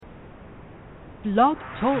Blog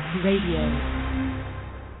Talk Radio.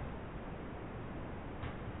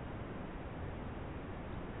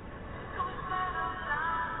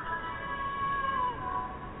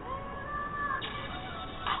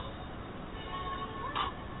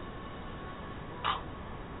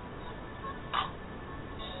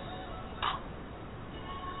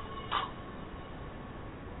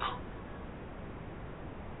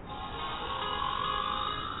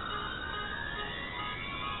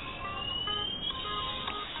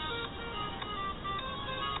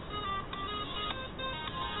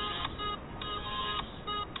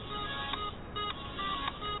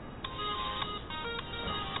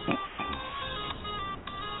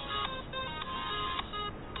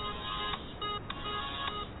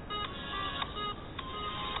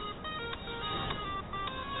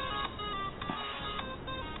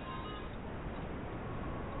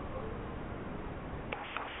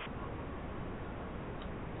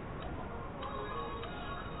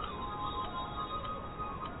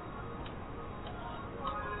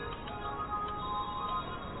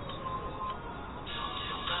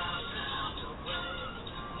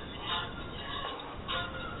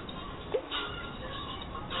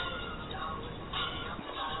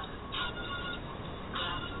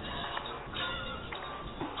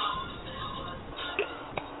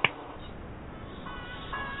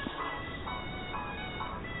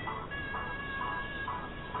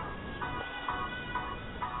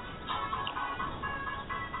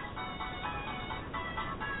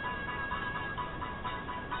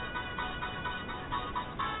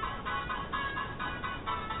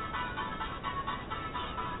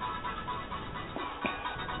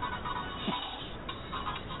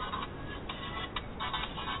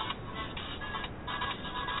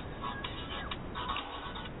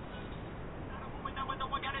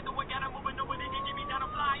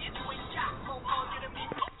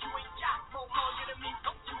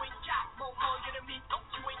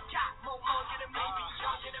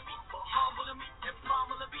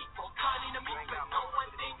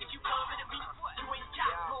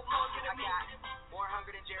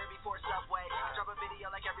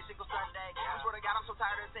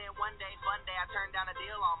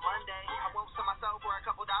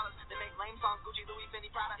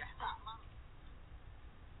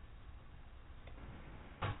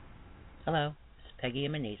 Hello, this is Peggy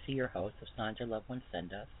Emanisi, your host of Signs Our Loved Ones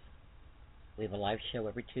Send Us. We have a live show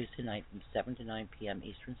every Tuesday night from 7 to 9 p.m.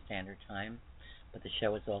 Eastern Standard Time, but the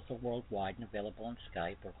show is also worldwide and available on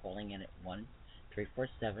Skype or calling in at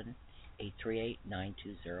 1-347-838-9201.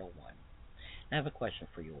 I have a question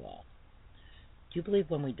for you all. Do you believe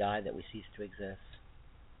when we die that we cease to exist?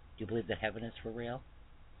 Do you believe that heaven is for real?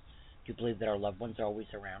 Do you believe that our loved ones are always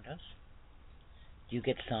around us? Do you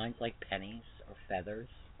get signs like pennies or feathers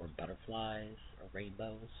or butterflies or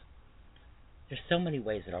rainbows? There's so many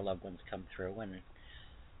ways that our loved ones come through, and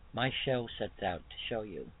my show sets out to show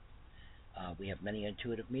you. We have many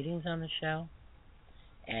intuitive meetings on the show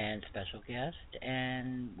and special guests,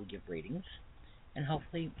 and we give readings and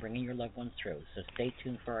hopefully bringing your loved ones through. So stay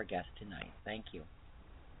tuned for our guest tonight. Thank you.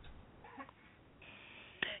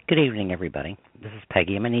 Good evening, everybody. This is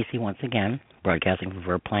Peggy Emanisi once again, broadcasting from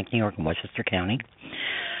Verplank, New York, and Westchester County.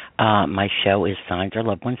 My show is Signs Our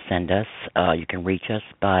Loved Ones Send Us. You can reach us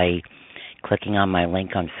by clicking on my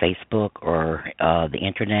link on Facebook or the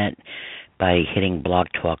internet by hitting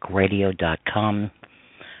blogtalkradio.com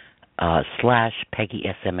 /Peggy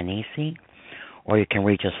S. Emanisi, or you can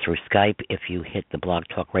reach us through Skype if you hit the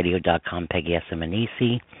blogtalkradio.com Peggy S.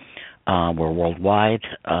 Emanisi. We're worldwide.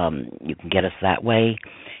 You can get us that way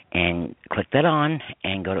and click that on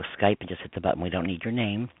and go to Skype and just hit the button. We don't need your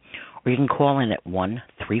name. Or you can call in at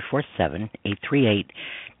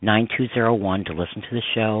 1-347-838-9201 to listen to the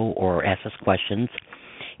show or ask us questions.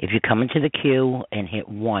 If you come into the queue and hit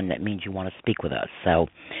 1, that means you want to speak with us. So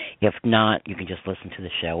if not, you can just listen to the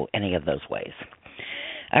show any of those ways.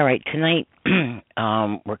 All right, tonight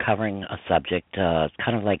we're covering a subject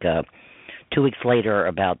kind of like 2 weeks later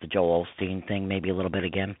about the Joel Osteen thing, maybe a little bit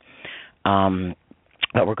again.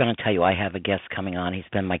 But we're going to tell you, I have a guest coming on. He's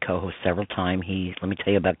been my co-host several times. Let me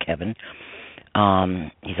tell you about Kevin.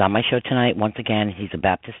 He's on my show tonight. Once again, he's a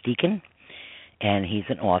Baptist deacon, and he's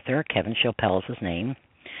an author. Kevin SCHOEPPLE is his name.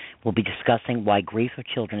 We'll be discussing why grief of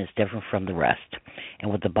children is different from the rest,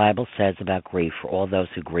 and what the Bible says about grief for all those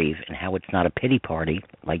who grieve, and how it's not a pity party,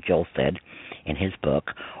 like Joel said in his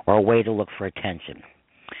book, or a way to look for attention.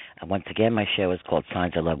 Once again, my show is called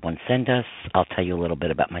Signs Our Loved Ones Send Us. I'll tell you a little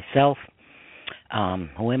bit about myself.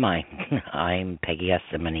 Who am I? I'm Peggy S.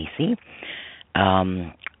 Emanisi.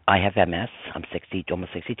 I have MS. I'm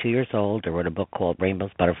almost 62 years old. I wrote a book called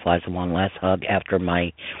Rainbows, Butterflies, and One Last Hug after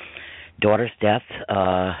my daughter's death,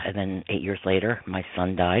 and then 8 years later, my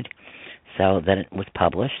son died. So then it was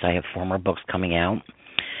published. I have 4 more books coming out.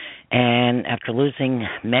 And after losing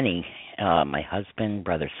many, my husband,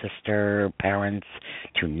 brother, sister, parents,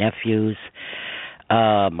 2 nephews,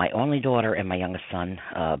 my only daughter and my youngest son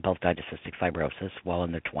both died of cystic fibrosis while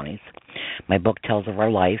in their 20s. My book tells of our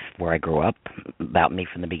life, where I grew up, about me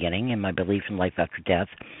from the beginning, and my belief in life after death,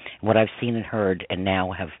 what I've seen and heard, and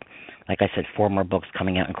now have, like I said, 4 more books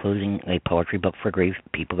coming out, including a poetry book for grief,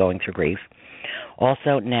 people going through grief.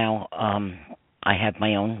 Also now I have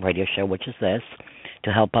my own radio show, which is this,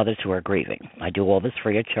 to help others who are grieving. I do all this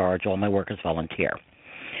free of charge. All my work is volunteer.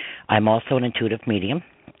 I'm also an intuitive medium,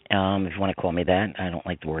 if you want to call me that. I don't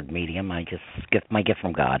like the word medium. I just get my gift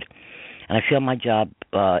from God. And I feel my job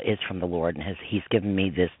is from the Lord, and He's given me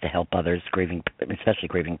this to help others grieving, especially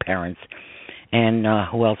grieving parents. And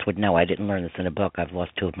who else would know? I didn't learn this in a book. I've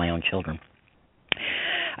lost 2 of my own children.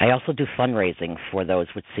 I also do fundraising for those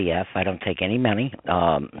with CF. I don't take any money.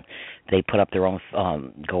 They put up their own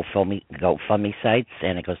GoFundMe sites,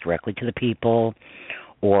 and it goes directly to the people.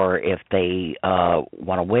 Or if they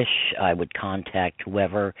want to wish, I would contact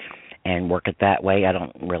whoever and work it that way. I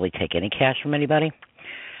don't really take any cash from anybody.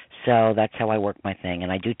 So that's how I work my thing.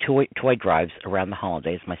 And I do toy drives around the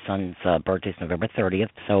holidays. My son's birthday is November 30th,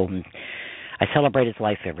 so I celebrate his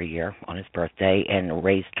life every year on his birthday and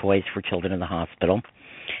raise toys for children in the hospital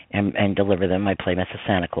and deliver them. I play Mrs.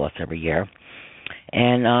 Santa Claus every year.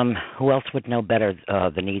 And who else would know better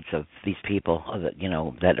the needs of these people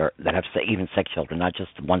that have even sick children, not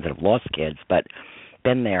just the ones that have lost kids, but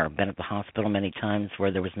been at the hospital many times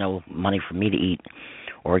where there was no money for me to eat,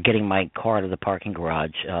 or getting my car to the parking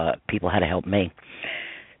garage. People had to help me.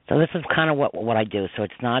 So this is kind of what I do. So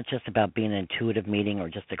it's not just about being an intuitive meeting or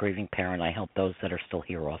just a grieving parent. I help those that are still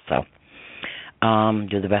here also.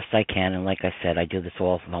 Do the best I can, and like I said, I do this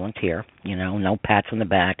all volunteer. No pats on the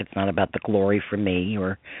back. It's not about the glory for me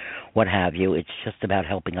or what have you. It's just about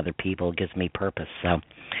helping other people. It gives me purpose. So,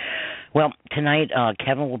 well, tonight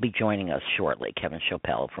Kevin will be joining us shortly, Kevin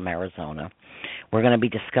SCHOEPPLE from Arizona. We're going to be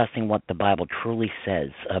discussing what the Bible truly says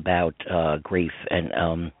about grief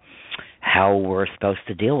and how we're supposed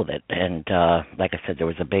to deal with it. And like I said, there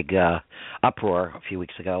was a big uproar a few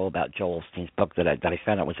weeks ago about Joel Osteen's book that I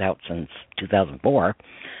found out was out since 2004,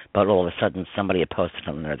 but all of a sudden somebody had posted it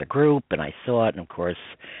on another group, and I saw it, and of course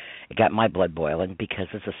it got my blood boiling, because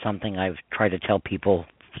this is something I've tried to tell people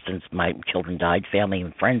since my children died, family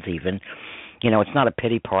and friends even. It's not a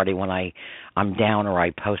pity party when I'm down or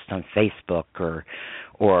I post on Facebook or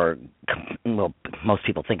well, most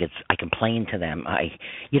people think it's I complain to them.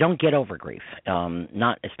 You don't get over grief.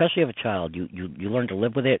 Not especially as a child. You learn to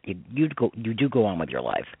live with it. You do go on with your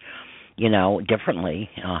life. Differently.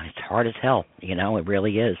 It's hard as hell. It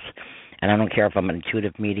really is. And I don't care if I'm an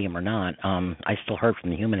intuitive medium or not. I still hurt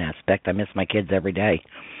from the human aspect. I miss my kids every day.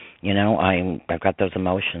 I've got those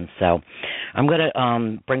emotions. So I'm going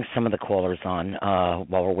to bring some of the callers on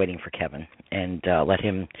while we're waiting for Kevin and let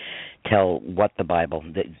him tell what the Bible,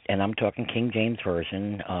 and I'm talking King James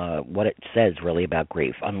Version, what it says really about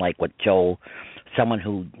grief, unlike what Joel, someone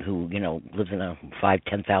who lives in a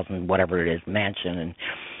 5,000-10,000 whatever it is mansion, and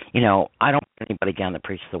I don't put anybody down that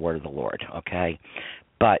preaches the word of the Lord, okay?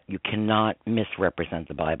 But you cannot misrepresent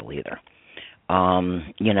the Bible either.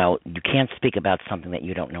 You can't speak about something that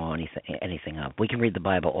you don't know anything of. We can read the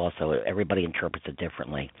Bible also. Everybody interprets it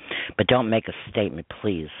differently. But don't make a statement,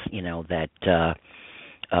 please, that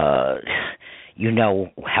how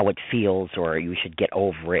it feels, or you should get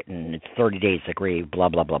over it, and it's 30 days to grieve, blah,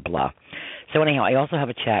 blah, blah, blah. So anyhow, I also have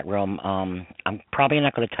a chat room. I'm probably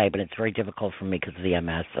not going to type it. It's very difficult for me because of the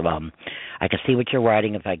MS. I can see what you're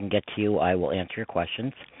writing. If I can get to you, I will answer your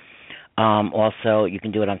questions. Also, you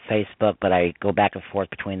can do it on Facebook, but I go back and forth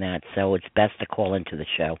between that, so it's best to call into the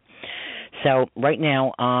show. So right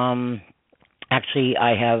now, actually,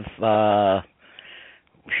 I have a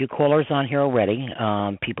few callers on here already,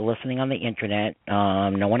 people listening on the Internet,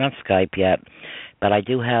 no one on Skype yet, but I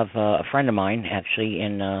do have a friend of mine, actually,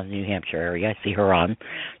 in the New Hampshire area. I see her on.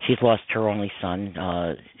 She's lost her only son.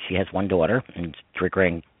 She has one daughter and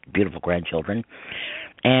 3 beautiful grandchildren.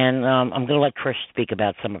 And I'm going to let Trish speak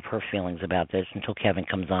about some of her feelings about this until Kevin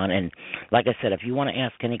comes on. And like I said, if you want to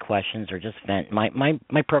ask any questions or just vent, my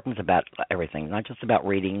program's about everything, not just about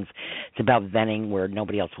readings. It's about venting where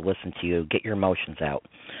nobody else will listen to you. Get your emotions out.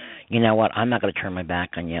 You know what? I'm not going to turn my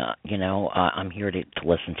back on you. I'm here to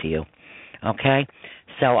listen to you. Okay?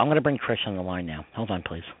 So I'm going to bring Trish on the line now. Hold on,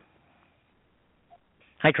 please.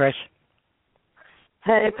 Hi, Trish.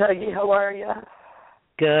 Hey, Peggy. How are you?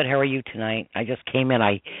 Good. How are you tonight? I just came in.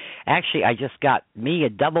 I just got me a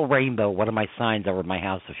double rainbow, one of my signs over at my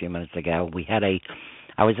house a few minutes ago.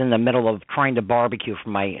 I was in the middle of trying to barbecue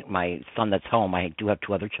for my son that's home. I do have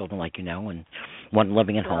two other children, like you know, and one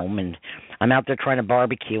living at home. And I'm out there trying to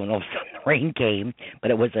barbecue, and all of a sudden the rain came,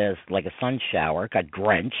 but it was like a sun shower. Got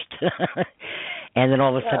drenched, and then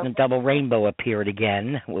all of a sudden a double rainbow appeared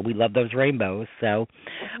again. Well, we love those rainbows. So,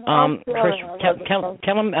 Trish,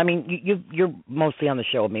 tell them. I mean, you're mostly on the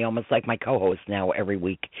show with me, almost like my co-host now every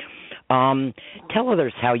week. Tell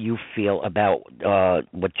others how you feel about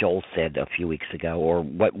what Joel said a few weeks ago, or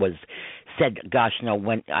what was said. Gosh, no,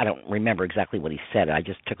 when I don't remember exactly what he said. I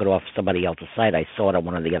just took it off somebody else's site. I saw it on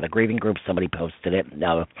one of the other grieving groups. Somebody posted it.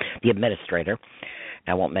 The administrator.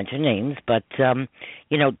 I won't mention names, but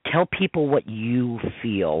tell people what you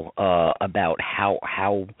feel about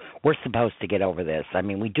how we're supposed to get over this. I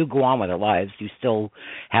mean, we do go on with our lives. You still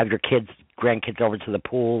have your grandkids over to the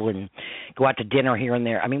pool and go out to dinner here and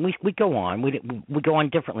there. I mean, we go on. We go on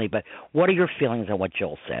differently. But what are your feelings on what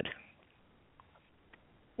Joel said?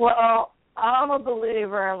 Well, I'm a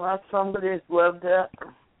believer unless somebody's lived it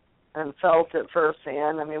and felt it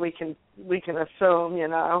firsthand. I mean, we can assume,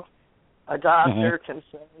 a doctor can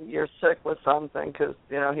say you're sick with something because,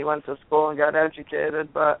 he went to school and got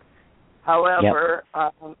educated. But, however,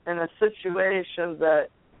 in a situation that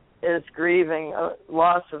is grieving a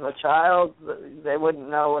loss of a child, they wouldn't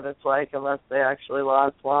know what it's like unless they actually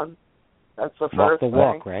lost one. That's the first thing.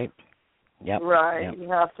 Walk the walk, right? Yep. Right. Yep. You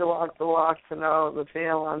have to walk the walk to know the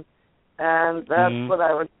feeling. And that's what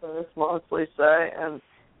I would first mostly say. And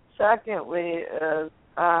secondly is,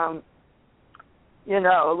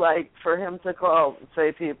 like for him to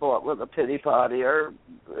say people up with a pity party or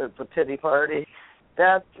it's a pity party,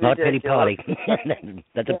 that's not ridiculous. Pity party.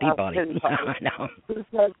 That's a pee party. No.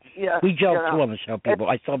 We joke too on the show, people.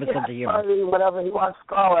 I saw this sense of humor. Party, whatever he wants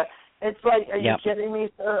to call it. It's like, are you kidding me,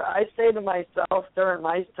 sir? I say to myself during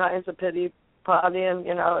my times of pity party, and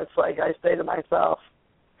it's like I say to myself.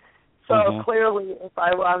 So clearly, if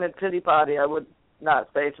I wanted pity party, I would not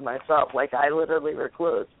say to myself, like I literally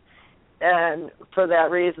recluse. And for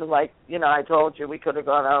that reason, like, I told you, we could have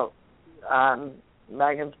gone out on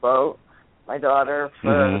Megan's boat, my daughter,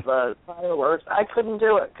 for the fireworks. I couldn't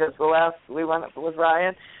do it because the last we went up with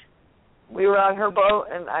Ryan, we were on her boat,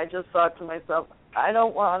 and I just thought to myself, I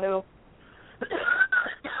don't want to.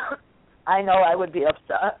 I know I would be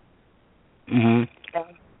upset. And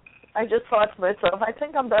I just thought to myself, I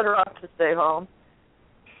think I'm better off to stay home.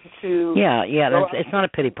 It's not a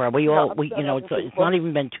pity party. It's not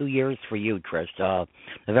even been 2 years for you, Trish.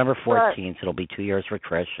 November 14th, it'll be 2 years for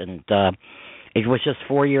Trish, and it was just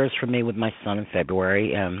 4 years for me with my son in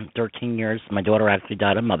February. 13 years. My daughter actually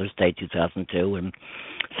died on Mother's Day, 2002, and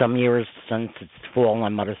some years since it's fallen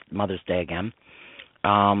on Mother's Day again.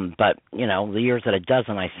 But the years that it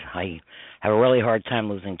doesn't, I have a really hard time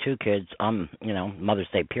losing two kids on Mother's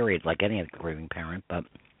Day period, like any grieving parent, but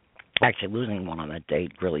actually losing one on that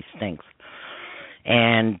date really stinks.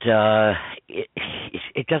 And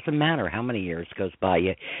it doesn't matter how many years goes by.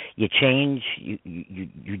 You change,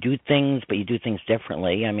 you do things, but you do things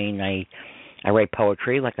differently. I mean, I write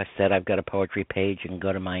poetry. Like I said, I've got a poetry page. You can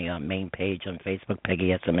go to my main page on Facebook,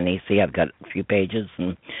 Peggy S.M.N.E.C. I've got a few pages,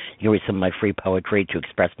 and you can read some of my free poetry to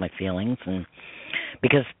express my feelings. And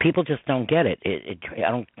because people just don't get it. I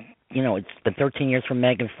don't. It's been 13 years for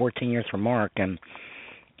Meg and 14 years for Mark, and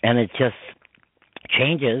it just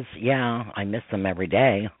changes. Yeah, I miss them every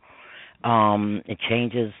day. It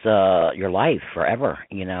changes your life forever,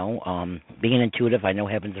 Being intuitive, I know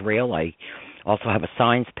heaven's real. I also have a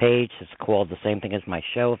signs page. It's called the same thing as my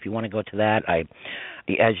show. If you want to go to that,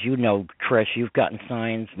 as you know, Trish, you've gotten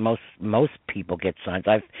signs. Most people get signs.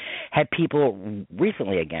 I've had people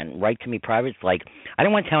recently again write to me private. It's like, I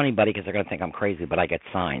don't want to tell anybody because they're going to think I'm crazy, but I get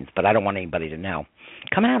signs. But I don't want anybody to know.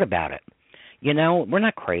 Come out about it. We're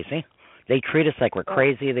not crazy. They treat us like we're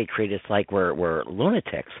crazy. They treat us like we're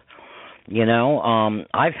lunatics.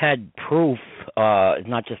 I've had proof,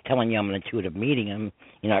 not just telling you I'm an intuitive medium.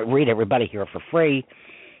 I read everybody here for free.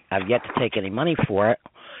 I've yet to take any money for it.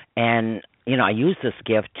 And, I use this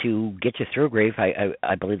gift to get you through grief.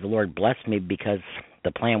 I believe the Lord blessed me because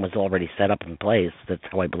the plan was already set up in place. That's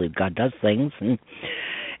how I believe God does things.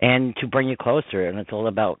 And to bring you closer. And it's all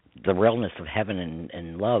about the realness of heaven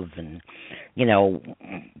and love. And,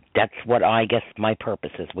 that's what I guess my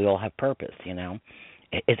purpose is. We all have purpose, Is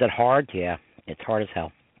it hard? Yeah, it's hard as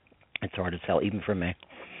hell. It's hard as hell, even for me.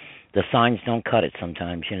 The signs don't cut it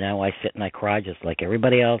sometimes, I sit and I cry just like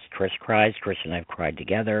everybody else. Trish cries. Trish and I have cried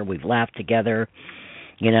together. We've laughed together,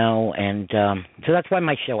 and so that's why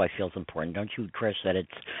my show I feel is important. Don't you, Trish, that it's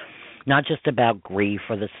not just about grief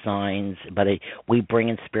or the signs, but we bring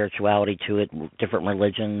in spirituality to it, different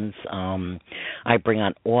religions. I bring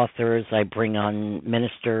on authors, I bring on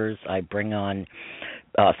ministers, I bring on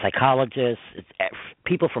psychologists,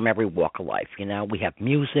 people from every walk of life. We have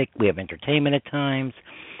music, we have entertainment at times.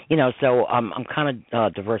 So I'm kind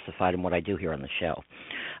of diversified in what I do here on the show.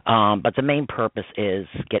 But the main purpose is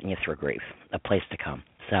getting you through grief, a place to come.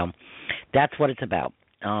 So that's what it's about.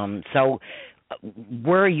 So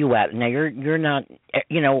where are you at now? You're not.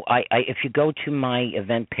 If you go to my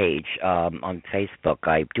event page on Facebook,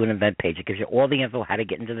 I do an event page. It gives you all the info how to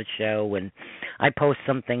get into the show, and I post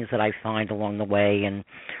some things that I find along the way, and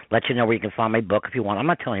let you know where you can find my book if you want. I'm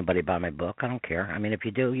not telling anybody about my book. I don't care. I mean, if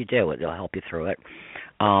you do, you do. It'll help you through it.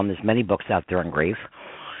 There's many books out there on grief,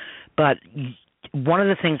 but one of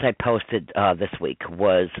the things I posted this week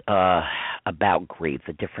was about grief,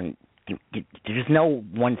 the different. There's no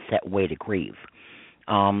one set way to grieve,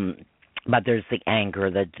 but there's the anger,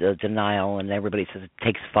 the denial, and everybody says it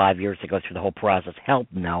takes 5 years to go through the whole process. Hell,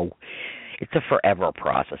 no. It's a forever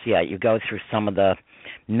process. Yeah, you go through some of the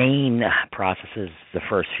main processes the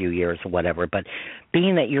first few years or whatever, but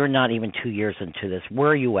being that you're not even 2 years into this, where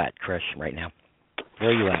are you at, Trish, right now? Where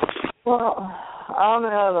are you at? Well, I'm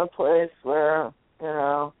at a place where,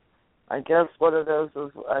 I guess what it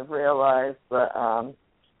is I've realized that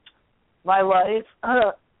my life,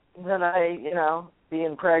 then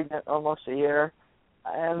being pregnant almost a year,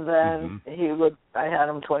 and then I had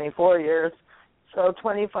him 24 years, so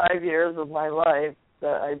 25 years of my life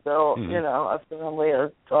that I built, a family,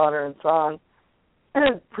 a daughter and son,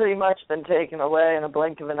 had pretty much been taken away in a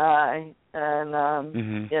blink of an eye, and,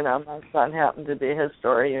 my son happened to be his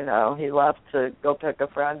story, he left to go pick a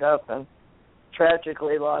friend up and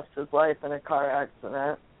tragically lost his life in a car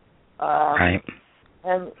accident. Right.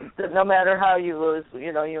 And no matter how you lose,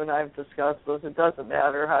 you and I have discussed this, it doesn't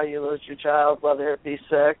matter how you lose your child, whether it be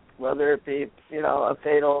sick, whether it be, a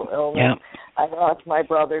fatal illness. Yeah. I lost my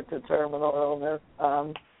brother to terminal illness.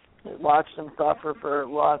 Watched him suffer for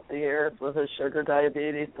lots of years with his sugar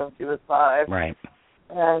diabetes since he was 5. Right.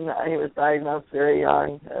 And he was diagnosed very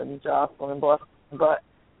young in Joplin and Boston. But,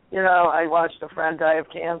 I watched a friend die of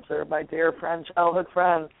cancer, my dear friend, childhood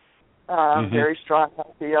friend. Very strong,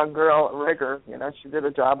 healthy young girl at Rigger. She did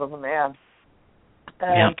a job of a man.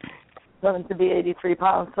 And going to be 83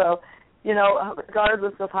 pounds. So,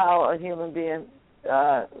 regardless of how a human being,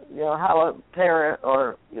 how a parent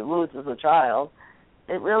or loses a child,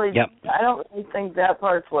 it really, I don't really think that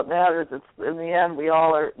part's what matters. It's in the end, we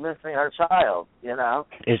all are missing our child,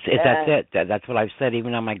 That's it. That's what I've said.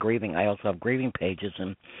 Even on my grieving, I also have grieving pages,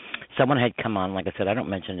 and someone had come on, like I said, I don't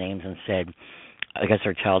mention names, and said, I guess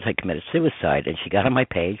her child had committed suicide, and she got on my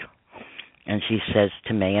page, and she says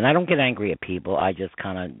to me, and I don't get angry at people, I just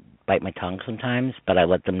kind of bite my tongue sometimes, but I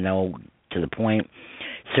let them know to the point,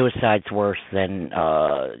 suicide's worse than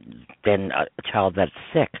a child that's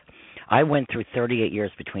sick. I went through 38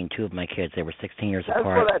 years between two of my kids. They were 16 years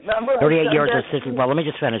apart. 38 years of sickness. Well, let me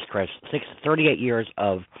just finish, Chris. 38 years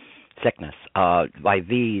of sickness,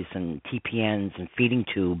 IVs and TPNs and feeding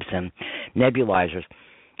tubes and nebulizers.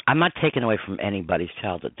 I'm not taking away from anybody's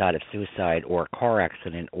child that died of suicide or a car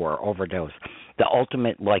accident or overdose. The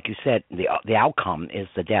ultimate, like you said, the outcome is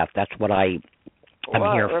the death. That's what I'm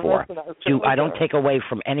here for. I don't take away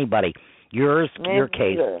from anybody. Your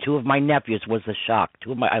case, two of my nephews was a shock.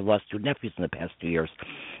 I lost 2 nephews in the past 2 years,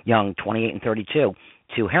 young, 28 and 32,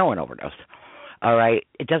 to heroin overdose. All right,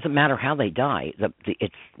 it doesn't matter how they die.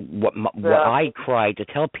 It's what I try to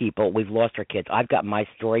tell people. We've lost our kids. I've got my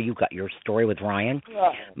story. You've got your story with Ryan.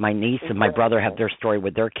 Yeah. My niece and my brother have their story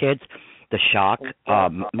with their kids. The shock.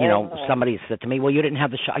 Somebody said to me, "Well, you didn't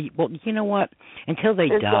have the shock." Well, you know what? Until they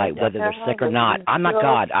die, whether they're sick or not, I'm not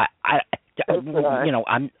God.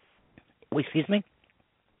 I'm. Excuse me?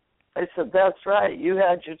 I said, that's right. You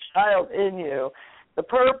had your child in you. The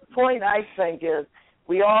point, I think, is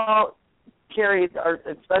we all carry,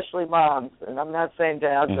 especially moms, and I'm not saying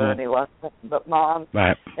dads or any less, but moms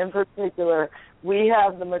in particular, we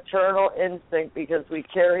have the maternal instinct because we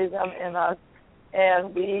carry them in us,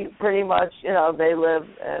 and we pretty much, they live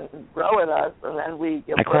and grow in us, and then we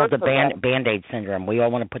give birth to them. I call it the Band-Aid syndrome. We all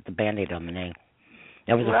want to put the Band-Aid on the knee.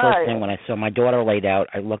 That was the first thing when I saw my daughter laid out.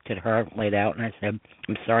 I looked at her laid out, and I said,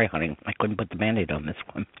 "I'm sorry, honey. I couldn't put the Band-Aid on this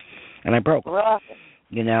one." And I broke. Right.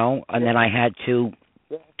 And then I had to,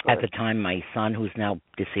 at the time, my son, who's now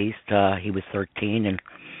deceased, he was 13, and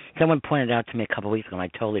someone pointed out to me a couple of weeks ago, and I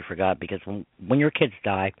totally forgot, because when your kids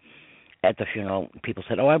die, at the funeral, people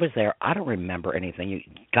said, "Oh, I was there." I don't remember anything.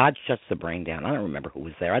 God shuts the brain down. I don't remember who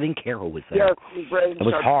was there. I didn't care who was there. Yes, it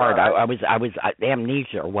was hard. I was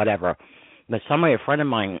amnesia or whatever. But a friend of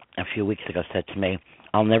mine a few weeks ago said to me,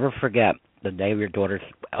 I'll never forget the day of your daughter's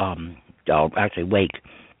wake,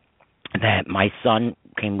 that my son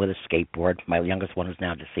came with a skateboard. My youngest one, who's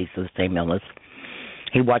now deceased of the same illness.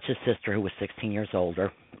 He watched his sister, who was 16 years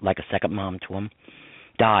older, like a second mom to him,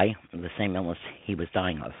 die of the same illness he was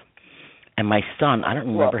dying of. And my son, I don't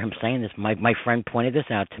remember him saying this. My friend pointed this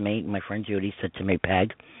out to me. My friend Judy said to me,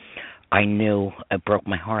 Peg, I knew it broke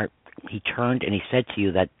my heart. He turned and he said to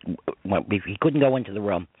you that he couldn't go into the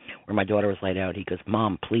room where my daughter was laid out. He goes,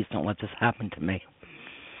 Mom, please don't let this happen to me.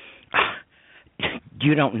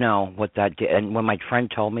 You don't know what that did. And when my friend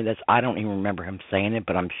told me this, I don't even remember him saying it,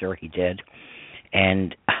 but I'm sure he did.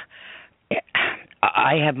 And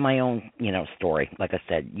I have my own, story. Like I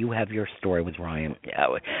said, you have your story with Ryan.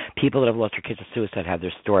 People that have lost their kids to suicide have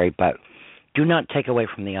their story, but do not take away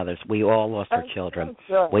from the others. We all lost our children.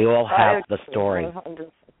 We all have the story.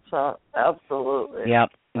 100%. Absolutely. Yeah.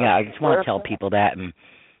 I just want to tell people that.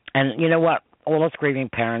 And you know what? All us grieving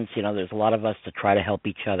parents, there's a lot of us to try to help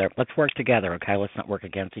each other. Let's work together, okay? Let's not work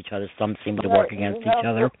against each other. Some seem to work against each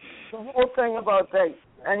other. The whole thing about that,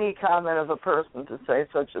 any comment of a person to say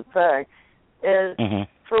such a thing, is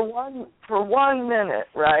for one minute,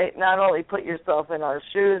 right? Not only put yourself in our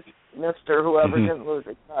shoes, Mr. Whoever didn't lose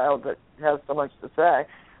a child that has so much to say,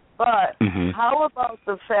 but how about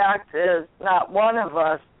the fact is not one of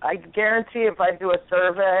us, I guarantee if I do a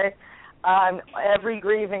survey on every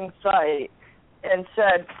grieving site and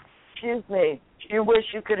said, excuse me, do you wish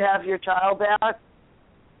you could have your child back?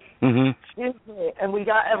 Excuse me. And we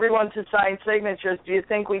got everyone to sign signatures. Do you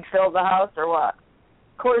think we'd fill the house or what?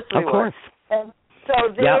 Of course we would. Of course. And so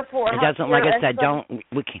therefore, it doesn't, like I said,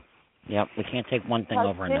 we can't take one thing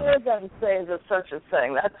over another. How dare them say there's such a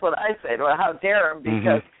thing? That's what I say to her. How dare them?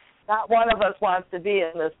 Because not one of us wants to be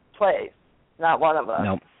in this place. Not one of us.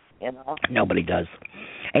 Nope. Nobody does.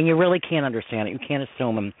 And you really can't understand it. You can't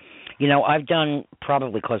assume them. I've done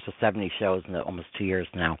probably close to 70 shows in almost 2 years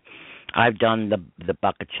now. I've done the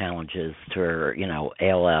bucket challenges for,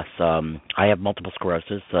 ALS. I have multiple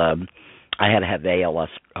sclerosis. I had to have ALS,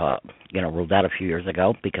 ruled out a few years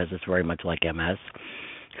ago because it's very much like MS.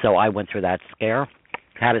 So I went through that scare.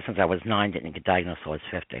 Had it since I was 9, didn't get diagnosed until I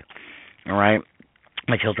was 50. All right?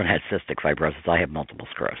 My children had cystic fibrosis. I have multiple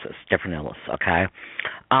sclerosis, different illness, okay?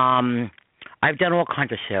 I've done all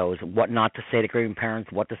kinds of shows, what not to say to grieving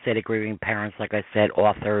parents, what to say to grieving parents, like I said,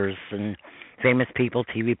 authors and famous people,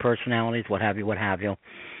 TV personalities, what have you.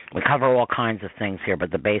 We cover all kinds of things here,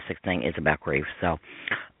 but the basic thing is about grief. So,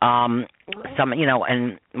 and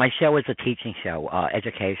my show is a teaching show,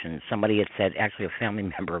 education. Somebody had said, actually a family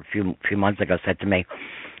member a few months ago said to me,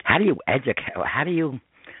 what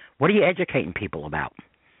are you educating people about?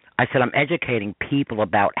 I said, I'm educating people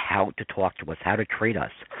about how to talk to us, how to treat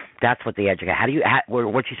us. That's what they educate.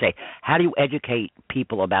 What'd you say? How do you educate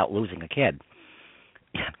people about losing a kid?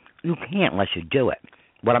 You can't unless you do it.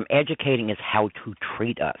 What I'm educating is how to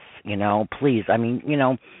treat us, please. I mean,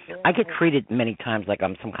 I get treated many times like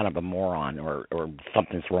I'm some kind of a moron or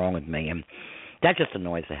something's wrong with me, and that just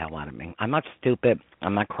annoys the hell out of me. I'm not stupid.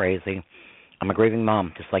 I'm not crazy. I'm a grieving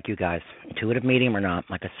mom, just like you guys. Intuitive medium or not,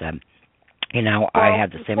 like I said. I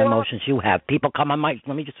have the same emotions you have. People come on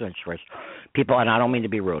let me just finish first. People, and I don't mean to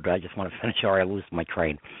be rude, I just want to finish or I lose my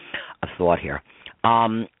train of thought here.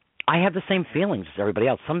 I have the same feelings as everybody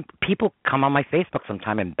else. Some people come on my Facebook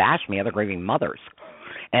sometime and bash me, other grieving mothers.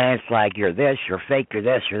 And it's like, you're this, you're fake, you're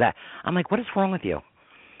this, you're that. I'm like, what is wrong with you?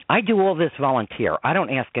 I do all this volunteer. I don't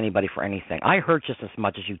ask anybody for anything. I hurt just as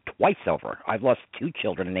much as you twice over. I've lost 2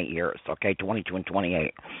 children in 8 years, okay, 22 and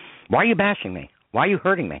 28. Why are you bashing me? Why are you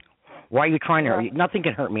hurting me? Why are you trying to hurt me? Nothing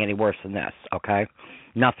can hurt me any worse than this, okay?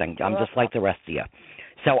 Nothing. I'm just like the rest of you.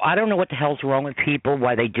 So I don't know what the hell's wrong with people,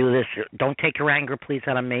 why they do this. Don't take your anger, please,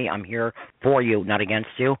 out of me. I'm here for you, not against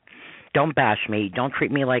you. Don't bash me. Don't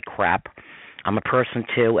treat me like crap. I'm a person,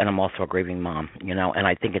 too, and I'm also a grieving mom, and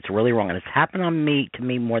I think it's really wrong. And it's happened to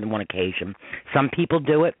me more than one occasion. Some people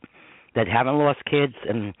do it that haven't lost kids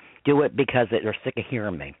and do it because they're sick of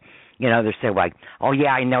hearing me. They say, like, oh, yeah,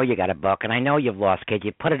 I know you got a book, and I know you've lost kids.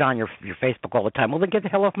 You put it on your Facebook all the time. Well, then get the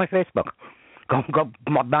hell off my Facebook. Go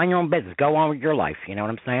mind your own business. Go on with your life. You know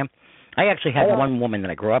what I'm saying? I actually had one woman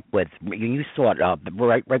that I grew up with. You saw it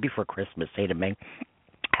right before Christmas say to me,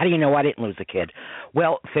 how do you know I didn't lose a kid?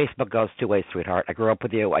 Well, Facebook goes 2 ways, sweetheart. I grew up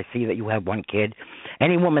with you. I see that you have one kid.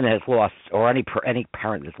 Any woman that has lost, or any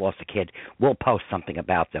parent that's lost a kid, will post something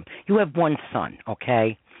about them. You have one son,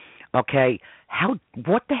 okay? Okay?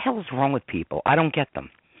 What the hell is wrong with people? I don't get them.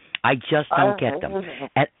 I just don't get them.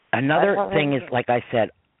 And another thing is, like I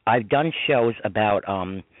said, I've done shows about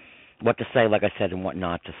what to say, like I said, and what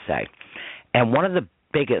not to say. And one of the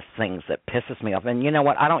biggest things that pisses me off. And you know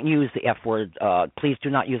what? I don't use the F word. Please do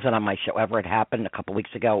not use it on my show ever. It happened a couple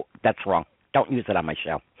weeks ago. That's wrong. Don't use it on my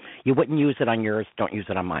show. You wouldn't use it on yours. Don't use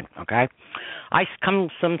it on mine, okay? I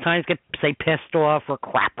sometimes say pissed off or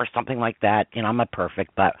crap or something like that. You know, I'm not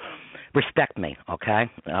perfect, but respect me, okay?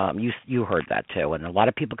 You heard that too, and a lot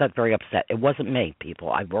of people got very upset. It wasn't me,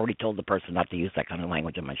 people. I've already told the person not to use that kind of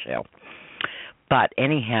language on my show. But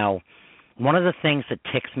anyhow, one of the things that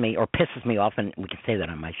ticks me or pisses me off, and we can say that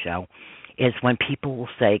on my show, is when people will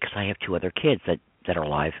say, because I have 2 other kids that are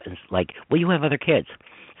alive, and it's like, well, you have other kids.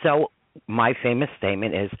 So my famous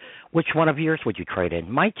statement is, which one of yours would you trade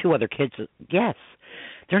in? My 2 other kids, yes.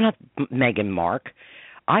 They're not Meg and Mark.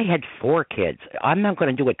 I had 4 kids. I'm not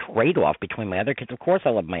going to do a trade-off between my other kids. Of course I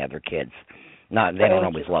love my other kids. They don't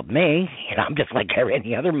always love me. You know, I'm just like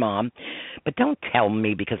any other mom. But don't tell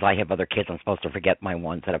me because I have other kids I'm supposed to forget my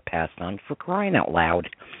ones that have passed on, for crying out loud.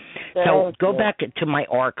 So go back to my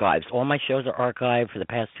archives. All my shows are archived for the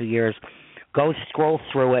past 2 years. Go scroll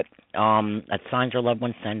through it. At Signs Your Loved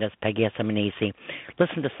Ones Send Us, Peggy S. Easy.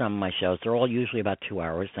 Listen to some of my shows. They're all usually about 2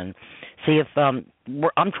 hours. And see if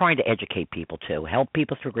I'm trying to educate people, too. Help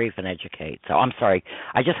people through grief and educate. So I'm sorry.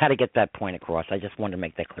 I just had to get that point across. I just wanted to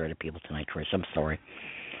make that clear to people tonight, Trish. I'm sorry.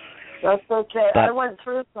 That's okay. But I went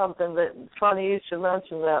through something that it's funny you should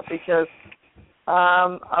mention that because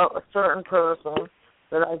a certain person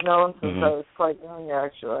that I've known since I was quite young,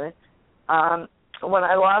 actually, when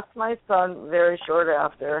I lost my son very short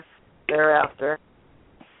thereafter,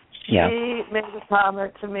 she made a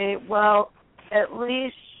comment to me, well, at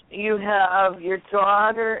least you have your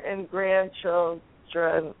daughter and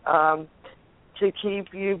grandchildren to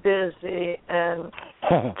keep you busy and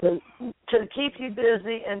to keep you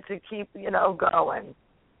busy and to keep, going.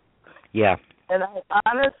 Yeah. And I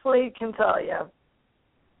honestly can tell you,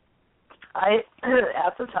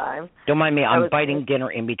 at the time. Don't mind me. I'm biting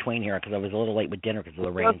dinner in between here because I was a little late with dinner because of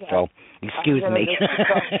the rain. Okay. So excuse me.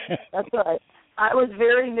 That's all right. I was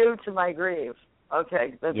very new to my grieve.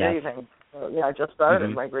 Okay, the grieving. So, I just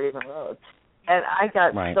started my grieving road. And I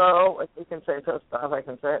got so, if you can say pissed off, I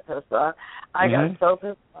can say it pissed off. I got so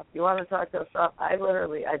pissed off. You want to talk pissed off? I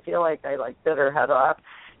feel like I bit her head off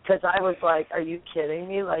because I was like, are you kidding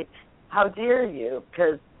me? Like, how dare you?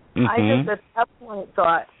 Because I just at that point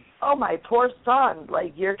thought, oh, my poor son,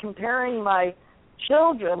 like, you're comparing my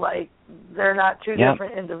children, like, they're not 2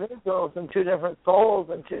 different individuals and 2 different souls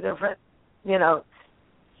and 2 different,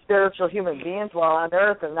 spiritual human beings while on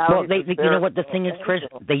earth. And now you know what the thing is, Chris?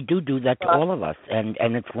 They do that to all of us, and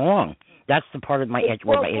it's wrong. That's the part of my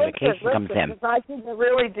where my education comes in. I can get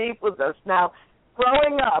really deep with this. Now,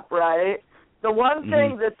 growing up, right, the one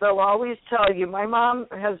thing that they'll always tell you, my mom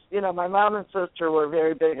and sister were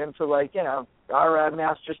very big into, like, our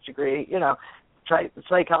master's degree,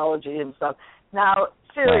 psychology and stuff. Now,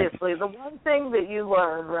 seriously, the one thing that you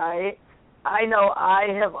learn, right, I know I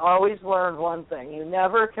have always learned one thing. You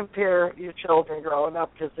never compare your children growing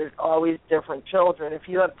up because there's always different children. If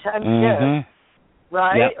you have 10 kids,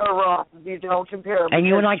 right or wrong, you don't compare. And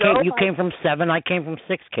you and I you came from 7, I came from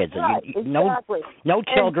 6 kids. Right, exactly. No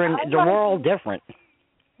children, we're all different.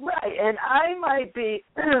 Right, and I might be,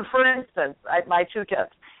 for instance, my 2 kids.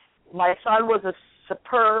 My son was a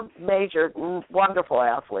superb, major, wonderful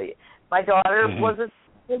athlete. My daughter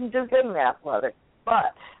didn't do good in athletics,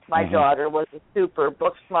 but my daughter was a super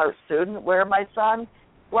book-smart student, where my son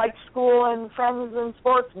liked school and friends and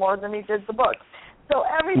sports more than he did the books. So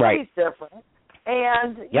everybody's different,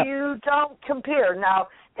 and you don't compare. Now,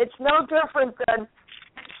 it's no different than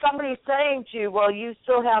somebody saying to you, well,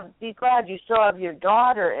 be glad you still have your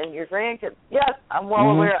daughter and your grandkids. Yes, I'm well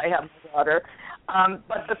aware I have my daughter.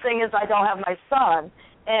 But the thing is, I don't have my son.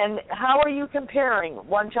 And how are you comparing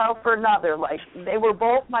one child for another? Like, they were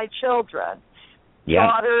both my children,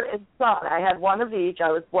 daughter and son. I had one of each. I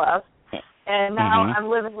was blessed. And now I'm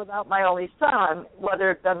living without my only son.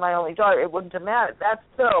 Whether it's been my only daughter, it wouldn't have mattered. That's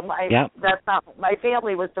still that's not, my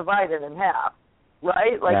family was divided in half,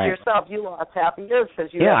 right? Like yourself, you lost half of yours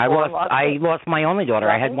because you I lost my only daughter.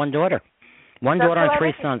 Right? I had one daughter. One daughter and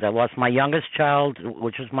 3 sons. I lost my youngest child,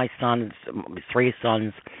 which was my son, 3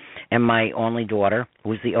 sons, and my only daughter,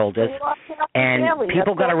 who's the oldest. And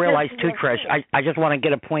people got to realize, too, Trish, I just want to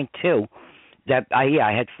get a point, too, that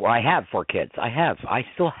I have 4 kids. I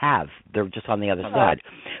still have. They're just on the other side.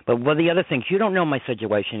 But one of the other things, you don't know my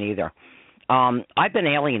situation either. I've been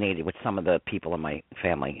alienated with some of the people in my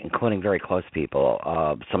family, including very close people.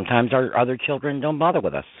 Sometimes our other children don't bother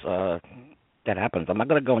with us. That happens. I'm not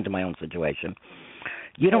going to go into my own situation.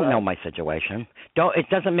 You don't know my situation. It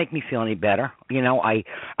doesn't make me feel any better.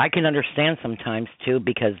 I can understand sometimes too,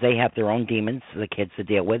 because they have their own demons, the kids to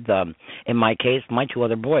deal with. In my case, my two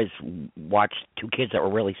other boys watched two kids that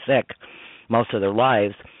were really sick most of their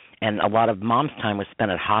lives, and a lot of mom's time was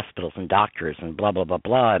spent at hospitals and doctors and blah blah blah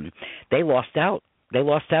blah. And they lost out. They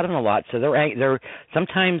lost out on a lot. So they're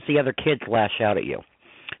sometimes the other kids lash out at you.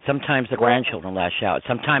 Sometimes the grandchildren lash out.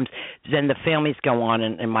 Sometimes then the families go on,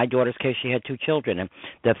 and in my daughter's case, she had two children, and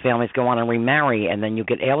the families go on and remarry, and then you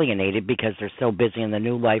get alienated because they're so busy in the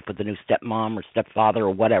new life with the new stepmom or stepfather or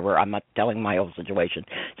whatever. I'm not telling my whole situation.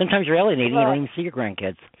 Sometimes you're alienated. You don't even see your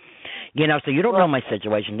grandkids. So you don't know my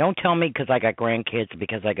situation. Don't tell me because I got grandkids,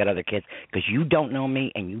 because I got other kids, because you don't know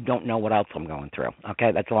me and you don't know what else I'm going through.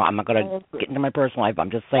 Okay, that's all. I'm not going to get into my personal life. I'm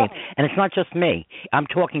just saying. And it's not just me. I'm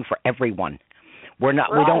talking for everyone. We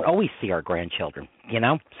don't always see our grandchildren,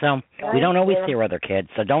 so we don't always see our other kids.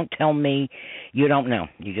 So don't tell me you don't know.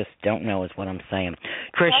 You just don't know is what I'm saying.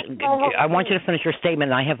 Trish, I want you to finish your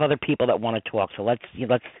statement, and I have other people that want to talk. So let's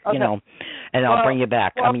and I'll bring you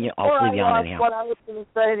back. Well, I'll leave you on anyhow. What I was going to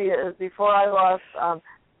say to you is, before I lost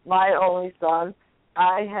my only son,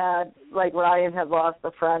 I had, like Ryan had lost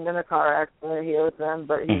a friend in a car accident he was in,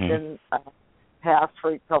 but he didn't pass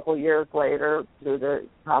for a couple years later due to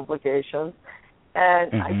complications.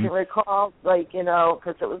 And I can recall,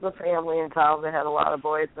 because it was a family in town that had a lot of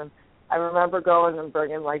boys, and I remember going and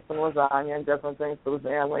bringing, some lasagna and different things to the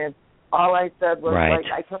family, and all I said was,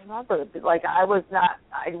 I can remember, I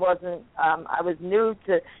was new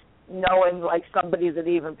to knowing, somebody that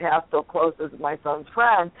even passed so close as my son's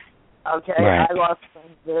friend, okay? Right. I lost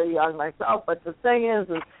friends very young myself, but the thing is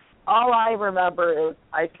all I remember is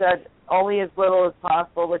I said only as little as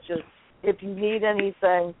possible, which is, if you need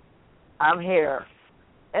anything, I'm here.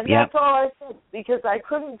 And that's all I said, because I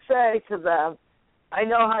couldn't say to them, I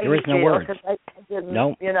know how you feel. There is no words. I didn't,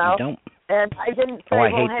 Nope, you don't. And I didn't say,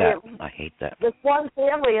 I hate that. This one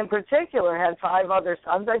family in particular had 5 other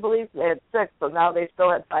sons, I believe. They had 6, so now they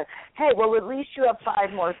still had 5. Hey, well, at least you have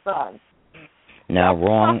 5 more sons. No,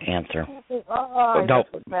 wrong answer. No.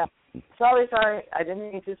 Sorry. I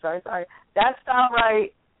didn't mean to. Sorry. That's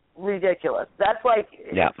downright ridiculous. That's 5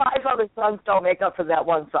 other sons don't make up for that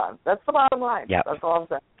one son. That's the bottom line. Yep. That's all I'm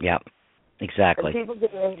saying. Yep. Exactly. And people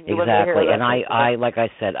get angry when they hear that. And I like I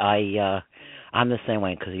said, I'm the same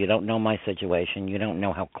way, because you don't know my situation. You don't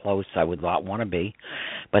know how close I would want to be.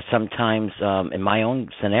 But sometimes, in my own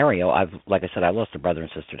scenario, like I said, I lost a brother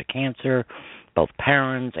and sister to cancer, both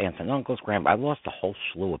parents, aunts and uncles, grandpa. I've lost a whole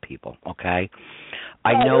slew of people. Okay,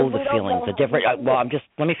 I know the feelings, the different.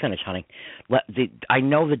 Let me finish, honey. I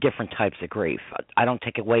know the different types of grief. I don't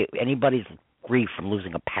take away anybody's grief from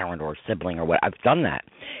losing a parent or a sibling or what. I've done that,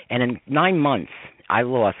 and in 9 months,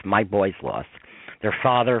 my boys lost their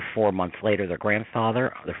father. 4 months later, their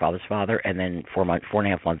grandfather, their father's father, and then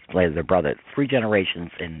 4.5 months later, their brother. 3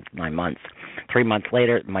 generations in 9 months. 3 months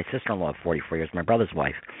later, my sister-in-law of 44 years, my brother's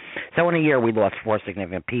wife. So in a year, we lost 4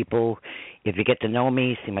 significant people. If you get to know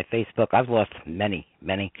me, see my Facebook, I've lost many,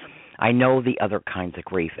 many. I know the other kinds of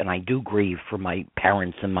grief, and I do grieve for my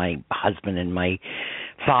parents and my husband and my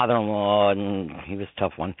father-in-law, and he was a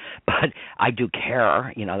tough one. But I do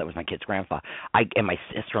care, that was my kid's grandfather, and my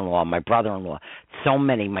sister-in-law, my brother-in-law, so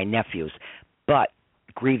many, my nephews. But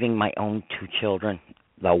grieving my own 2 children,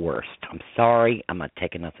 the worst. I'm sorry. I'm not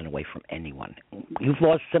taking nothing away from anyone. You've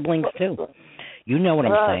lost siblings, too. You know what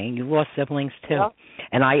I'm saying. You've lost siblings, too. Yeah.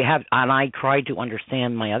 And I try to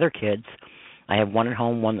understand my other kids. I have one at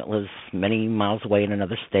home, one that lives many miles away in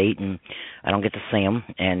another state, and I don't get to see him,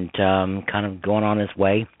 and kind of going on his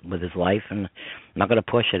way with his life, and I'm not going to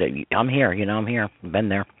push it. I'm here, I'm here. Been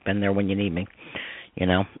there when you need me, And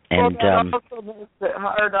that also makes it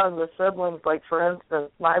hard on the siblings. Like, for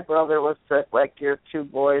instance, my brother was sick, like your 2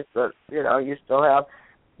 boys that, you still have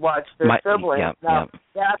watched their siblings.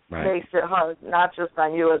 That makes it hard, not just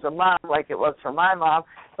on you as a mom, like it was for my mom,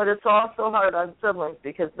 but it's also hard on siblings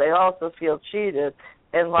because they also feel cheated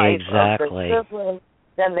in life of their siblings.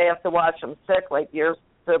 Then they have to watch them sick, like their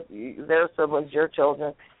siblings, your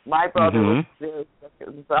children. My brother was very sick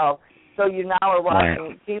himself. So you now are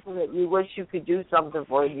watching people that you wish you could do something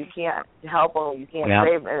for, and you can't help them, you can't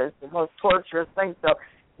save them. It's the most torturous thing. So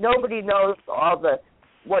nobody knows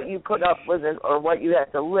what you put up with it, or what you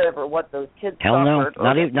had to live, or what those kids suffered. Hell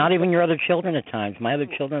no. Not even your other children at times. My other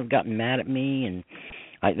children have gotten mad at me, and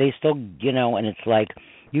they still, and it's like,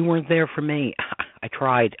 you weren't there for me. I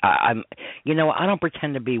tried. I don't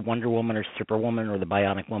pretend to be Wonder Woman or Superwoman or the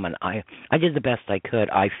Bionic Woman. I did the best I could.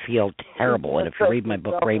 I feel terrible. And if you read my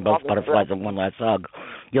book, Rainbows, Butterflies, and One Last Hug,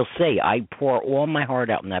 you'll see I pour all my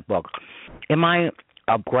heart out in that book. Am I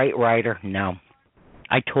a great writer? No.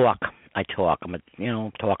 I talk. I'm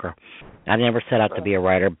a talker. I never set out to be a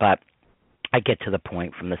writer, but I get to the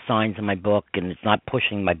point from the signs in my book, and it's not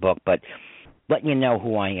pushing my book, but letting you know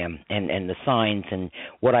who I am and the signs and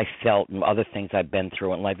what I felt and other things I've been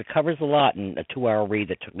through in life. It covers a lot in a 2-hour read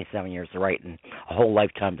that took me 7 years to write and a whole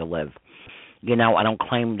lifetime to live. I don't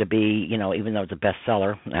claim to be, even though it's a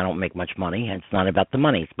bestseller, I don't make much money. And it's not about the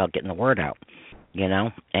money. It's about getting the word out,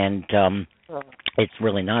 And it's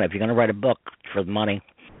really not. If you're going to write a book for the money,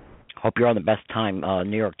 hope you're on the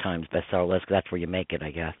New York Times bestseller list, 'cause that's where you make it,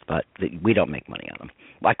 I guess. But we don't make money on them.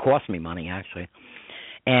 It cost me money, actually.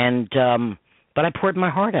 And but I poured my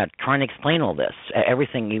heart out trying to explain all this,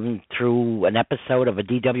 everything, even through an episode of a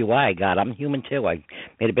DWI I got. I'm human, too. I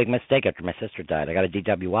made a big mistake after my sister died. I got a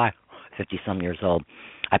DWI, 50-some years old.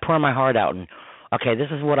 I poured my heart out, and, okay, this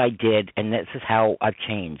is what I did, and this is how I've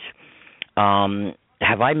changed.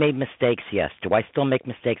 Have I made mistakes? Yes. Do I still make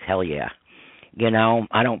mistakes? Hell yeah.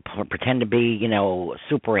 I don't pretend to be, a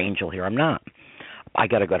super angel here. I'm not. I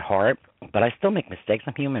got a good heart, but I still make mistakes.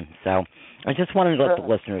 I'm human. So I just wanted to let the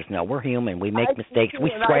listeners know we're human. We make mistakes.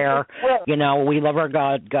 We swear. We love our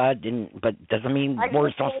God, but doesn't mean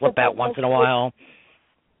words don't slip out once in a while.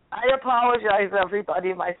 I apologize,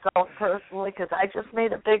 everybody, myself personally, because I just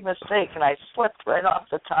made a big mistake and I slipped right off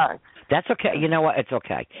the tongue. That's okay. You know what? It's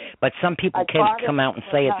okay. But some people can come out and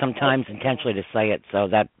say it sometimes intentionally to say it, so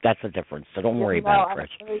that's the difference. So don't worry about it, Trish.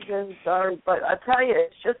 I'm very sorry, but I tell you,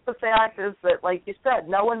 it's just the fact is that, like you said,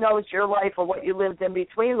 no one knows your life or what you lived in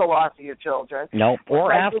between the loss of your children. No,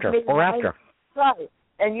 or after. Right.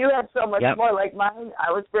 And you have so much more. Like mine,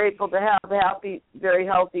 I was grateful to have a happy, very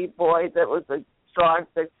healthy boy that was a strong,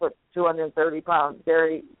 6 foot, 230 pounds,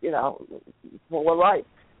 very, full of life.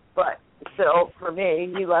 But still, for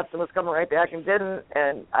me, he left and was coming right back and didn't,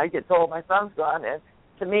 and I get told my son's gone, and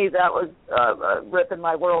to me that was ripping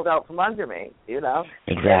my world out from under me,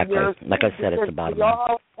 Exactly. Like I said, it's the bottom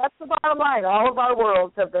line. That's the bottom line. All of our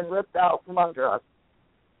worlds have been ripped out from under us.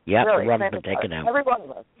 Yep, really, the rub's been taken out. Every one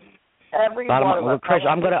of us. Every one of us. Well, Trish,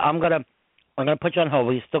 I'm gonna put you on hold.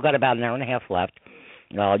 We've still got about an hour and a half left.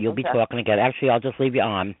 You'll be talking again. Actually, I'll just leave you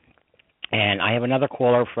on. And I have another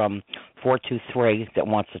caller from 423 that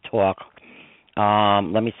wants to talk.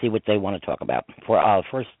 Let me see what they want to talk about.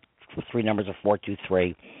 First 3 numbers are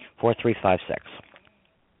 423-4356.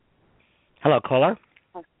 Hello, caller.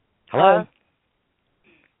 Hello.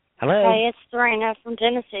 Hello. Hey, it's Serena from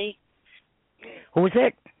Tennessee. Who is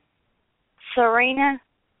it? Serena.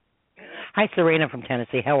 Hi, Serena from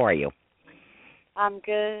Tennessee. How are you? I'm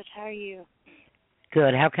good. How are you?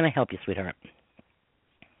 Good. How can I help you, sweetheart?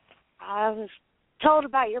 I was told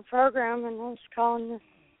about your program, and I was calling to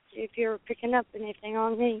see if you were picking up anything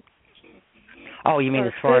on me. Oh, you mean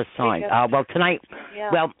as far as signs? Well, tonight,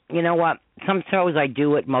 well, you know what? Some shows I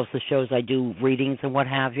do it. Most of the shows I do readings and what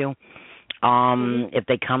have you. If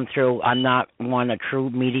they come through, I'm not a true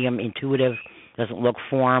medium, intuitive, doesn't look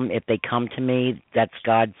for them. If they come to me, that's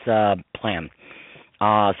God's plan.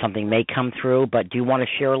 Something may come through, but do you want to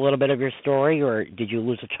share a little bit of your story, or did you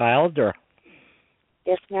lose a child, or?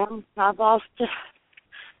 Yes, ma'am. I've lost.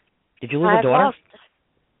 Did you lose a daughter?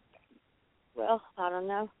 Well, I don't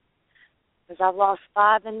know, because I've lost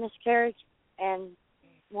 5 in miscarriage and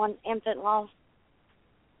 1 infant loss.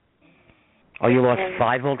 Oh, you lost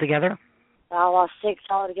 5 altogether? I lost 6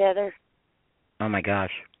 altogether. Oh my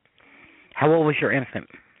gosh! How old was your infant?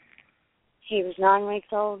 He was 9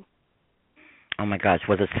 weeks old. Oh my gosh!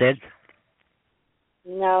 Was it SIDS?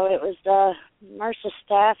 No, it was MRSA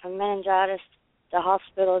staff and meningitis. The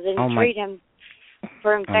hospital didn't treat him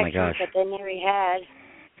for infections that they knew he had.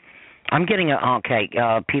 I'm getting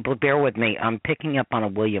people, bear with me. I'm picking up on a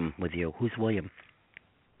William with you. Who's William?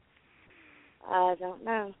 I don't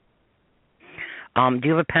know. Do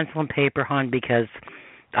you have a pencil and paper, hon? Because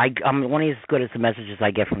I'm only as good as the messages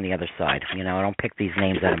I get from the other side. I don't pick these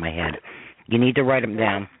names out of my head. You need to write them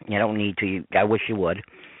down. You don't need to. I wish you would,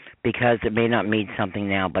 because it may not mean something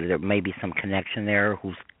now, but there may be some connection there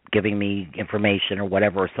who's giving me information or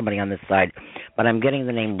whatever, or somebody on this side. But I'm getting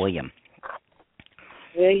the name William.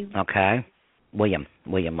 William? Okay. William,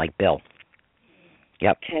 like Bill.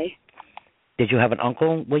 Yep. Okay. Did you have an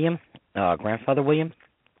uncle, William? Grandfather, William?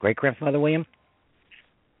 Great-grandfather, William?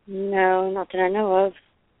 No, not that I know of.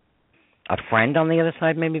 A friend on the other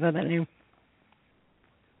side, maybe, by that name?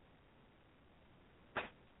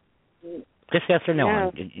 Just yes or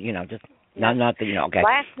no. Just not that okay.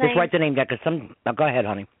 Just write the name down, because go ahead,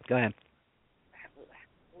 honey. Go ahead.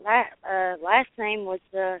 Last name was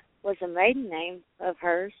a maiden name of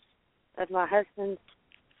hers, of my husband's,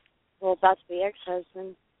 about to be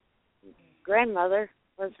ex-husband. Grandmother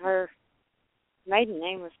was her maiden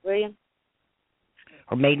name was William.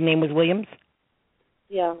 Her maiden name was Williams?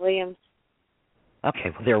 Yeah, Williams.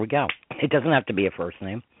 Okay, well, there we go. It doesn't have to be a first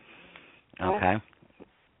name. Okay.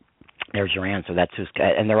 There's your answer. That's who's,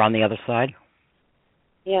 and they're on the other side?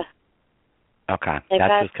 Yeah. Okay,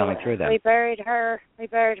 that's who's coming through then. We buried her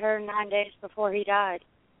 9 days before he died.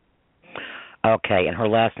 Okay, and her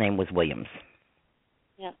last name was Williams.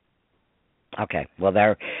 Yeah. Okay, well,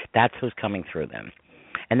 that's who's coming through then.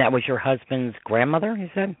 And that was your husband's grandmother, you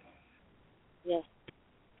said? Yes.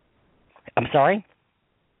 I'm sorry?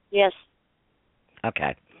 Yes.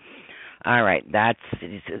 Okay. All right. I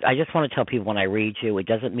just want to tell people when I read you, it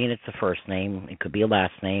doesn't mean it's a first name. It could be a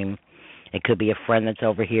last name. It could be a friend that's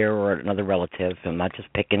over here or another relative. I'm not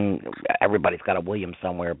just picking. Everybody's got a William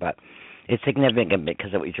somewhere, but it's significant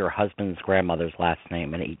because it was your husband's grandmother's last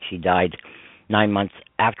name, and she died 9 months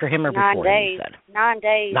after him or before him, you said? 9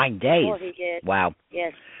 days. 9 days. Before he did. Wow.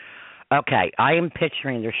 Yes. Okay. I am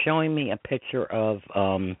picturing. They're showing me a picture of.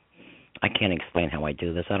 I can't explain how I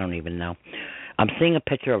do this. I don't even know. I'm seeing a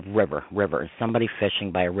picture of river. Somebody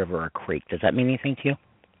fishing by a river or a creek. Does that mean anything to you?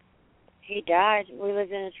 He died. We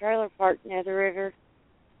lived in a trailer park near the river.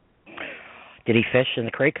 Did he fish in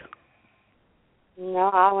the creek?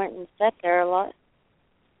 No, I went and sat there a lot.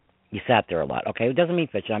 You sat there a lot. Okay, it doesn't mean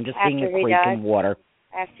fishing. I'm just seeing a creek and water.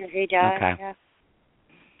 After he died, okay. Yeah.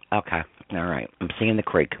 Okay, all right. I'm seeing the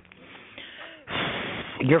creek.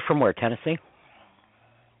 You're from where, Tennessee?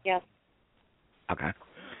 Yeah. Okay.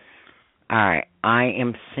 All right. I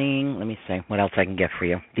am seeing, let me see what else I can get for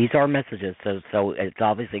you. These are messages, so it's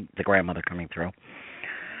obviously the grandmother coming through.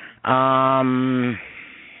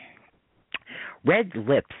 Red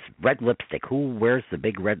lips, red lipstick. Who has the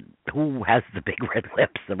big red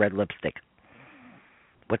lips, the red lipstick?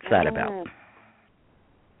 What's that about?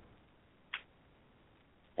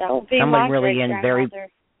 That would be someone my really in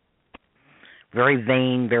very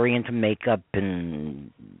vain, very into makeup, and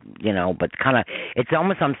but kind of, it's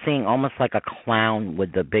almost, I'm seeing almost like a clown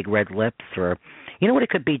with the big red lips, or what it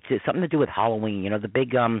could be, something to do with Halloween. The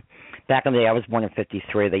big back in the day, I was born in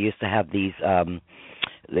 *53. They used to have these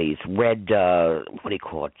red what do you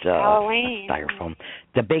call it? Halloween. Styrofoam.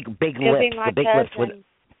 The big lips, the big lips with.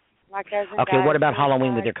 My cousin. Okay, what about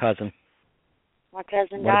Halloween with your cousin? My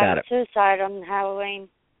cousin what died about of suicide on Halloween.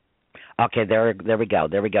 Okay, there we go,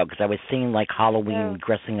 because I was seeing like Halloween,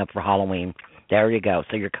 dressing up for Halloween. There you go.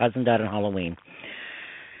 So your cousin died on Halloween.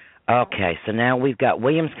 Okay, so now we've got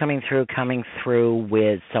Williams coming through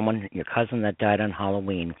with someone, your cousin that died on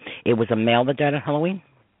Halloween. It was a male that died on Halloween?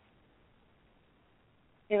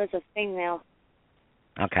 It was a female.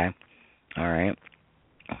 Okay, all right.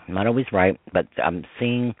 I'm not always right, but I'm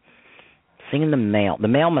seeing the male. The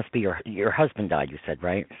male must be your husband died, you said,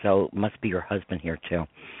 right? So it must be your husband here too.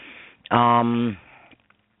 Hold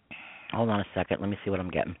on a second. Let me see what I'm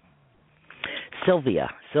getting. Sylvia,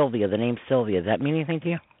 the name Sylvia. Does that mean anything to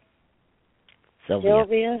you?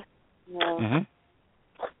 Sylvia? No. Mm-hmm.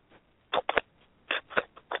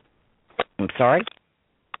 I'm sorry?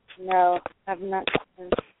 No, I've not.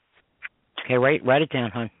 Okay, write it down,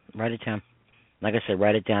 hon. Write it down. Like I said,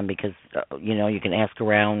 write it down because, you can ask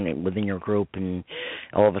around within your group and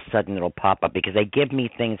all of a sudden it'll pop up because they give me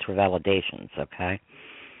things for validations, okay?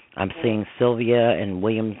 I'm seeing Sylvia and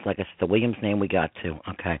Williams. Like I said, the Williams name we got to.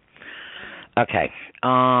 Okay.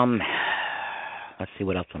 Let's see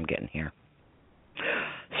what else I'm getting here.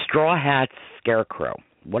 Straw hats, scarecrow.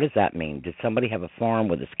 What does that mean? Did somebody have a farm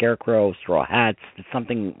with a scarecrow, straw hats,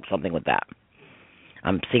 something with that?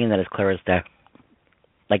 I'm seeing that as clear as day.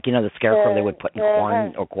 Like, the scarecrow they would put in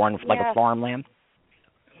corn like a farmland?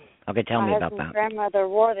 Okay, tell me about that. My grandmother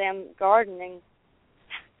wore them gardening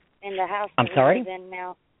in the house I'm sorry? we live in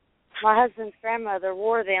now. My husband's grandmother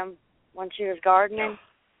wore them when she was gardening.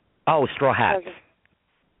 Oh, straw hats.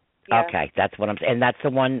 Yeah. Okay, that's what I'm saying. And that's the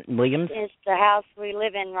one, Williams? It's the house we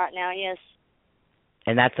live in right now, yes.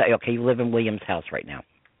 And that's, okay, you live in Williams' house right now.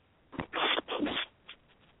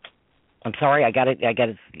 I'm sorry, I got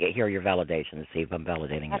to hear your validation to see if I'm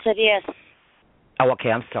validating it. I said yes. Oh, okay,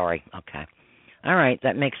 I'm sorry. Okay. All right,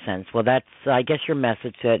 that makes sense. Well, that's, I guess, your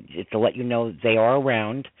message to let you know they are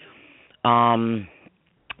around.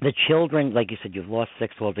 The children, like you said, you've lost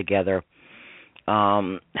 6 altogether.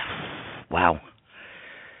 Wow.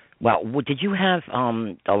 Well, did you have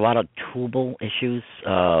a lot of tubal issues?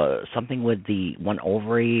 Something with the one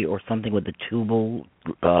ovary or something with the tubal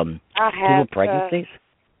pregnancies?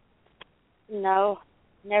 No,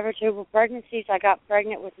 never tubal pregnancies. I got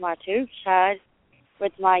pregnant with my tubes tied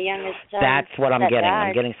with my youngest son. That's what I'm getting. Died.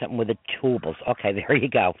 I'm getting something with the tubals. Okay, there you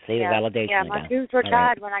go. See the validation Yeah, again. my tubes were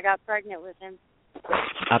tied when I got pregnant with him.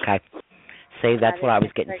 Okay. See, that's what I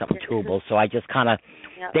was getting, something tubal. So I just kind of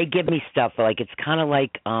they give me stuff, like it's kind of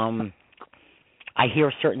like I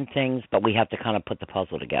hear certain things, but we have to kind of put the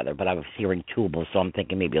puzzle together. But I was hearing tubal, so I'm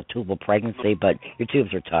thinking maybe a tubal pregnancy, but your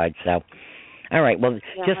tubes are tied, so. All right, well,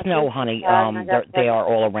 just know, honey, they are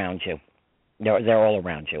all around you. They're all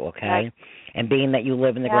around you, okay? Right. And being that you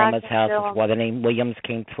live in the grandma's house, that's why the name Williams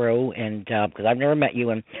came through, and because I've never met you,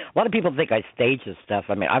 and a lot of people think I stage this stuff.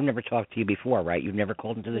 I mean, I've never talked to you before, right? You've never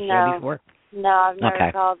called into the show before? No, I've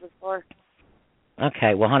never called before.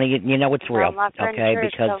 Okay, well, honey, you know it's real, my friend okay?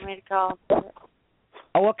 Trish because told me to call.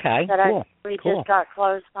 Oh, okay, cool. We just got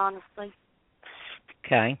closed, honestly.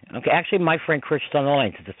 Okay. Actually, my friend Trish is on the line.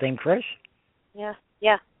 Is it the same Trish? Yeah.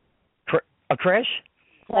 Trish?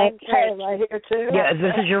 Same Trish. Right here too. Yeah,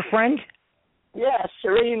 this is your friend? Yeah,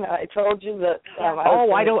 Serena. I told you that.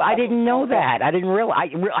 I didn't know that. I didn't realize.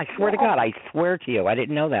 I swear to God, I swear to you, I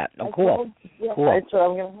didn't know that. Oh, cool. Cool. So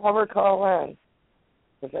I'm going to have her call in.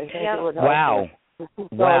 Wow.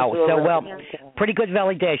 Wow. So, pretty good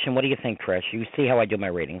validation. What do you think, Trish? You see how I do my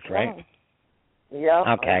readings, right? Yeah.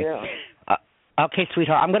 Okay. Okay,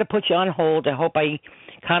 sweetheart. I'm going to put you on hold. I hope I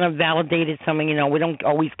kind of validated something. You know, we don't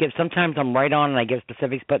always give. Sometimes I'm right on and I give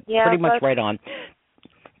specifics, but pretty much right on.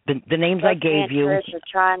 The names I gave you. Trish are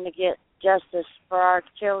trying to get justice for our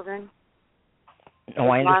children. Oh,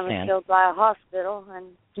 I understand. Mine was killed by a hospital. And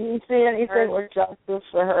do you see anything with justice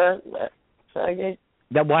for her?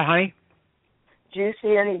 That what, honey? Do you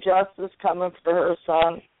see any justice coming for her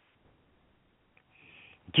son?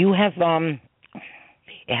 Do you have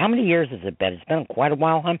how many years has it been? It's been quite a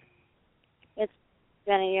while, huh? It's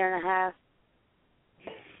been a year and a half.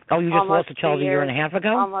 Oh, you just lost a child a year and a half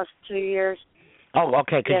ago? Almost 2 years. Oh,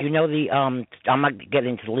 okay, because you know I'm not getting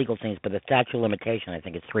into the legal things, but the statute of limitation, I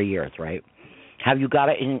think it's 3 years, right? Have you got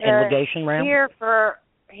it in litigation, Ram? Here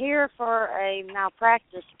for a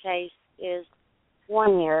malpractice case is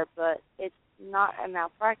 1 year, but it's not a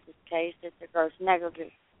malpractice case. It's a gross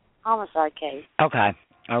negligence homicide case. Okay,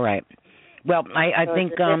 all right. Well, I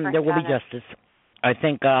think there will be justice. I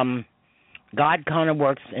think God kind of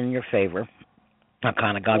works in your favor.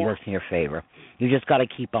 God works in your favor. You just got to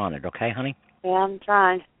keep on it, okay, honey? Yeah, I'm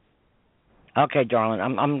trying. Okay, darling.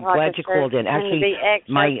 I'm glad you called in. Actually,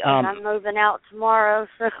 I'm moving out tomorrow,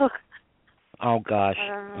 so. Oh gosh.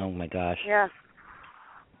 Oh my gosh. Yeah.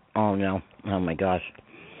 Oh no. Oh my gosh.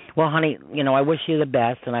 Well, honey, I wish you the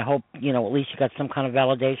best, and I hope at least you got some kind of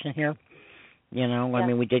validation here. I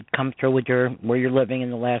mean, we did come through with where you're living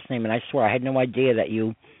and the last name, and I swear I had no idea that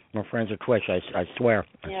you were friends with Twitch. I swear.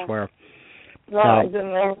 I swear. No, I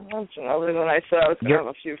didn't ever mention other than I said I was going to have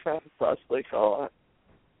a few friends possibly call it.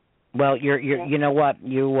 Well, you know what?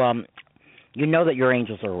 You know that your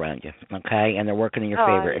angels are around you, okay? And they're working in your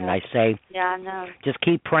favor. Yeah. And I say, I know. Just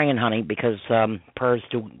keep praying, honey, because prayers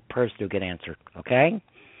do get answered, okay?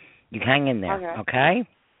 You hang in there, okay?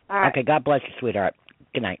 All right. Okay, God bless you, sweetheart.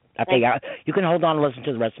 Good night. Okay, you can hold on and listen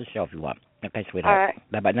to the rest of the show if you want. Okay, sweetheart. All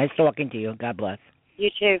right. Bye-bye. Nice talking to you. God bless. You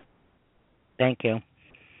too. Thank you.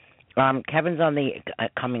 Kevin's on the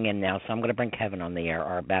coming in now, so I'm going to bring Kevin on the air,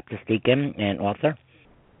 our Baptist deacon and author.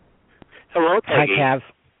 Hello, Peggy.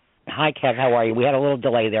 Hi, Kev. How are you? We had a little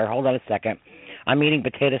delay there. Hold on a second. I'm eating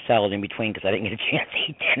potato salad in between because I didn't get a chance to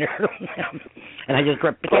eat dinner. And I just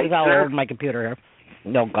grabbed potato salad over my computer here.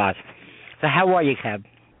 No, gosh. So how are you, Kev?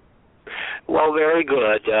 Well, very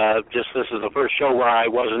good. Just this is the first show where I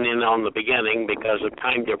wasn't in on the beginning because of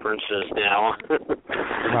time differences now.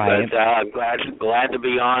 Right. But I'm glad to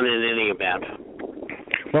be on in any event.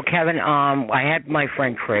 Well, Kevin, I had my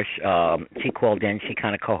friend Trish. She called in. She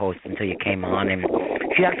kind of co-hosted until you came on, and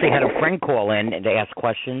she actually had a friend call in to ask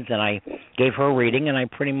questions, and I gave her a reading, and I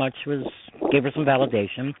pretty much gave her some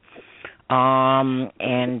validation.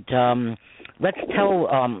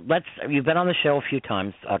 You've been on the show a few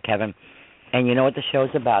times, Kevin, and you know what the show's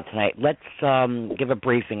about tonight. Let's give a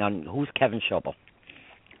briefing on who's Kevin SCHOEPPLE.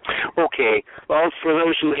 Okay. Well, for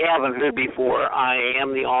those who haven't heard before, I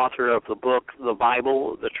am the author of the book, The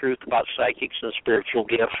Bible, The Truth About Psychics and Spiritual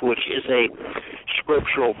Gifts, which is a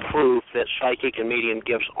scriptural proof that psychic and medium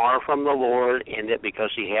gifts are from the Lord, and that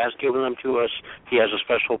because He has given them to us, He has a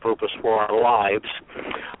special purpose for our lives.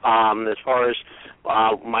 As far as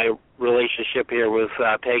my relationship here with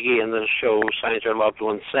Peggy and the show Signs Our Loved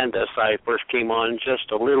Ones Send Us, I first came on just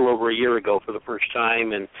a little over a year ago for the first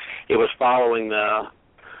time, and it was following the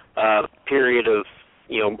period of,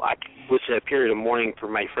 I would say a period of mourning for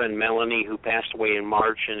my friend Melanie, who passed away in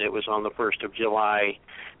March, and it was on the 1st of July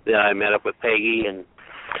that I met up with Peggy. And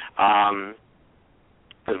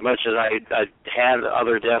as much as I had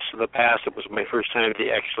other deaths in the past, it was my first time to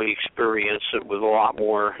actually experience it with a lot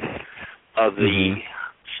more of the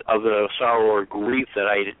sorrow or grief that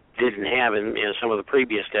I didn't have in some of the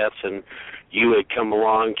previous deaths, and you had come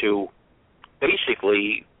along to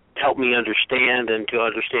basically help me understand and to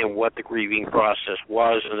understand what the grieving process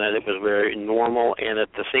was, and that it was very normal. And at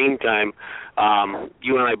the same time,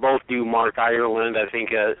 you and I both knew Mark Ireland. I think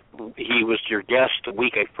he was your guest the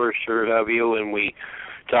week I first heard of you, and we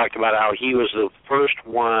talked about how he was the first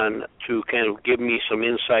one to kind of give me some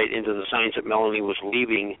insight into the signs that Melanie was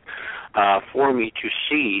leaving for me to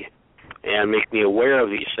see and make me aware of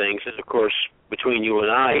these things. And, of course, between you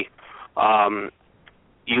and I,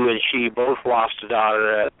 you and she both lost a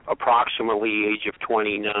daughter at approximately the age of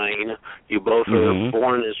 29. You both were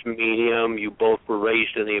born as medium. You both were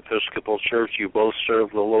raised in the Episcopal Church. You both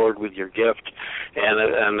served the Lord with your gift.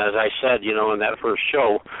 And as I said, in that first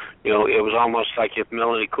show, it was almost like if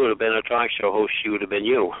Melanie could have been a talk show host, she would have been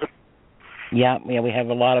you. Yeah, we have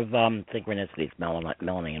a lot of synchronicities,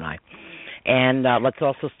 Melanie and I. And let's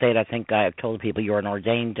also state, I think I've told people you're an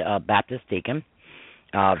ordained Baptist deacon.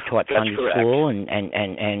 Taught Sunday school and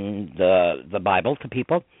the Bible to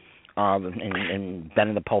people, and been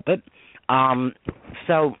in the pulpit.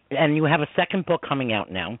 So, and you have a second book coming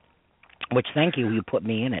out now, which thank you put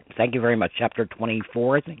me in it. Thank you very much. Chapter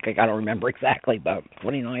 24, I think. I don't remember exactly, about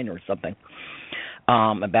 29 or something,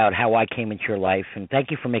 about how I came into your life. And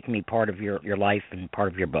thank you for making me part of your life and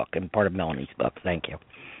part of your book and part of Melanie's book. Thank you.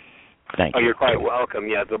 Thank you. You're quite welcome.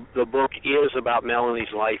 Yeah, the book is about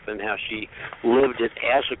Melanie's life and how she lived it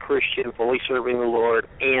as a Christian, fully serving the Lord,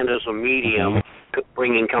 and as a medium,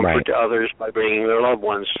 bringing comfort to others by bringing their loved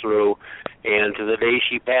ones through. And to the day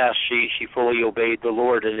she passed, she fully obeyed the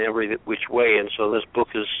Lord in every which way. And so this book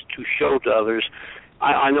is to show to others.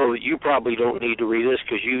 I know that you probably don't need to read this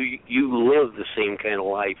because you live the same kind of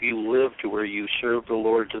life. You live to where you serve the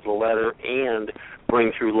Lord to the letter and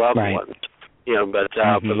bring through loved ones. But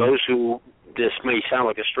for those who this may sound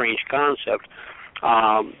like a strange concept,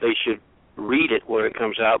 they should read it when it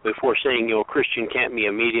comes out before saying, a Christian can't be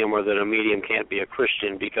a medium or that a medium can't be a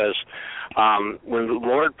Christian, because when the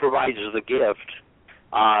Lord provides the gift,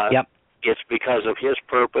 it's because of His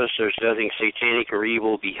purpose. There's nothing satanic or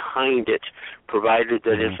evil behind it, provided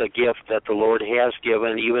that it's a gift that the Lord has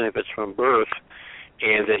given, even if it's from birth,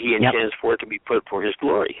 and that He intends for it to be put for His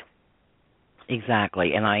glory.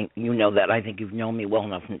 Exactly, and you know that. I think you've known me well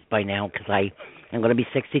enough by now, because I'm going to be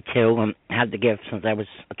 62 and had the gift since I was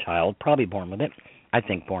a child, probably born with it. I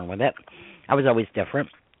think born with it. I was always different,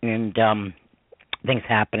 and things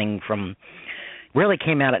happening from really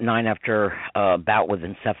came out at 9 after a bout with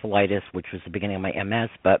encephalitis, which was the beginning of my MS,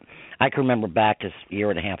 but I can remember back as a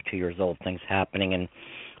year and a half, 2 years old, things happening, and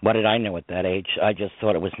what did I know at that age? I just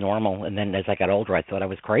thought it was normal, and then as I got older, I thought I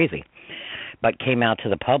was crazy. But came out to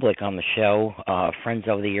the public on the show. Friends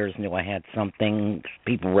over the years knew I had something.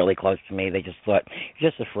 People really close to me, they just thought,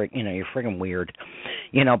 you're just a freak, you're friggin' weird.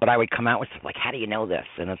 But I would come out with stuff like, how do you know this?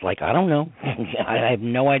 And it's like, I don't know. I have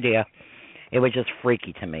no idea. It was just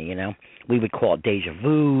freaky to me, We would call it deja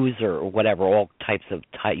vus or whatever, all types of,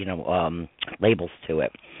 labels to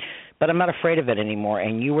it. But I'm not afraid of it anymore.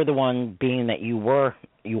 And you were the one, being that you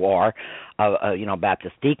are, a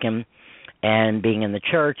Baptist deacon, and being in the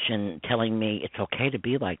church and telling me it's okay to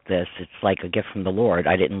be like this. It's like a gift from the Lord.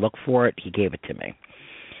 I didn't look for it. He gave it to me.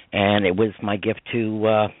 And it was my gift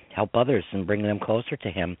to help others and bring them closer to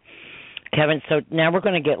Him. Kevin, so now we're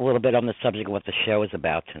going to get a little bit on the subject of what the show is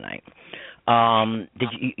about tonight.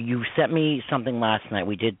 You sent me something last night.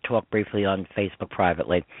 We did talk briefly on Facebook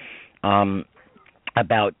privately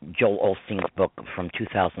about Joel Osteen's book from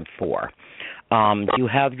 2004. Do you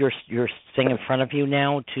have your thing in front of you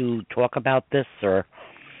now to talk about this, or?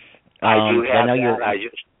 I do have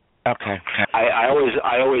that. Okay. I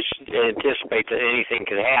always anticipate that anything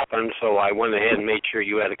could happen, so I went ahead and made sure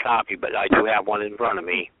you had a copy. But I do have one in front of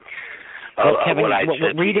me. Well, Kevin,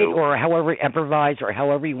 read it, or however, improvise, or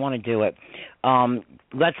however you want to do it.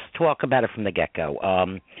 Let's talk about it from the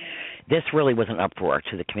get-go. This really was an uproar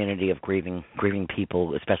to the community of grieving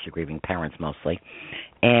people, especially grieving parents mostly.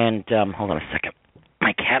 And hold on a second.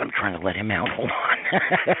 My cat, I'm trying to let him out. Hold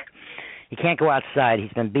on. He can't go outside.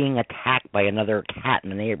 He's been being attacked by another cat in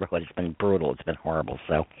the neighborhood. It's been brutal. It's been horrible.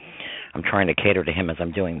 So I'm trying to cater to him as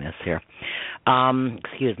I'm doing this here.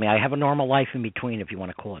 Excuse me. I have a normal life in between, if you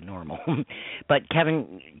want to call it normal. But,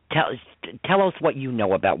 Kevin, tell us what you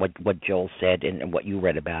know about what Joel said and what you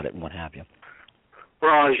read about it and what have you.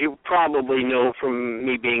 Well, as you probably know from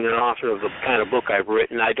me being an author of the kind of book I've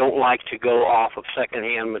written, I don't like to go off of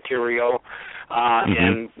secondhand material.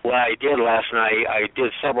 And what I did last night, I did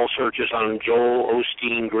several searches on Joel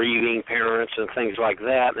Osteen grieving parents and things like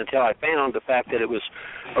that until I found the fact that it was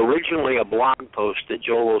originally a blog post that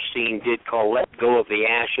Joel Osteen did called Let Go of the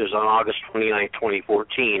Ashes on August 29,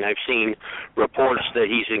 2014. I've seen reports that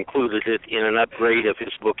he's included it in an upgrade of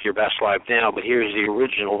his book, Your Best Life Now, but here's the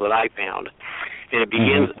original that I found. And it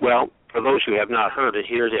begins, well, for those who have not heard it,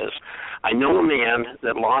 here it is. I know a man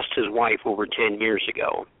that lost his wife over 10 years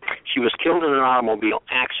ago. She was killed in an automobile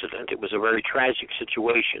accident. It was a very tragic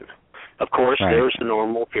situation. Of course, there's the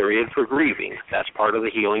normal period for grieving. That's part of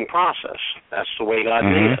the healing process. That's the way God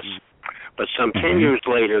made us. But some 10 years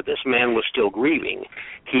later, this man was still grieving.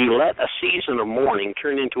 He let a season of mourning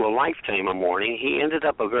turn into a lifetime of mourning. He ended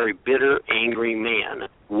up a very bitter, angry man.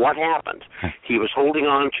 What happened? He was holding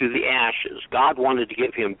on to the ashes. God wanted to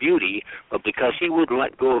give him beauty, but because he wouldn't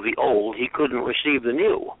let go of the old, he couldn't receive the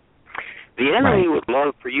new. The enemy would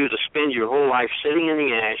love for you to spend your whole life sitting in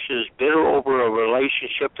the ashes, bitter over a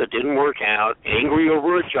relationship that didn't work out, angry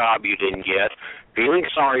over a job you didn't get, feeling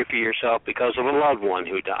sorry for yourself because of a loved one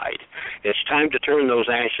who died. It's time to turn those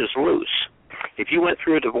ashes loose. If you went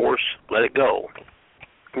through a divorce, let it go.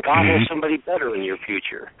 God has somebody better in your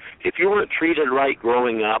future. If you weren't treated right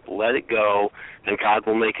growing up, let it go, and God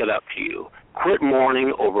will make it up to you. Quit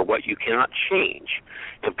mourning over what you cannot change.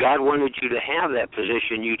 If God wanted you to have that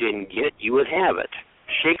position you didn't get, you would have it.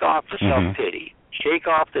 Shake off the self-pity. Shake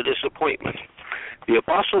off the disappointment. The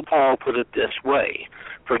Apostle Paul put it this way: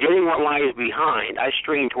 forgetting what lies behind, I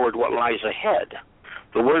strain toward what lies ahead.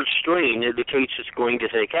 The word strain indicates it's going to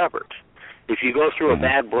take effort. If you go through a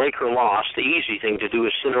bad break or loss, the easy thing to do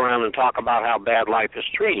is sit around and talk about how bad life is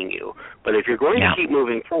treating you. But if you're going to keep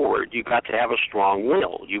moving forward, you've got to have a strong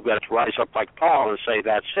will. You've got to rise up like Paul and say,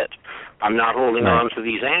 that's it. I'm not holding on to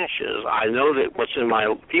these ashes. I know that what's in my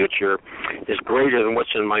future is greater than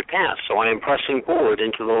what's in my past, so I am pressing forward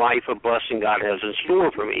into the life of blessing God has in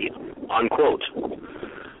store for me, unquote.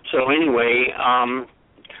 So anyway,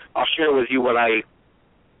 I'll share with you what I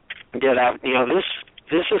did.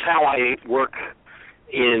 This is how I work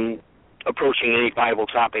in approaching any Bible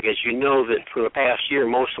topic. As you know, that for the past year,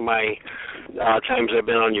 most of my times I've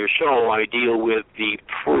been on your show, I deal with the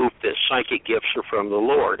proof that psychic gifts are from the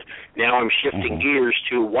Lord. Now I'm shifting gears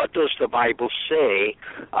to what does the Bible say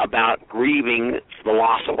about grieving the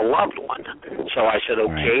loss of a loved one. So I said,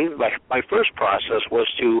 okay, my first process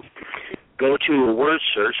was to go to a word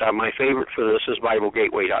search. My favorite for this is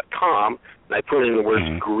BibleGateway.com, and I put in the words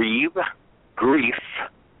grieve, grief,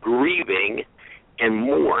 grieving, and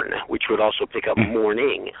mourn, which would also pick up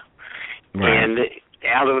mourning. And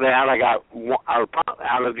out of that, I got,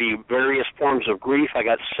 out of the various forms of grief, I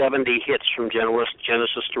got 70 hits from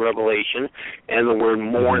Genesis to Revelation, and the word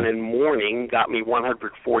mourn and mourning got me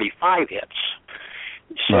 145 hits.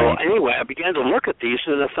 So anyway, I began to look at these,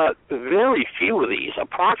 and I thought very few of these,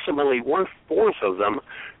 approximately 1/4 of them,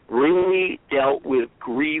 really dealt with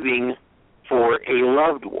grieving for a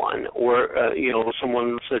loved one, or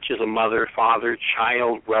someone such as a mother, father,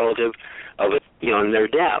 child, relative of in their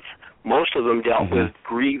death. Most of them dealt with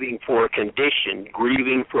grieving for a condition,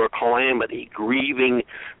 grieving for a calamity, grieving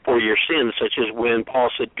for your sins, such as when Paul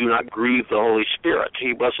said, "Do not grieve the Holy Spirit."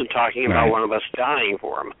 He wasn't talking about one of us dying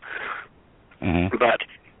for him.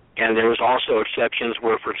 And there was also exceptions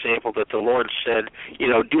where, for example, that the Lord said,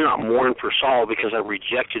 do not mourn for Saul because I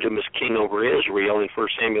rejected him as king over Israel in 1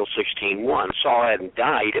 Samuel 16:1. Saul hadn't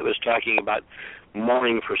died. It was talking about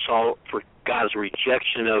mourning for Saul for God's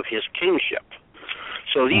rejection of his kingship.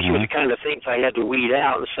 So these were the kind of things I had to weed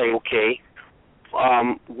out and say, okay,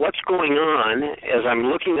 what's going on as I'm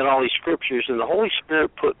looking at all these scriptures, and the Holy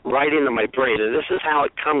Spirit put right into my brain, and this is how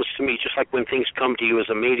it comes to me, just like when things come to you as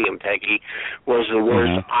a medium, Peggy, was the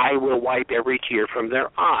words, I will wipe every tear from their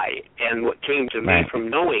eye. And what came to me from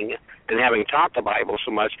knowing and having taught the Bible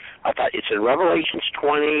so much, I thought it's in Revelations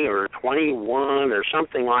 20 or 21 or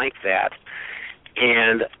something like that.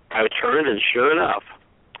 And I turned, and sure enough,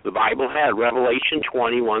 the Bible had Revelation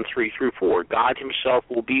 21:3-4. God himself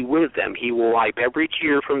will be with them. He will wipe every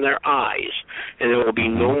tear from their eyes, and there will be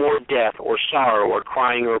no more death or sorrow or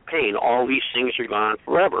crying or pain. All these things are gone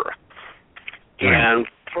forever. And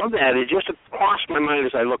from that, it just crossed my mind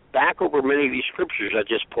as I looked back over many of these scriptures I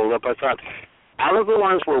just pulled up. I thought, out of the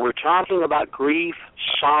ones where we're talking about grief,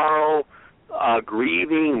 sorrow,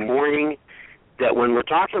 grieving, mourning, that when we're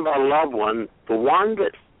talking about a loved one, the one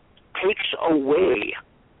that takes away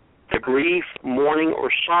the grief, mourning, or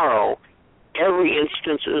sorrow every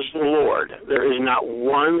instance is the Lord. There is not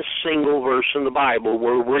one single verse in the Bible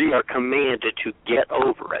where we are commanded to get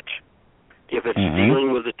over it if it's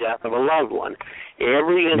dealing with the death of a loved one.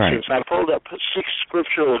 Every instance, I pulled up 6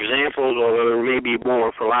 scriptural examples, or maybe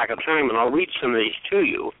more for lack of time, and I'll read some of these to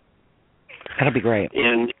you. That'll be great.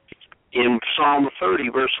 In Psalm 30,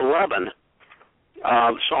 verse 11,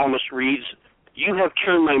 the psalmist reads, "You have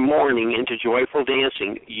turned my mourning into joyful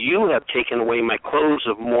dancing. You have taken away my clothes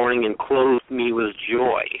of mourning and clothed me with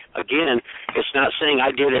joy." Again, it's not saying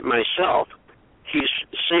I did it myself. He's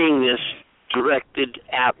saying this directed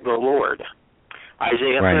at the Lord.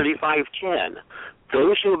 Isaiah 35:10,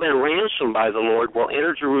 "Those who have been ransomed by the Lord will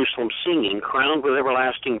enter Jerusalem singing, crowned with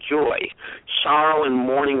everlasting joy. Sorrow and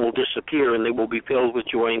mourning will disappear, and they will be filled with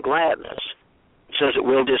joy and gladness." It says it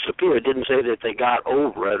will disappear. It didn't say that they got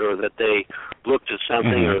over it or that they looked at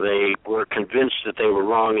something or they were convinced that they were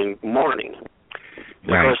wrong in mourning.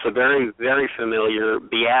 Because the very, very familiar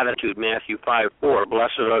beatitude, Matthew 5:4,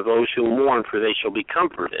 "Blessed are those who mourn, for they shall be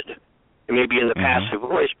comforted." It may be in the passive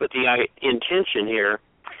voice, but the intention here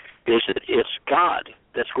is that it's God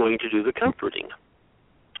that's going to do the comforting.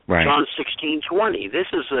 John 16:20, this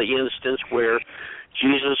is the instance where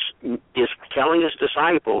Jesus is telling his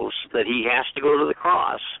disciples that he has to go to the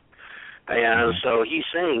cross. And so he's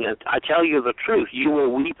saying, "I tell you the truth, you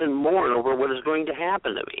will weep and mourn over what is going to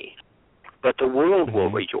happen to me. But the world will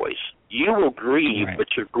rejoice. You will grieve,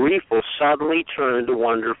 but your grief will suddenly turn to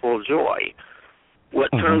wonderful joy." What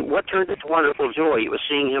turned it to wonderful joy? It was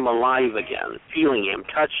seeing him alive again, feeling him,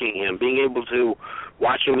 touching him, being able to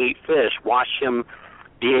watch him eat fish, watch him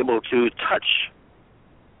be able to touch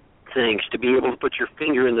things, to be able to put your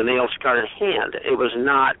finger in the nail-scarred hand. It was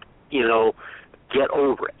not, get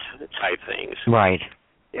over it type things. Right.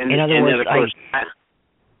 In other words,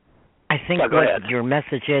 I think what ahead. Your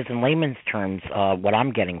message is, in layman's terms, what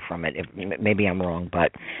I'm getting from it, maybe I'm wrong,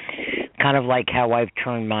 but kind of like how I've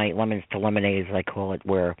turned my lemons to lemonade, as I call it,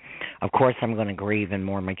 where, of course, I'm going to grieve and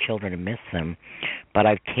mourn my children and miss them, but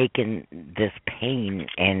I've taken this pain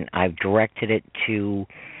and I've directed it to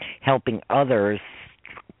helping others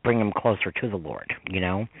bring them closer to the Lord,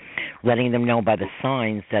 letting them know by the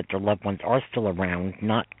signs that their loved ones are still around,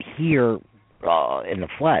 not here in the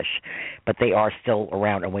flesh, but they are still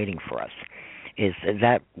around and waiting for us. Is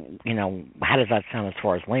that, how does that sound as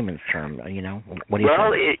far as layman's term? What do you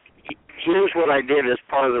think? Here's what I did as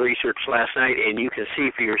part of the research last night, and you can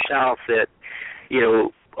see for yourself that,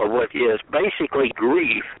 or what is basically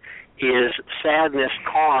grief is sadness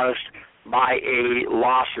caused by a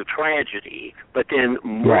loss or tragedy, but then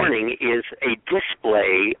mourning is a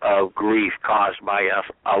display of grief caused by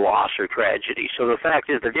a loss or tragedy. So the fact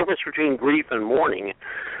is, the difference between grief and mourning,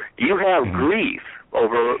 you have grief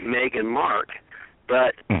over Meg and Mark,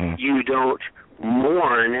 but you don't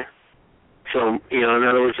mourn. So, in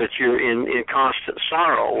other words, that you're in constant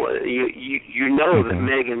sorrow. You know that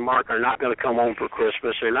Meg and Mark are not going to come home for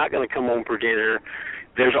Christmas. They're not going to come home for dinner.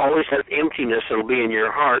 There's always that emptiness that will be in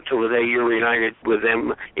your heart till the day you're reunited with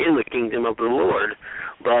them in the kingdom of the Lord.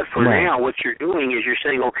 But for now, what you're doing is you're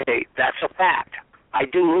saying, okay, that's a fact. I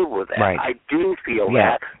do live with that. I do feel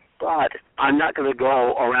that. But I'm not going to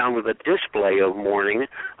go around with a display of mourning.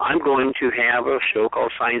 I'm going to have a show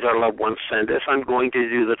called Signs Our Loved Ones Send Us. I'm going to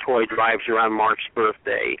do the toy drives around Mark's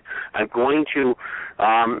birthday. I'm going to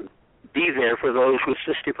be there for those with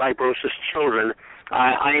cystic fibrosis children.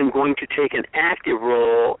 I am going to take an active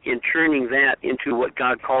role in turning that into what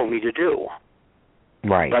God called me to do.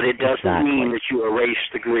 Right. But it doesn't mean that you erase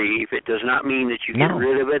the grief. It does not mean that you get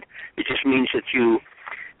rid of it. It just means that you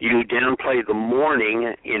downplay the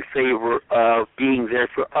mourning in favor of being there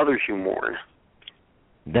for others you mourn.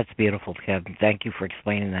 That's beautiful, Kevin. Thank you for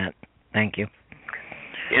explaining that. Thank you.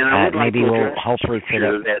 And I would like maybe to we'll hopefully fit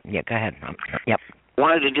that. Yeah, go ahead.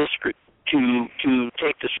 Wanted to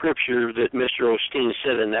take the scripture that Mr. Osteen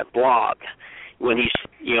said in that blog when he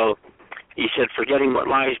said, "Forgetting what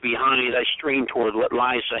lies behind, I strain toward what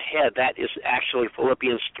lies ahead." That is actually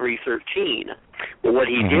Philippians 3:13. But what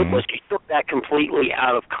he did was he took that completely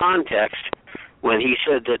out of context when he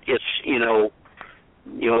said that it's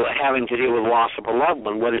having to deal with loss of a loved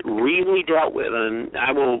one. What it really dealt with, and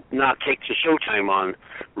I will not take the showtime on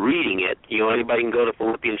reading it. Anybody can go to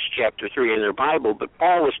Philippians chapter 3 in their Bible, but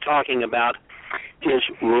Paul was talking about his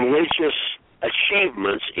religious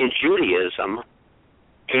achievements in Judaism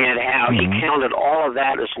and how he counted all of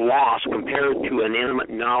that as loss compared to an intimate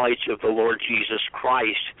knowledge of the Lord Jesus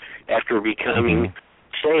Christ after becoming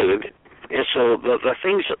saved. And so the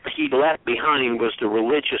things that he left behind was the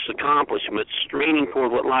religious accomplishments. Straining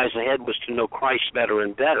toward what lies ahead was to know Christ better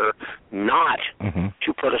and better, not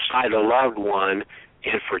to put aside a loved one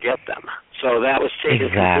and forget them. So that was taken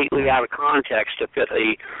completely out of context to fit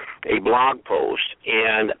a blog post.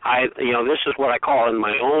 And this is what I call in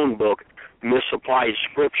my own book misapplied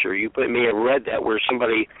scripture. You may have read that where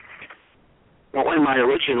somebody, in my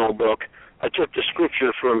original book, I took the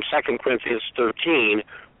scripture from 2 Corinthians 13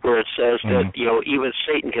 where it says that, even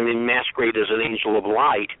Satan can be masquerade as an angel of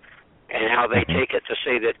light, and how they take it to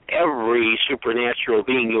say that every supernatural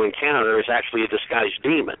being you encounter is actually a disguised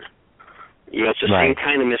demon. It's the same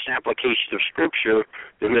kind of misapplication of scripture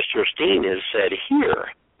that Mr. Osteen has said here.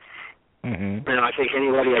 And I think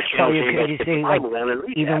anybody that challenges the Bible and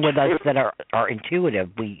read even that. with us that are intuitive,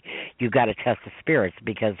 you've got to test the spirits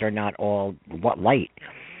because they're not all light.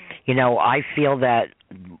 I feel that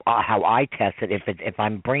how I test it, if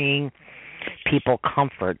I'm bringing people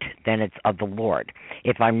comfort, then it's of the Lord.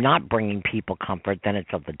 If I'm not bringing people comfort, then it's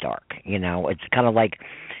of the dark. It's kind of like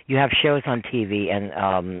you have shows on TV and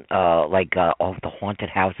all the haunted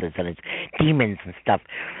houses and it's demons and stuff.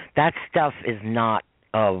 That stuff is not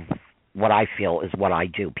of what I feel is what I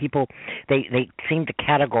do. People, they seem to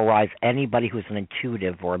categorize anybody who's an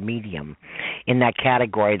intuitive or a medium in that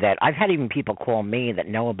category. That I've had even people call me that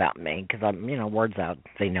know about me because I'm, words out,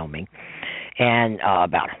 they know me, and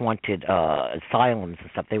about haunted asylums and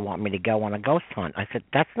stuff. They want me to go on a ghost hunt. I said,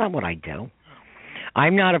 that's not what I do.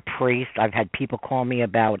 I'm not a priest. I've had people call me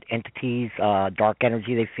about entities, dark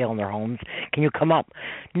energy they feel in their homes. Can you come up?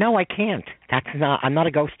 No, I can't. I'm not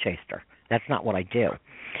a ghost chaser. That's not what I do.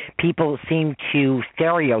 People seem to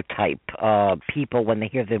stereotype people when they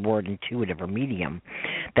hear the word intuitive or medium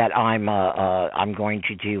that I'm going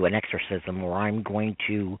to do an exorcism or I'm going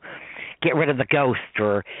to get rid of the ghost,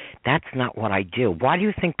 or that's not what I do. Why do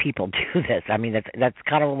you think people do this? I mean, that's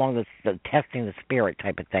kind of along the testing the spirit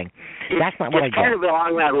type of thing. That's not what I do. It's kind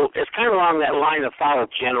of along that line of thought of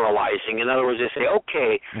generalizing. In other words, they say,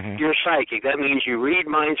 okay, you're psychic. That means you read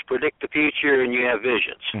minds, predict the future, and you have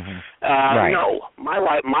visions. No, my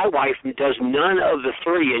wife does none of the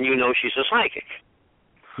three, and she's a psychic.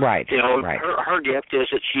 Right. Her gift is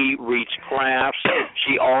that she reads crafts.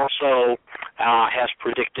 She also has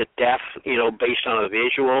predicted death, based on a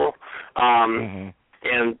visual.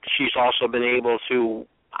 And she's also been able to,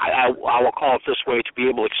 I will call it this way, to be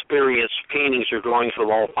able to experience paintings or drawings with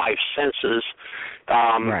all five senses.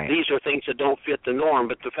 These are things that don't fit the norm,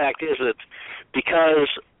 but the fact is that because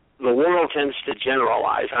the world tends to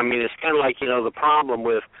generalize, I mean, it's kind of like, the problem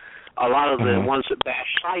with a lot of the ones that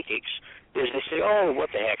bash psychics is they say, oh, what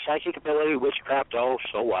the heck, psychic ability, witchcraft, oh,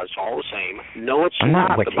 so what, it's all the same. No, it's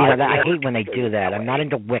not. I hate when they do that. I'm not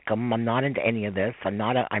into Wiccan. I'm not into any of this. I'm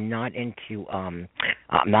not a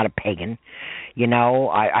pagan.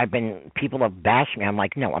 People have bashed me. I'm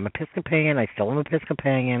like, no, I'm Episcopalian. I still am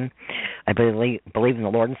Episcopalian. I believe in the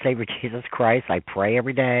Lord and Savior Jesus Christ. I pray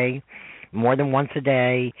every day, more than once a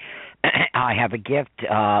day. I have a gift.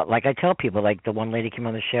 Like I tell people, like the one lady came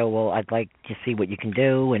on the show, well, I'd like to see what you can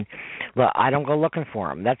do. And well, I don't go looking for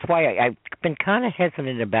them. That's why I've been kind of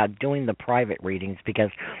hesitant about doing the private readings because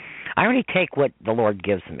I only take what the Lord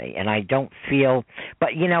gives me, and I don't feel.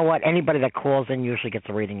 But you know what? Anybody that calls in usually gets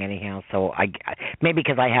a reading anyhow. So maybe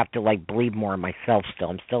because I have to believe more in myself still.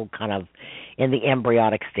 I'm still kind of in the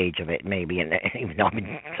embryonic stage of it, maybe. And even though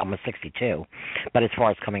I'm 62, but as far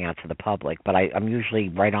as coming out to the public, but I'm usually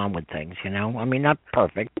right on with things. I mean, not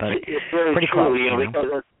perfect, but it's very pretty true, close.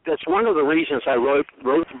 Because that's one of the reasons I wrote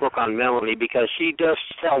the book on Melanie, because she does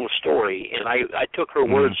tell the story, and I took her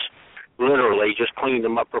words literally, just cleaned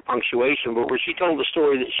them up for punctuation, but where she told the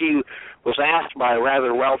story that she was asked by a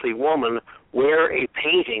rather wealthy woman where a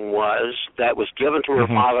painting was that was given to her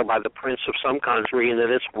father by the prince of some country and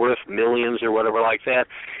that it's worth millions or whatever like that.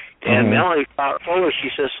 And Melanie told her, she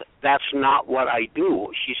says, that's not what I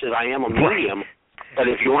do. She said, I am a medium, but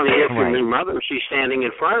if you want to hear from your mother, she's standing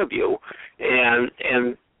in front of you.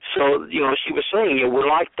 And so, she was saying, we're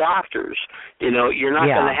like doctors. You're not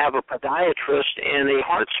going to have a podiatrist and a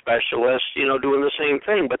heart specialist, doing the same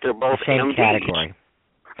thing, but they're both the same MDs. category.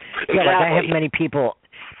 Exactly. Yeah, I have many people.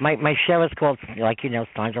 My show is called,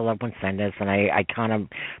 Signs Our Loved Ones Send Us, and I kind of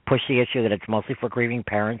push the issue that it's mostly for grieving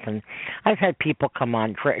parents. And I've had people come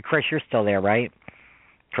on. Trish, you're still there, right?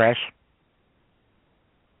 Trish?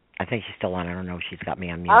 I think she's still on. I don't know if she's got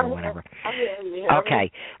me on mute or whatever.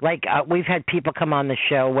 Okay. We've had people come on the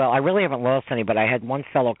show. Well, I really haven't lost any, but I had one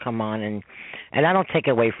fellow come on, and I don't take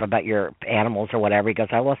it away about your animals or whatever. He goes,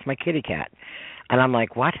 I lost my kitty cat. And I'm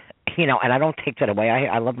like, what? And I don't take that away.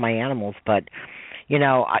 I love my animals, but,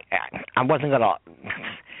 I wasn't going to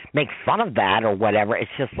make fun of that or whatever.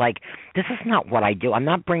 It's just like, this is not what I do. I'm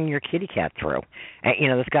not bringing your kitty cat through.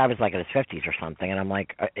 And, this guy was like in his 50s or something, and I'm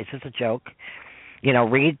like, is this a joke?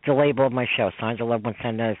 read the label of my show, Signs of Loved Ones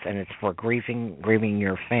Send Us, and it's for grieving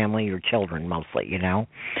your family, your children mostly,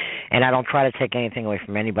 And I don't try to take anything away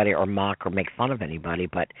from anybody or mock or make fun of anybody,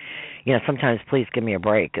 but, sometimes please give me a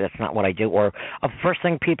break. That's not what I do. Or first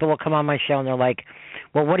thing people will come on my show and they're like,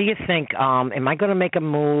 well, what do you think? Am I going to make a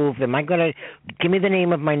move? Am I going to give me the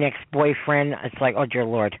name of my next boyfriend? It's like, oh, dear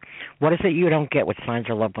Lord, what is it you don't get with Signs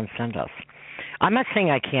Your Loved Ones Send Us? I'm not saying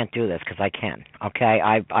I can't do this because I can. Okay,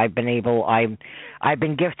 I've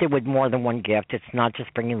been gifted with more than one gift. It's not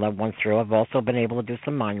just bringing loved ones through. I've also been able to do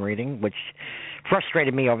some mind reading, which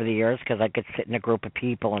frustrated me over the years because I could sit in a group of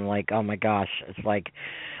people and like, oh my gosh, it's like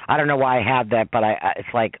I don't know why I have that, but it's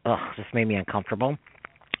like, this made me uncomfortable.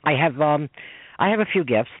 I have a few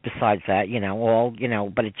gifts besides that,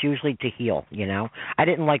 but it's usually to heal, I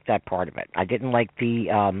didn't like that part of it. I didn't like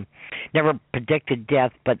the never predicted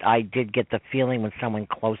death, but I did get the feeling when someone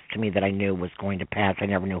close to me that I knew was going to pass. I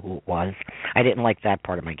never knew who it was. I didn't like that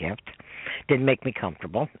part of my gift. Didn't make me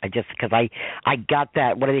comfortable. Because I got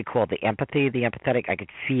that, what do they call it, the empathy, the empathetic, I could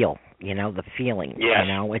feel, the feeling, yes.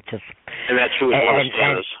 It just... And that's who it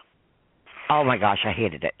was. Oh my gosh, I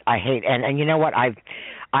hated it. And you know what?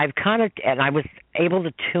 I've kind of, and I was able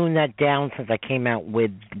to tune that down since I came out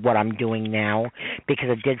with what I'm doing now, because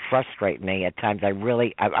it did frustrate me at times. I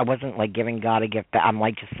wasn't like giving God a gift. I'm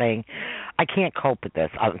like just saying, I can't cope with this.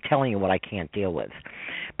 I'm telling you what I can't deal with.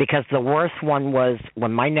 Because the worst one was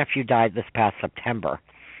when my nephew died this past September.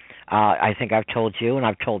 I think I've told you, and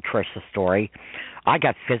I've told Trish the story. I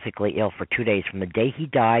got physically ill for 2 days. From the day he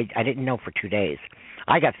died, I didn't know for 2 days.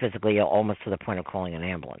 I got physically ill almost to the point of calling an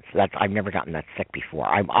ambulance. I've never gotten that sick before.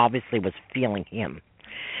 I obviously was feeling him.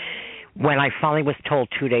 When I finally was told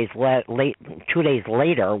 2 days 2 days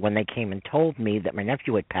later, when they came and told me that my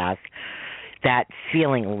nephew had passed, that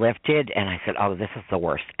feeling lifted, and I said, "Oh, this is the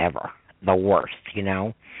worst ever. The worst."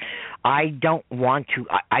 I don't want to.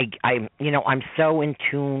 I'm so in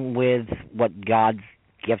tune with what God's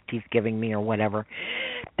gift He's giving me or whatever,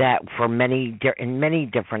 that in many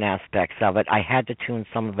different aspects of it, I had to tune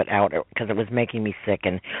some of it out because it was making me sick,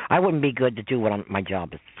 and I wouldn't be good to do what my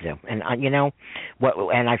job is to do. And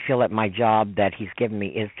and I feel that my job that He's given me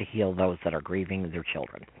is to heal those that are grieving their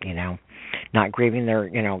children. Not grieving their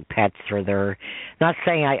pets or their. Not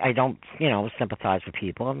saying I don't sympathize with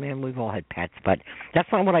people. I mean, we've all had pets, but that's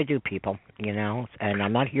not what I do, people. And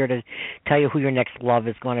I'm not here to tell you who your next love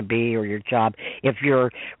is going to be or your job. If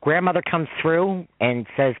your grandmother comes through and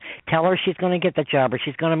says, tell her she's going to get the job or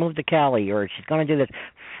she's going to move to Cali or she's going to do this,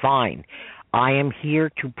 fine. I am here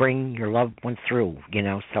to bring your loved ones through,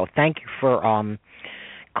 So thank you for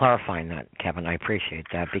clarifying that, Kevin. I appreciate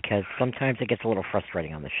that because sometimes it gets a little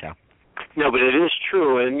frustrating on the show. No, but it is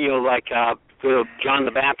true. And, like John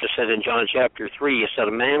the Baptist said in John chapter 3, he said,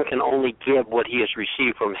 a man can only give what he has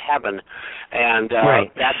received from heaven. And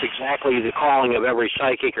right. That's exactly the calling of every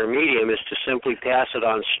psychic or medium, is to simply pass it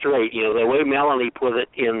on straight. The way Melanie put it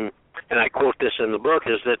in, and I quote this in the book,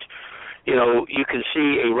 is that, you can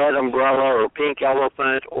see a red umbrella or a pink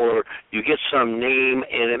elephant, or you get some name,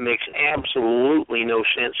 and it makes absolutely no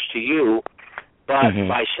sense to you. But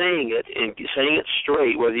by saying it and saying it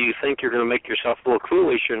straight, whether you think you're going to make yourself look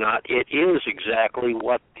foolish or not, it is exactly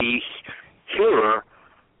what the hearer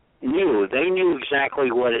knew. They knew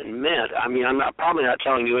exactly what it meant. I mean, I'm probably not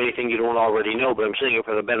telling you anything you don't already know, but I'm saying it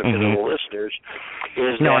for the benefit of the listeners.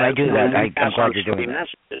 No, and I do that. I'm glad you're doing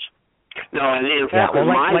that. Messages. No, and in fact, with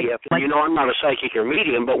my gift, I'm not a psychic or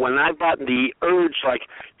medium, but when I've got the urge, like,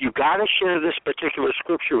 you got to share this particular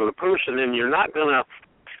scripture with a person, and you're going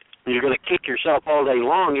to kick yourself all day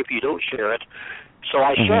long if you don't share it. So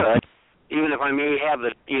I share it, even if I may have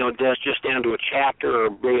it, just down to a chapter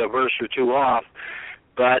or a verse or two off.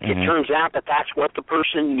 But it turns out that that's what the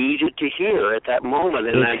person needed to hear at that moment.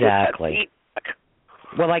 And exactly. I get that feedback.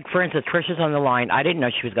 Well, like, for instance, Trisha's on the line. I didn't know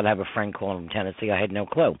she was going to have a friend calling from Tennessee. I had no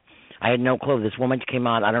clue. This woman came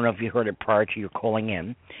on. I don't know if you heard it prior to your calling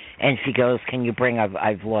in. And she goes, can you bring,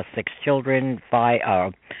 I've lost 6 children, 5,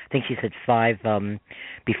 I think she said 5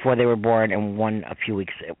 before they were born, and 1 a few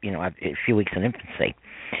weeks in infancy.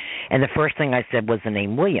 And the first thing I said was the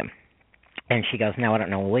name William. And she goes, no, I don't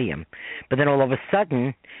know William. But then all of a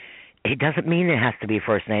sudden, it doesn't mean it has to be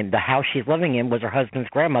first name. The house she's living in was her husband's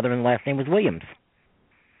grandmother, and the last name was Williams.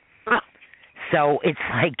 So it's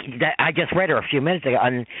like, I just read her a few minutes ago,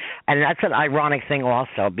 and that's an ironic thing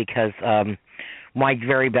also, because my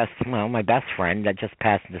best friend that just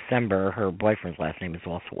passed in December, her boyfriend's last name is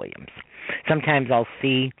also Williams. Sometimes I'll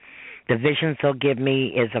see the visions they'll give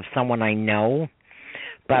me is of someone I know,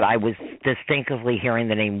 but I was distinctly hearing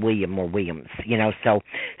the name William or Williams, So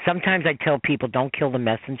sometimes I tell people don't kill the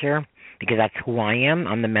messenger because that's who I am.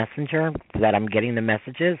 I'm the messenger, that I'm getting the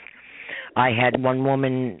messages. I had one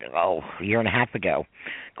woman, a year and a half ago,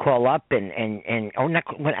 call up and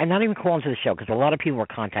not even call into the show because a lot of people were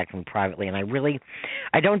contacting me privately, and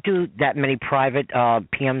I don't do that many private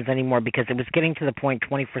PMs anymore because it was getting to the point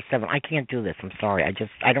 24/7. I can't do this. I'm sorry.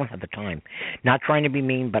 I don't have the time. Not trying to be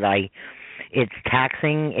mean, but it's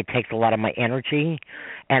taxing. It takes a lot of my energy,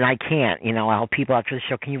 and I can't. I'll help people after the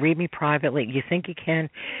show. Can you read me privately? You think you can?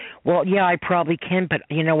 Well, yeah, I probably can, but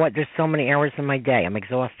you know what? There's so many hours in my day. I'm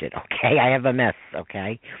exhausted, okay? I have MS,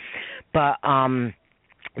 okay? But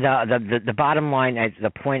the bottom line, the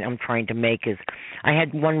point I'm trying to make is I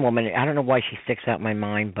had one woman, I don't know why she sticks out in my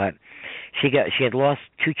mind, but she had lost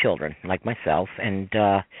 2 children, like myself, and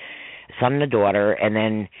son and a daughter, and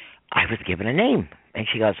then I was given a name, and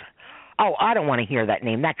she goes, "Oh, I don't want to hear that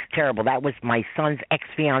name. That's terrible. That was my son's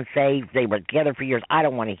ex-fiancée. They were together for years. I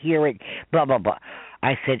don't want to hear it, blah, blah, blah."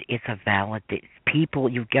 I said, it's a validation. People,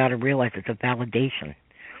 you've got to realize it's a validation.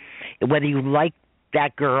 Whether you like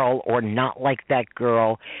that girl or not like that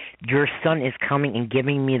girl, your son is coming and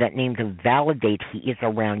giving me that name to validate he is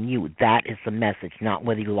around you. That is the message, not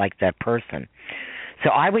whether you like that person. So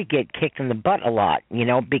I would get kicked in the butt a lot,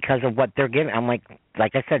 because of what they're giving. I'm like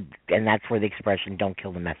I said, and that's where the expression, don't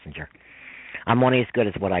kill the messenger. I'm only as good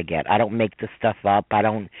as what I get. I don't make this stuff up. I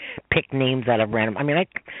don't pick names out of random. I mean,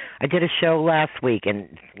 I did a show last week, and,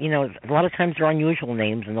 a lot of times they're unusual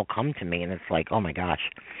names, and they'll come to me, and it's like, oh, my gosh.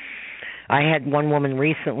 I had one woman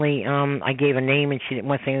recently, I gave a name, and she didn't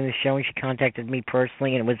want to say on the show, and she contacted me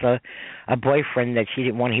personally, and it was a boyfriend that she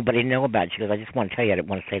didn't want anybody to know about. She goes, I just want to tell you I didn't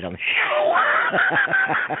want to say it on the show.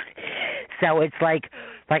 So it's like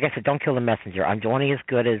I said, don't kill the messenger. I'm only as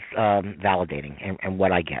good as validating and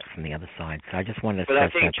what I get from the other side. So I just wanted to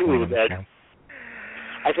stress that point on the show.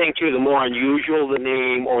 I think, too, the more unusual the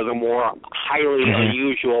name or the more highly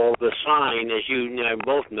unusual the sign, as you and I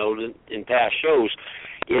both noted in past shows,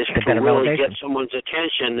 is to really get someone's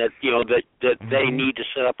attention that, that they need to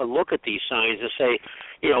sit up and look at these signs and say,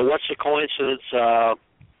 what's the coincidence?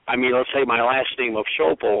 Let's say my last name of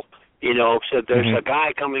SCHOEPPLE, said there's a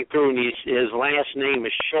guy coming through and his last name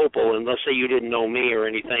is SCHOEPPLE, and let's say you didn't know me or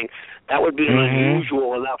anything, that would be an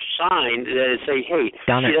unusual enough sign that say, hey,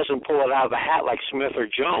 she doesn't pull it out of the hat like Smith or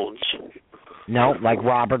Jones. No, like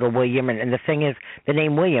Robert or William. And the thing is, the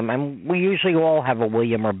name William, and we usually all have a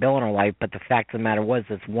William or Bill in our life, but the fact of the matter was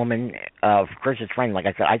this woman, Chris's friend, like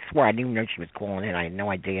I said, I swear I didn't even know she was calling in. I had no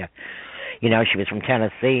idea. She was from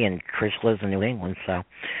Tennessee, and Chris lives in New England, so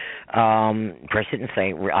Chris didn't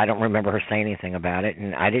say, I don't remember her saying anything about it,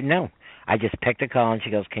 and I didn't know. I just picked a call, and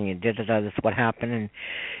she goes, can you this is what happened?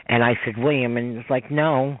 And I said, William, and it's like,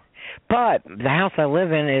 no. But the house I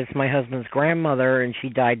live in is my husband's grandmother, and she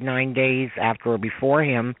died 9 days after or before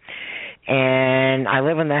him, and I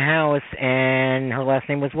live in the house, and her last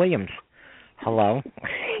name was Williams. Hello?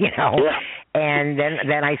 Yeah. And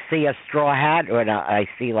then I see a straw hat, or I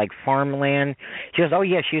see, like, farmland. She goes, oh,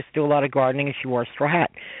 yeah, she used to do a lot of gardening, and she wore a straw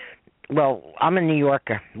hat. Well, I'm a New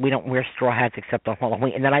Yorker. We don't wear straw hats except on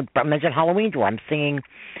Halloween. And then I mentioned Halloween to her. I'm singing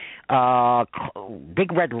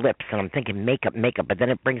big red lips, and I'm thinking makeup. But then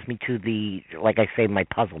it brings me to the, like I say, my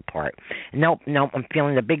puzzle part. No, I'm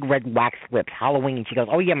feeling the big red wax lips, Halloween. And she goes,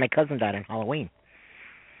 oh, yeah, my cousin died on Halloween.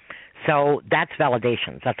 So that's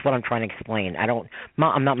validations. That's what I'm trying to explain.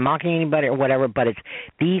 I'm not mocking anybody or whatever, but it's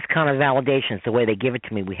these kind of validations, the way they give it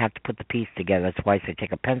to me, we have to put the piece together. That's why I say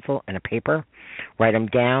take a pencil and a paper, write them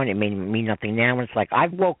down. It may mean nothing now. And it's like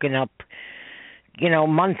I've woken up,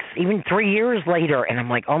 months, even 3 years later, and I'm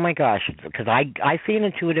like, oh, my gosh, because I see an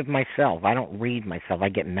intuitive myself. I don't read myself. I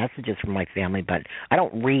get messages from my family, but I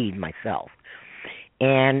don't read myself.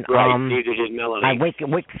 And neither did Melanie. I wake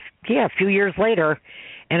a few years later,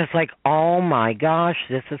 and it's like, oh, my gosh,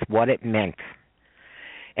 this is what it meant.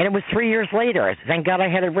 And it was 3 years later. Thank God I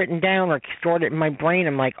had it written down or stored it in my brain.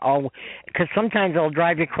 I'm like, oh, because sometimes it'll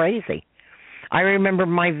drive you crazy. I remember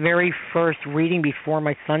my very first reading before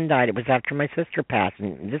my son died. It was after my sister passed.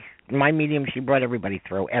 And my medium, she brought everybody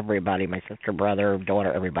through, my sister, brother,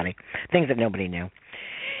 daughter, everybody, things that nobody knew.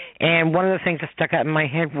 And one of the things that stuck out in my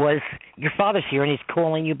head was, your father's here, and he's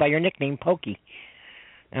calling you by your nickname, Pokey.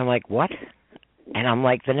 And I'm like, what? And I'm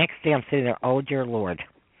like, the next day I'm sitting there, oh, dear Lord.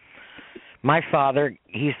 My father,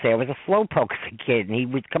 he used to say I was a slowpoke as a kid, and he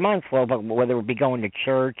would come on, slowpoke, whether it would be going to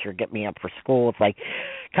church or get me up for school. It's like,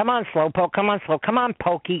 come on, slowpoke, come on,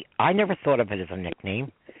 Pokey. I never thought of it as a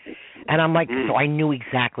nickname. And I'm like, so I knew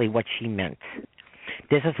exactly what she meant.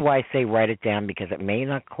 This is why I say write it down, because it may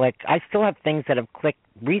not click. I still have things that have clicked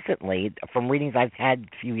recently, from readings I've had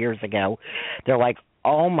a few years ago, they're like,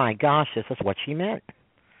 oh my gosh, this is what she meant.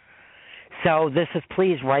 So this is,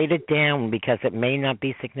 please write it down, because it may not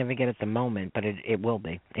be significant at the moment, but it will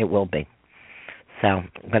be. It will be. So,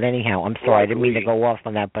 but anyhow, I'm sorry, I didn't mean to go off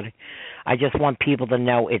on that, but I just want people to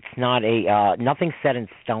know it's not nothing's set in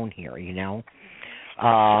stone here, you know.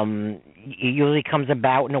 It usually comes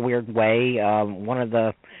about in a weird way. One of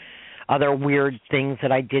the other weird things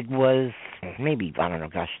that I did was maybe,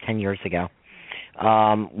 10 years ago.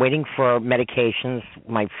 Waiting for medications.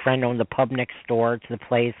 My friend owned the pub next door to the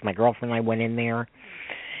place. My girlfriend and I went in there,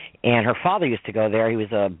 and her father used to go there. He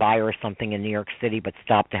was a buyer or something in New York City, but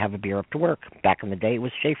stopped to have a beer after work. Back in the day, it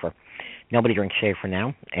was Schaefer. Nobody drinks Schaefer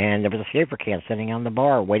now, and there was a Schaefer can sitting on the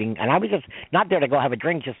bar waiting. And I was just not there to go have a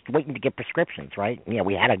drink, just waiting to get prescriptions, right? Yeah,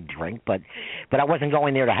 we had a drink, but I wasn't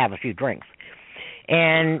going there to have a few drinks.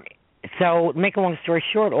 And so, make a long story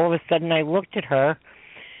short, all of a sudden I looked at her,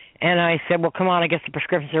 and I said, well, come on, I guess the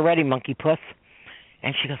prescriptions are ready, monkey puss.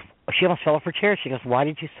 And she goes, she almost fell off her chair. She goes, why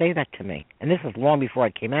did you say that to me? And this was long before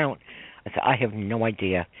I came out. I said, I have no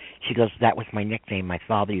idea. She goes, that was my nickname. My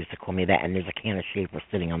father used to call me that, and there's a can of Schaefer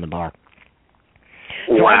sitting on the bar.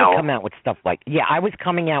 So wow. I would come out with stuff like, I was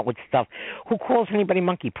coming out with stuff. Who calls anybody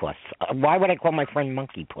monkey puss? Why would I call my friend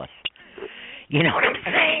monkey puss? You know what I'm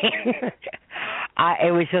saying?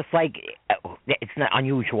 It was just like, it's not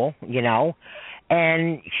unusual, you know.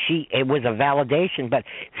 And it was a validation. But,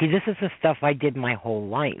 see, this is the stuff I did my whole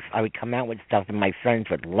life. I would come out with stuff, and my friends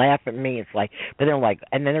would laugh at me. It's like, but they're like,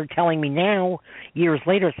 and then they're telling me now, years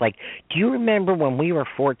later, it's like, do you remember when we were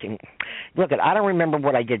 14? Look, I don't remember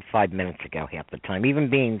what I did 5 minutes ago half the time, even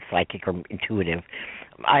being psychic or intuitive.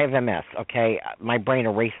 I have MS, okay? My brain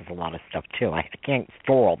erases a lot of stuff, too. I can't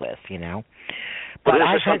store all this, you know? But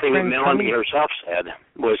this is something that Melanie herself said,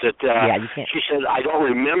 was that she said, I don't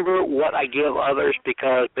remember what I give others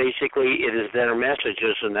because basically it is their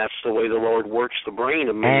messages, and that's the way the Lord works the brain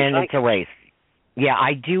of many and it's erased. Yeah,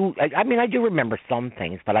 I do. I mean, I do remember some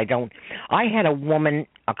things, but I don't. I had a woman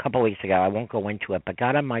a couple of weeks ago, I won't go into it, but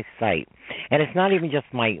got on my site, and it's not even just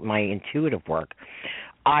my intuitive work.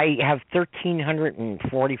 I have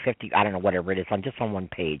 1,340, 50, I don't know, whatever it is. I'm just on one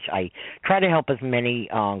page. I try to help as many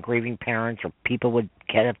grieving parents or people with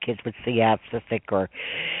have kids with CF, CYSTIC, or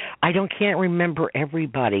I can't remember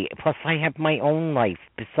everybody. Plus, I have my own life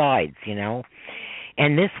besides, you know.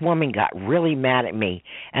 And this woman got really mad at me,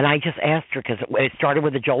 and I just asked her, because it started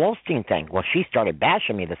with the Joel Osteen thing. Well, she started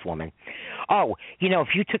bashing me, this woman. Oh, you know, if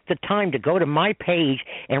you took the time to go to my page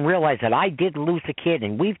and realize that I did lose a kid,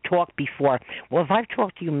 and we've talked before. Well, if I've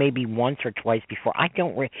talked to you maybe once or twice before, I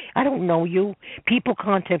don't know you. People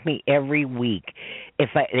contact me every week. They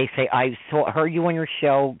say, I heard you on your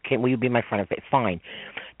show, will you be my friend? Fine.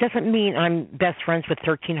 Doesn't mean I'm best friends with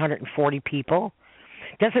 1,340 people.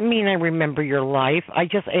 Doesn't mean I remember your life. I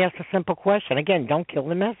just asked a simple question. Again, don't kill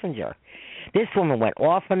the messenger. This woman went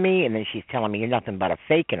off on me, and then she's telling me you're nothing but a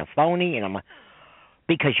fake and a phony, and I'm like,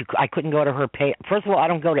 because I couldn't go to her page. First of all, I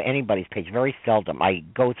don't go to anybody's page, very seldom. I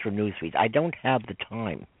go through news feeds. I don't have the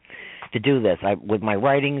time to do this. With my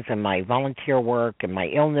writings and my volunteer work and my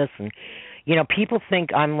illness, and, you know, people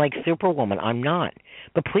think I'm like Superwoman. I'm not.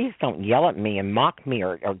 But please don't yell at me and mock me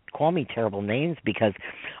or call me terrible names, because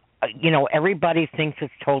you know, everybody thinks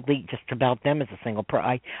it's totally just about them as a single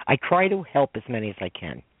person. I try to help as many as I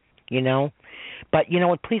can, you know. But you know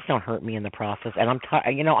what? Please don't hurt me in the process. And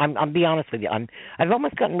I'll be honest with you. I've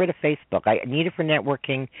almost gotten rid of Facebook. I need it for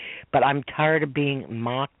networking, but I'm tired of being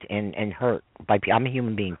mocked and hurt by people. I'm a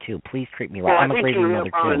human being too. Please treat me right. I'm a grieving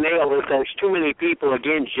mother too. I think you nailed it. There's too many people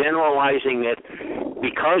again generalizing that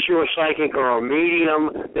because you're a psychic or a medium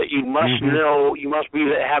that you must know, you must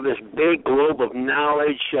have this big globe of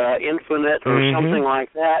knowledge, infinite or something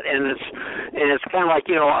like that. And it's kind of like,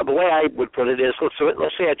 you know, the way I would put it is, let's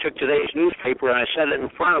say I took today's newspaper and I set it in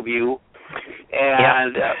front of you,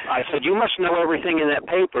 and I said, you must know everything in that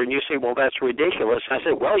paper. And you say, well, that's ridiculous. And I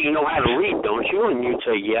said, well, you know how to read, don't you? And you'd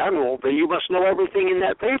say, yeah, well, then you must know everything in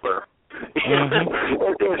that paper.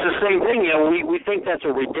 It's the same thing. You know, we think that's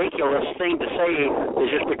a ridiculous thing to say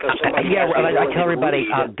just because somebody I tell everybody,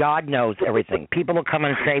 God knows everything. People will come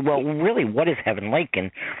and say, well, really, what is Heaven Lake?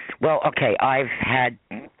 And, well, okay, I've had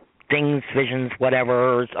things, visions,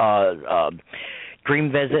 whatever,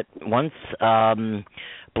 dream visit once.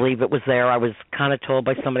 Believe it was there. I was kind of told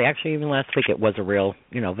by somebody, actually even last week, it was a real,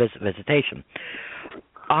 you know, visitation.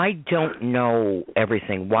 I don't know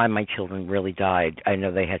everything, why my children really died. I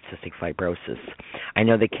know they had cystic fibrosis. I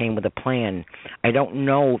know they came with a plan. I don't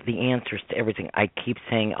know the answers to everything. I keep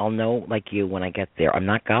saying I'll know like you when I get there. I'm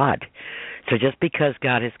not God. So just because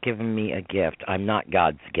God has given me a gift, I'm not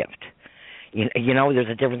God's gift. You know, there's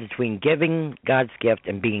a difference between giving God's gift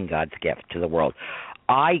and being God's gift to the world.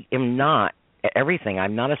 I am not everything.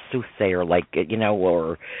 I'm not a soothsayer, like, you know,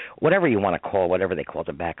 or whatever you want to call, whatever they called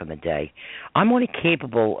it back in the day. I'm only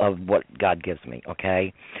capable of what God gives me.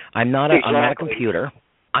 Okay, I'm not a computer.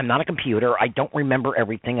 I'm not a computer. I don't remember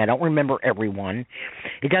everything. I don't remember everyone.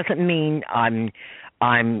 It doesn't mean I'm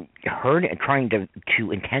hurt and trying to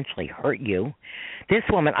intentionally hurt you. This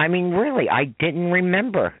woman, I mean, really, I didn't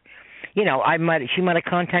remember. You know, she might have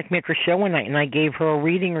contacted me after a show one night, and I gave her a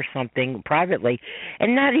reading or something privately,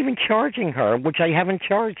 and not even charging her, which I haven't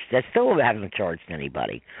charged. I still haven't charged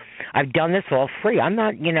anybody. I've done this all free. I'm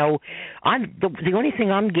not, you know, the only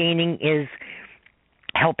thing I'm gaining is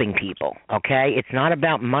helping people. Okay, it's not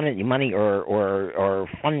about money or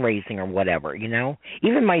fundraising or whatever. You know,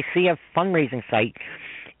 even my CF fundraising site,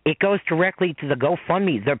 it goes directly to the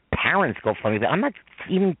GoFundMe, their parents' GoFundMe. But I'm not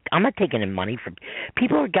taking in money from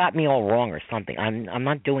people who got me all wrong or something. I'm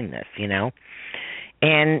not doing this, you know.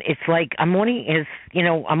 And it's like I'm only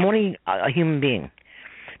a human being.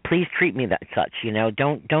 Please treat me that such, you know.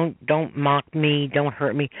 Don't mock me. Don't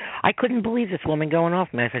hurt me. I couldn't believe this woman going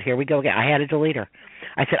off me. I said, here we go again. I had to delete her.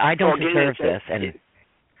 I said, I don't deserve this. And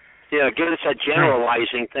yeah, again, it's a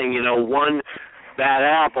generalizing thing, you know. One bad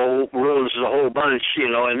apple ruins the whole bunch,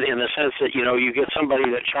 you know, in the sense that, you know, you get somebody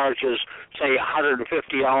that charges, say, $150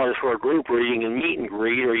 for a group reading and meet and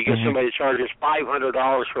greet, or you get somebody that charges $500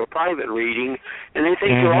 for a private reading, and they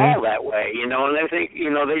think you're all that way, you know, and they think,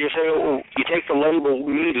 you know, they just say, oh, you take the label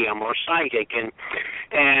medium or psychic, and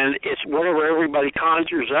it's whatever everybody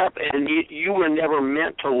conjures up, and you were never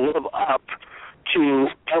meant to live up to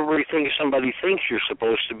everything somebody thinks you're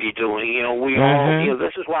supposed to be doing. You know, we all, you know,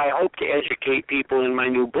 this is why I hope to educate people in my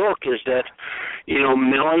new book is that, you know,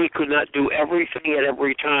 Melanie could not do everything at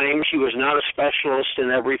every time. She was not a specialist in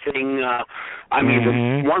everything. I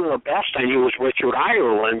mean, one of the best I knew was Richard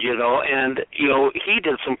Ireland, you know, and, you know, he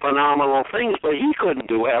did some phenomenal things, but he couldn't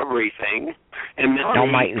do everything. And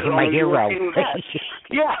Melanie he was my hero.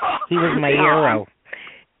 Yeah. He was my hero.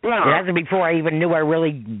 Yeah. It hasn't before I even knew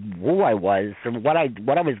who I was or what I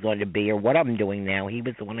was going to be or what I'm doing now. He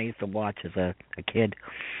was the one I used to watch as a kid,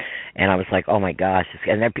 and I was like, oh my gosh!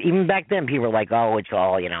 And even back then, people were like, oh, it's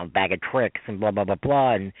all, you know, a bag of tricks and blah blah blah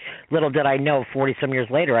blah. And little did I know, 40-some years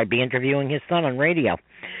later, I'd be interviewing his son on radio,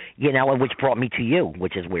 you know, which brought me to you,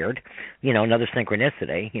 which is weird, you know, another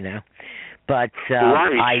synchronicity, you know. But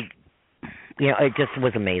you know, it just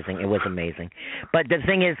was amazing. It was amazing. But the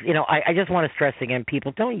thing is, you know, I just want to stress again,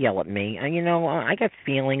 people, don't yell at me. You know, I got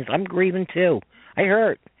feelings. I'm grieving too. I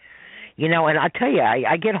hurt. You know, and I tell you,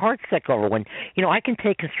 I get heartsick over when, you know, I can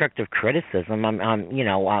take constructive criticism. I'm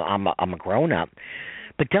a grown up.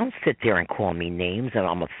 But don't sit there and call me names and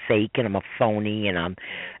I'm a fake and I'm a phony and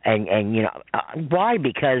you know, why?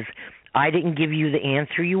 Because I didn't give you the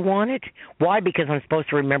answer you wanted? Why? Because I'm supposed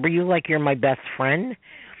to remember you like you're my best friend?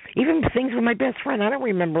 Even things with my best friend, I don't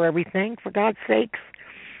remember everything, for God's sakes.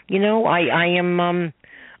 You know, I'm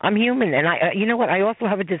human, and you know what? I also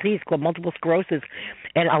have a disease called multiple sclerosis,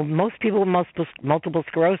 and most people with multiple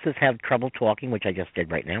sclerosis have trouble talking, which I just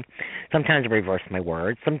did right now. Sometimes I reverse my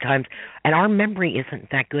words, and our memory isn't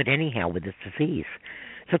that good anyhow with this disease.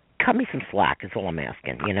 So cut me some slack is all I'm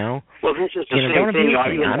asking, you know? Well, this is the same don't thing.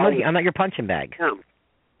 Abuse me. I'm not your punching bag. Yeah.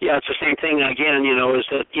 Yeah, it's the same thing again, you know, is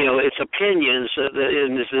that, you know, it's opinions,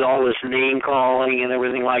 and this is all this name-calling and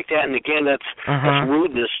everything like that, and again, that's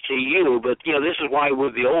rudeness to you, but, you know, this is why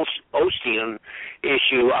with the Osteen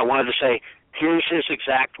issue, I wanted to say, here's his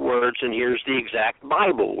exact words and here's the exact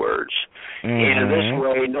Bible words. And this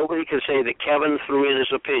way, nobody can say that Kevin threw in his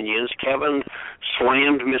opinions. Kevin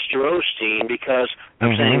slammed Mr. Osteen because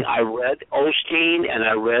I'm saying I read Osteen and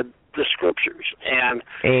I read the scriptures.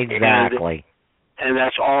 Exactly. And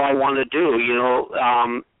that's all I want to do, you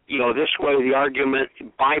know, this way the argument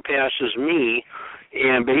bypasses me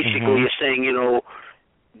and basically is saying, you know,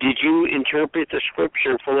 did you interpret the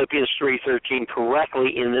scripture, Philippians 3:13,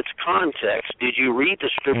 correctly in its context? Did you read the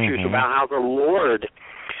scriptures about how the Lord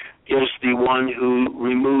is the one who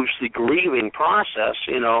removes the grieving process,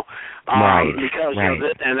 you know, because of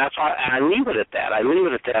it, and that's why I leave it at that. I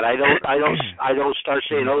don't start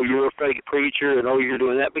saying, oh, you're a fake preacher and oh, you're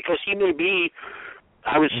doing that, because he may be,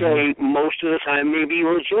 I would say most of the time may be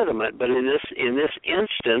legitimate, but in this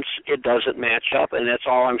instance it doesn't match up, and that's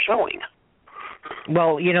all I'm showing.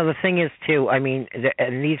 Well, the thing is, too, I mean,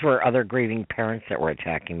 and these were other grieving parents that were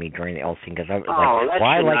attacking me during the Osteen because I was like,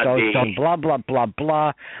 I like Osteen, blah, blah, blah,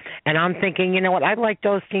 blah. And I'm thinking, you know what, I liked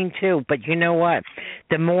Osteen, too. But you know what?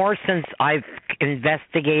 The more since I've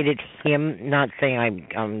investigated him, not saying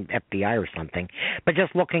I'm FBI or something, but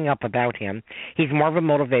just looking up about him, he's more of a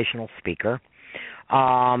motivational speaker.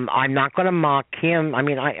 I'm not going to mock him. I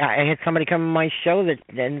mean, I had somebody come on my show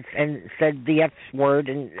and said the F word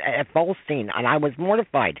and F Osteen, and I was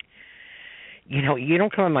mortified. You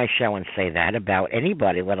don't come on my show and say that about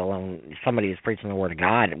anybody, let alone somebody who's preaching the Word of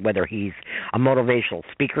God, whether he's a motivational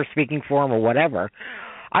speaker speaking for him or whatever.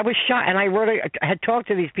 I was shocked, and I had talked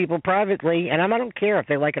to these people privately, and I don't care if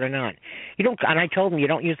they like it or not. And I told them, you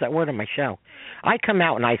don't use that word on my show. I come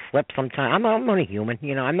out and I slip sometimes. I'm only human,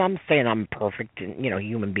 I'm not saying I'm perfect,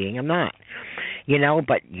 human being. I'm not,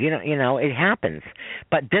 but it happens.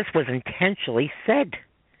 But this was intentionally said.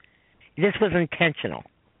 This was intentional,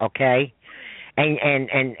 okay?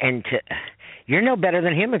 And to. You're no better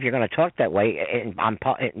than him if you're going to talk that way,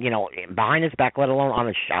 behind his back, let alone on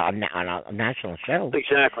a national show.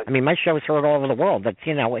 Exactly. I mean, my show is heard all over the world, but,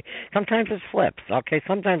 sometimes it slips, okay?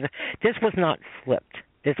 Sometimes this was not slipped.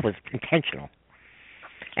 This was intentional.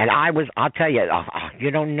 And I'll tell you,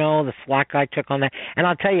 you don't know the slack I took on that. And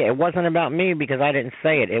I'll tell you, it wasn't about me because I didn't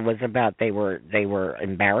say it. It was about they were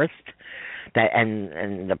embarrassed. That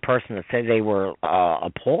and the person that said they were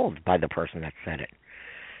appalled by the person that said it.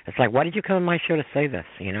 It's like, why did you come on my show to say this,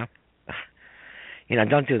 Don't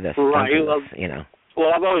do this. Right. Don't do this,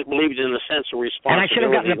 Well, I've always believed in the sense of responsibility. And I should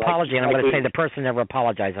have gotten an apology, and I'm going to say the person never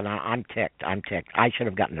apologized, and I'm ticked. I should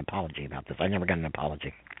have gotten an apology about this. I never got an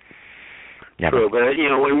apology. Never. True, but,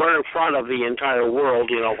 when we're in front of the entire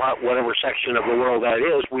world, whatever section of the world that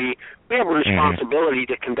is, we have a responsibility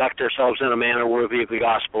to conduct ourselves in a manner worthy of the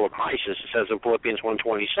gospel of Christ, as it says in Philippians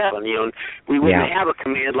 1:27. We wouldn't have a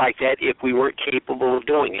command like that if we weren't capable of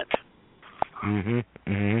doing it.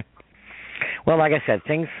 Well, like I said,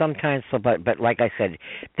 things sometimes slip, but like I said,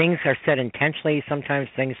 things are said intentionally. Sometimes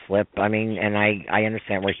things slip. I mean, and I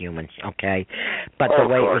understand we're human, okay? But the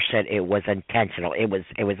way it was said, it was intentional. It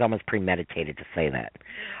was almost premeditated to say that.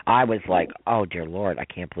 I was like, oh, dear Lord, I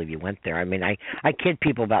can't believe you went there. I mean, I kid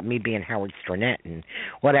people about me being Howard Sternett and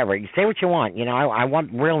whatever. You say what you want. I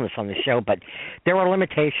want realness on the show, but there are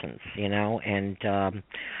limitations, and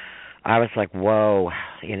I was like, whoa,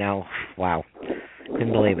 wow.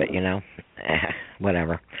 Couldn't believe it,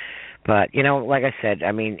 whatever. But, like I said,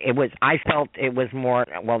 I mean, I felt it was more,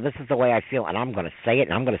 well, this is the way I feel, and I'm going to say it,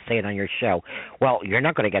 and I'm going to say it on your show. Well, you're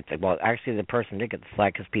not going to get well, actually, the person did get the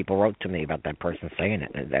slack because people wrote to me about that person saying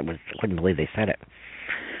it. Couldn't believe they said it,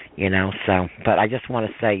 so, but I just want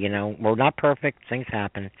to say, we're not perfect, things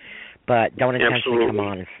happen, but don't intentionally come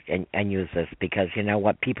on and use this because,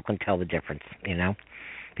 what, people can tell the difference,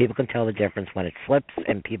 People can tell the difference when it slips,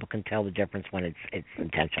 and people can tell the difference when it's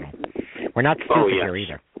intentional. We're not stupid here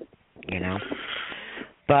either,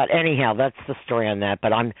 But anyhow, that's the story on that.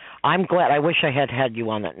 But I'm glad. I wish I had you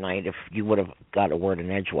on that night. If you would have got a word in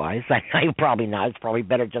edgewise, I probably not. It's probably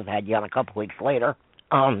better just had you on a couple weeks later.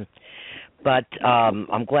 But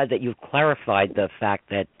I'm glad that you've clarified the fact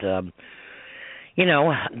that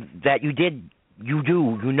that you did. You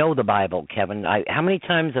know the Bible, Kevin. How many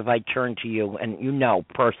times have I turned to you, and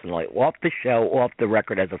personally, off the show, off the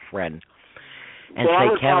record as a friend, and say,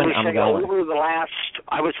 Kevin, I'm going. Over the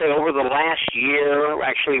last year,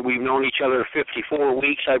 actually, we've known each other 54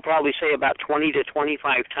 weeks. I'd probably say about 20 to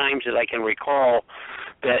 25 times that I can recall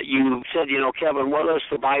that you said, Kevin, what does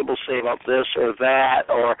the Bible say about this or that,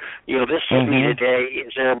 or this hit me today.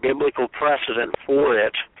 Is there a biblical precedent for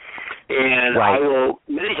it? And I will,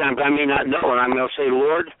 many times I may not know, and I'm going to say,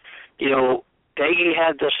 Lord, Peggy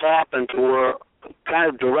had this happen to her, kind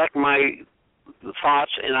of direct my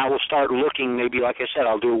thoughts, and I will start looking, maybe, like I said,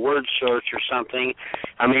 I'll do a word search or something.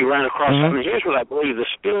 I may run across something. Here's what I believe. The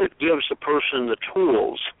Spirit gives the person the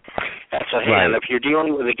tools. That's a hand. If you're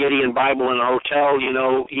dealing with a Gideon Bible in a hotel,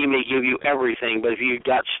 he may give you everything, but if you've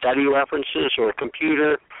got study references or a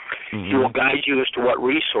computer, he will guide you as to what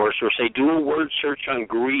resource, or say, do a word search on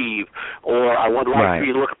GRIEVE, or I would like for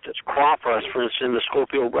you to look at this cross reference in the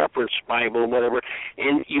Scofield Reference Bible, or whatever,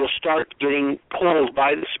 and you'll start getting pulled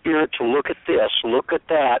by the Spirit to look at this, look at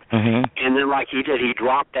that, and then like he did, he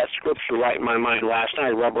dropped that scripture right in my mind last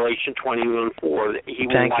night, Revelation 21:4, that he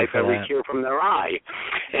will wipe every tear from their eye.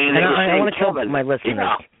 And I want to tell my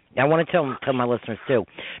listeners, I want to tell my listeners, too,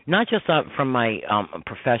 not just from my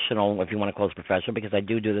professional, if you want to call it professional, because I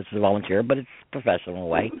do this as a volunteer, but it's professional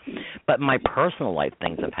way, but my personal life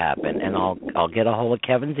things have happened, and I'll get a hold of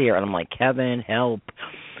Kevin's ear, and I'm like, Kevin, help.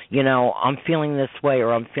 I'm feeling this way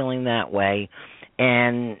or I'm feeling that way.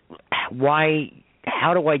 And why?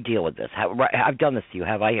 How do I deal with this? I've done this to you,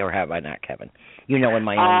 have I, or have I not, Kevin? You know, in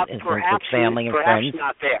my own instance with family and friends. Perhaps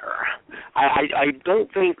not there. I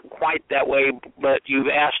don't think quite that way, but you've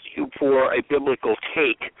asked you for a biblical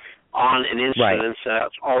take on an incident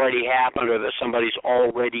that's already happened or that somebody's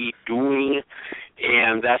already doing,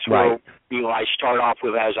 and that's where I start off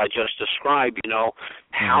with, as I just described,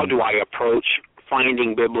 how do I approach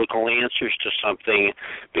finding biblical answers to something,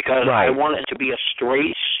 because I want it to be a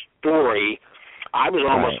straight story. I was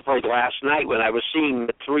almost afraid last night when I was seeing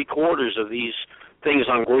that 3/4 of these things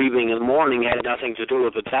on grieving in the morning had nothing to do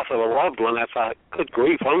with the death of a loved one. I thought, good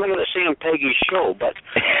grief, what am I going to say on Peggy's show? But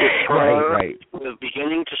with prayer, with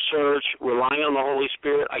beginning to search, relying on the Holy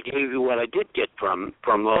Spirit, I gave you what I did get from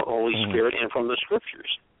the Holy Spirit and from the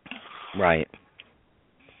Scriptures. Right.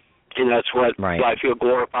 And that's what I feel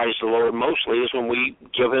glorifies the Lord mostly, is when we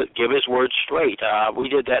give His word straight. We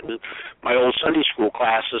did that in my old Sunday school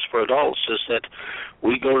classes for adults, is that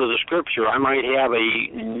we go to the Scripture. I might have a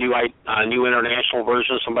new international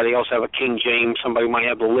version, somebody else have a King James, somebody might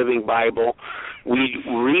have the Living Bible. We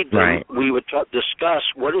read them. We would discuss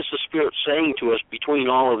what is the Spirit saying to us between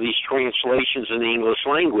all of these translations in the English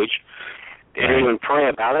language, and even pray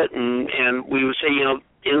about it. And we would say,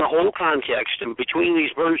 in the whole context and between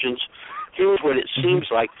these versions, here's what it seems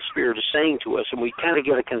like the Spirit is saying to us, and we kind of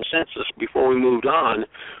get a consensus before we moved on,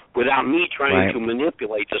 without me trying to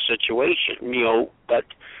manipulate the situation, but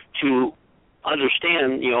to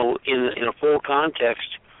understand, in a full context,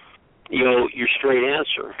 your straight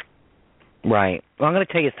answer. Right. Well, I'm going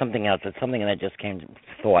to tell you something else. It's something that just came to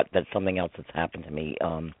thought, that's something else that's happened to me.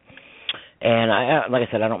 And like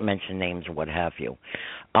I said, I don't mention names or what have you.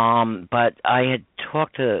 But I had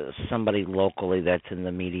talked to somebody locally that's in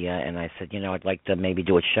the media, and I said, I'd like to maybe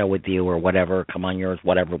do a show with you or whatever, come on yours,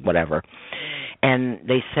 whatever. And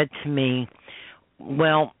they said to me,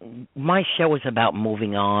 well, my show is about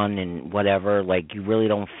moving on and whatever, like you really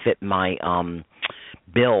don't fit my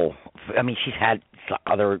bill. I mean, she's had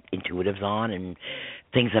other intuitives on and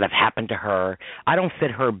things that have happened to her. I don't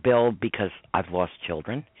fit her bill because I've lost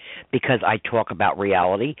children, because I talk about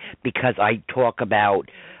reality, because I talk about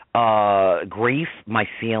grief, my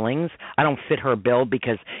feelings. I don't fit her bill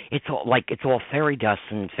because it's all fairy dust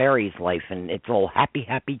and fairies life, and it's all happy,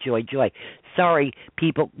 joy. Sorry,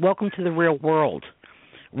 people. Welcome to the real world.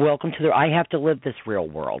 I have to live this real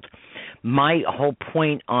world. My whole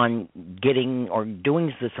point on getting or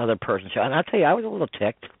doing this other person's show, and I'll tell you, I was a little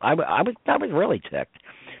ticked. I was really ticked,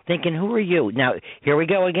 thinking, who are you? Now, here we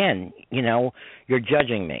go again. You're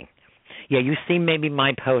judging me. Yeah, you see maybe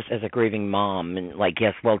my post as a grieving mom, and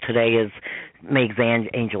yes, well, today is Meg's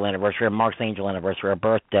angel anniversary, or Mark's angel anniversary, or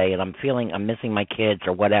birthday, and I'm missing my kids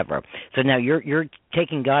or whatever. So now you're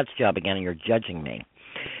taking God's job again, and you're judging me.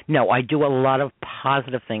 No, I do a lot of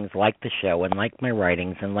positive things like the show and like my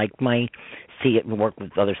writings and like my work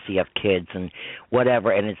with other CF kids and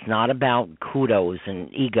whatever, and it's not about kudos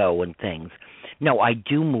and ego and things. No, I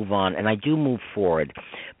do move on and I do move forward.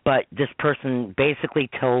 But this person basically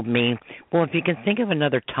told me, well, if you can think of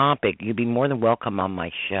another topic, you'd be more than welcome on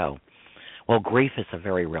my show. Well, grief is a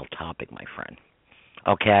very real topic, my friend.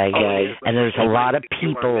 Okay, and there's a lot of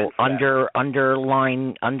people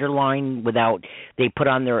underline without, they put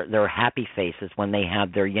on their happy faces when they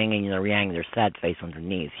have their yin and their yang, their sad face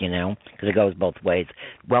underneath, because it goes both ways.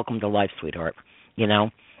 Welcome to life, sweetheart,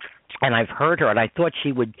 And I've heard her, and I thought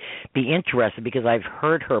she would be interested because I've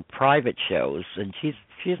heard her private shows, and she's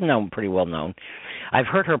pretty well known. I've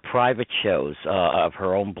heard her private shows of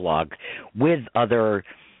her own blog with other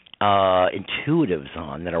intuitives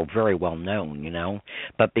on that are very well known,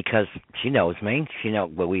 but because she knows me,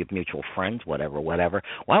 we have mutual friends, whatever. Well,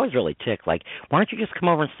 I was really ticked, why don't you just come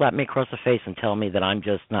over and slap me across the face and tell me that I'm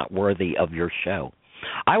just not worthy of your show?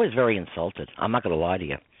 I was very insulted. I'm not going to lie to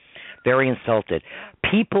you. Very insulted.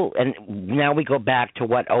 People, and now we go back to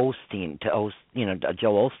Joel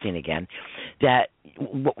Osteen again, that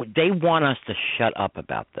they want us to shut up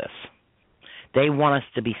about this. They want us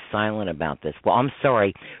to be silent about this. Well, I'm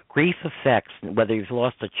sorry. Grief affects, whether you've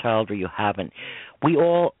lost a child or you haven't, we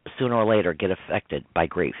all, sooner or later, get affected by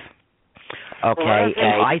grief. Okay?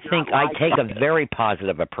 And I think I take a very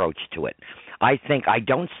positive approach to it. I think I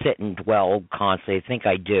don't sit and dwell constantly. I think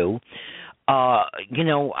I do. I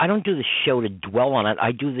don't do the show to dwell on it.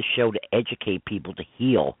 I do the show to educate people, to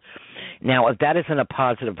heal. Now, if that isn't a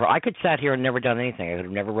positive, I could sat here and never done anything. I could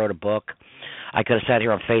have never wrote a book. I could have sat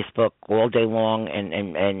here on Facebook all day long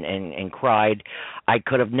and cried. I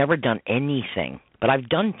could have never done anything, but I've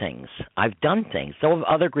done things. So have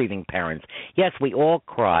other grieving parents. Yes, we all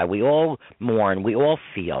cry. We all mourn. We all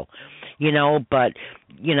feel. but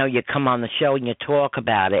you come on the show and you talk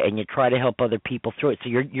about it and you try to help other people through it. So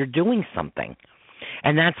you're doing something.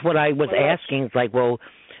 And that's what I was asking. It's like, well,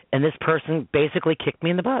 and this person basically kicked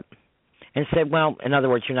me in the butt and said, well, in other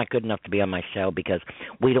words, you're not good enough to be on my show because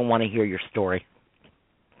we don't want to hear your story.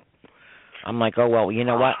 I'm like, oh, well, you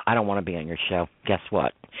know what? I don't want to be on your show. Guess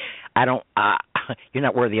what? You're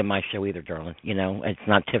not worthy of my show either, darling. It's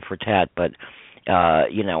not tit for tat, but,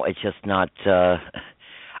 it's just not,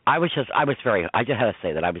 I just had to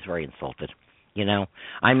say that I was very insulted.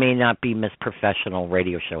 I may not be Miss Professional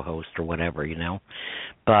radio show host or whatever,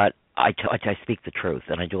 but I speak the truth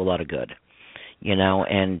and I do a lot of good,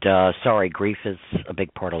 and sorry, grief is a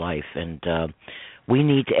big part of life, and we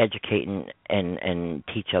need to educate and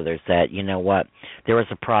teach others that, what, there is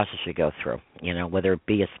a process you go through, whether it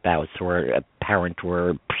be a spouse or a parent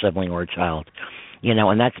or a sibling or a child,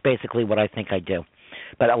 and that's basically what I think I do.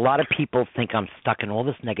 But a lot of people think I'm stuck in all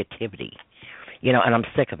this negativity, and I'm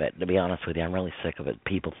sick of it, to be honest with you. I'm really sick of it,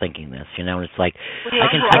 people thinking this, and it's like, I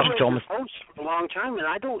can tell it's almost... for a long time, and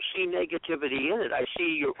I don't see negativity in it. I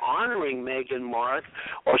see you honoring Meghan Mark,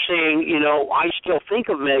 or saying, I still think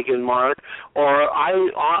of Meghan Mark, or I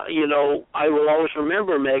will always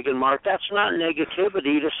remember Meghan Mark. That's not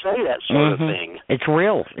negativity to say that sort of thing. It's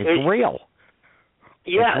real. It's real.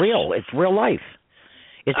 Yes. It's real. It's real life.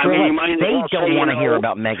 They don't want to hear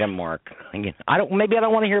about Meghan Mark. Maybe I don't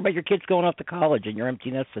want to hear about your kids going off to college and your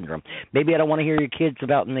empty nest syndrome. Maybe I don't want to hear your kids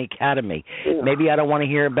about in the academy. Yeah. Maybe I don't want to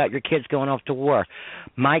hear about your kids going off to war.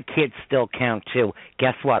 My kids still count too.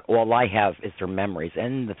 Guess what? All I have is their memories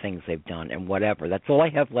and the things they've done and whatever. That's all I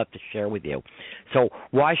have left to share with you. So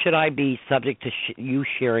why should I be subject to you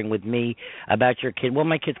sharing with me about your kid? Well,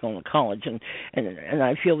 my kid's going to college and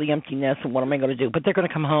I feel the emptiness and what am I going to do? But they're going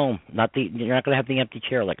to come home. You're not going to have the empty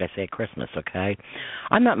chair like I say at Christmas, okay?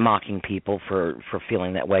 I'm not mocking people for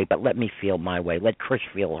feeling that way, but let me feel my way. Let Trish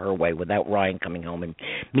feel her way without Ryan coming home, and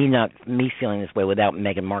me feeling this way without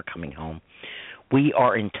Meghan Mark coming home. We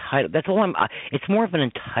are entitled. That's all it's more of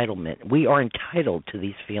an entitlement. We are entitled to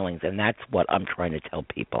these feelings, and that's what I'm trying to tell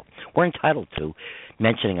people. We're entitled to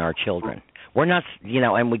mentioning our children. We're not,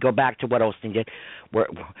 and we go back to what Osteen did.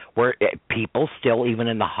 We're people still, even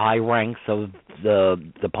in the high ranks of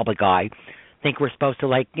the public eye, think we're supposed to,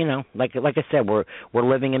 like I said, we're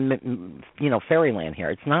living in fairyland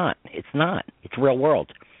here. It's not. It's real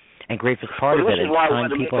world, and grief is part of it. It's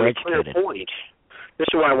time people are educated. This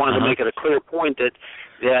is why I wanted to make it a clear point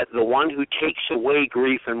that the one who takes away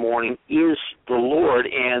grief and mourning is the Lord,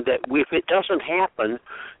 and that if it doesn't happen,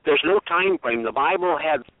 there's no time frame. The Bible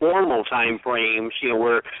had formal time frames,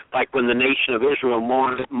 where, like when the nation of Israel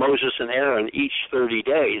mourned Moses and Aaron each 30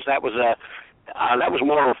 days. That was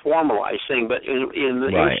more of a formalized thing. But in the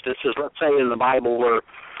instances, let's say in the Bible where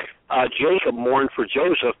Jacob mourned for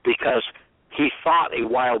Joseph because he thought a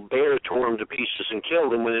wild bear tore him to pieces and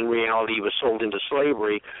killed him, when in reality he was sold into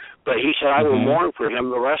slavery. But he said, I will mourn for him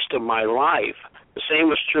the rest of my life. The same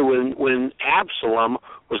was true when Absalom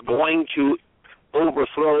was going to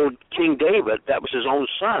overthrow King David. That was his own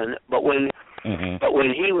son. But when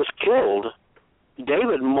he was killed,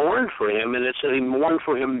 David mourned for him, and it said he mourned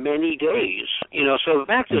for him many days. So the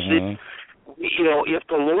fact is that, if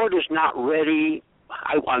the Lord is not ready,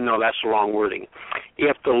 I know that's the wrong wording.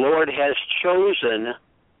 If the Lord has chosen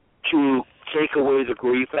to take away the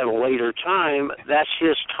grief at a later time, that's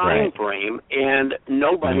his time frame, and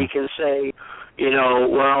nobody can say,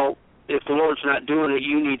 well, if the Lord's not doing it,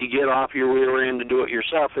 you need to get off your rear end and do it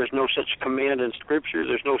yourself. There's no such command in Scripture.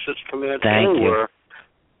 There's no such command anywhere.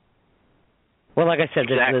 Well, like I said,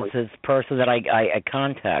 this person that I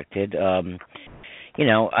contacted,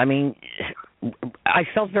 I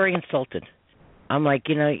felt very insulted. I'm like,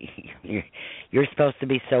 you're supposed to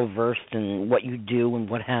be so versed in what you do and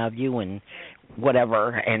what have you and whatever,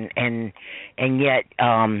 and yet,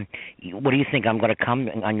 what do you think? I'm going to come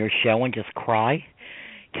on your show and just cry?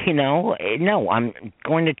 No, I'm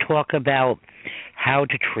going to talk about how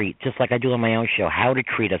to treat, just like I do on my own show, how to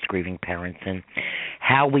treat us grieving parents and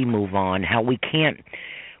how we move on, how we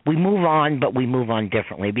move on, but we move on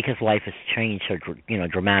differently because life has changed so,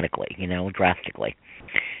 dramatically, drastically.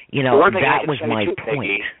 That was my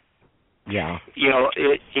point. Yeah.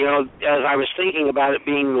 As I was thinking about it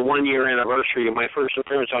being the 1-year anniversary of my first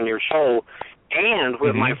appearance on your show, and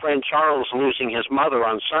with my friend Charles losing his mother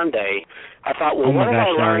on Sunday, I thought, well, what have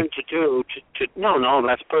I learned to do to no,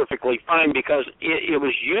 that's perfectly fine, because it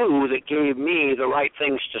was you that gave me the right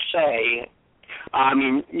things to say. I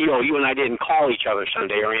mean, you and I didn't call each other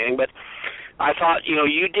Sunday or anything, but I thought, you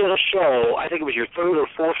did a show, I think it was your 3rd or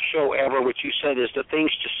 4th show ever, which you said is the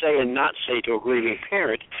things to say and not say to a grieving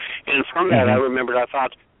parent. And from that I remembered, I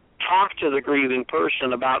thought, talk to the grieving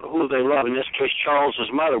person about who they love. In this case, Charles's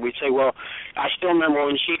mother. We'd say, well, I still remember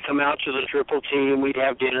when she'd come out to the triple T and we'd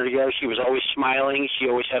have dinner together. She was always smiling. She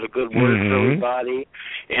always had a good word for everybody.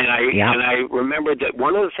 And I remembered that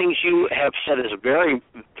one of the things you have said is very,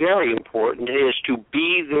 very important is to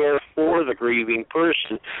be there for the grieving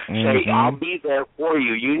person. Say, I'll be there for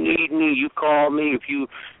you. You need me. You call me if you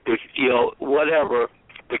know, whatever.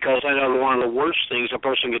 Because I know one of the worst things a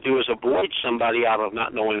person could do is avoid somebody out of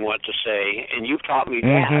not knowing what to say, and you've taught me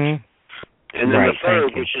that. And then the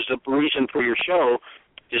third, which is the reason for your show,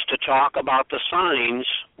 is to talk about the signs,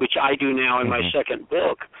 which I do now in my second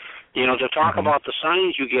book, you know, to talk about the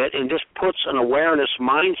signs you get, and this puts an awareness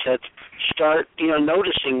mindset, start, you know,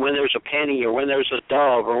 noticing when there's a penny or when there's a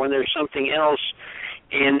dove or when there's something else,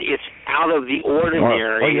 and it's out of the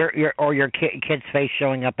ordinary. Or your kid's face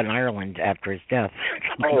showing up in Ireland after his death.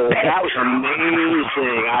 Oh, that was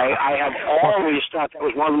amazing. I have always thought that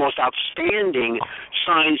was one of the most outstanding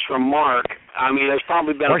signs from Mark. I mean, there's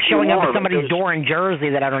probably been or a few showing more, up at somebody's door in Jersey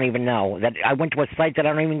that I don't even know. That I went to a site that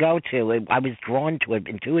I don't even go to. I was drawn to it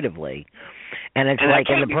intuitively. And it's like,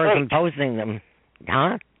 and the person posting them,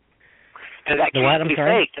 huh? And that can't be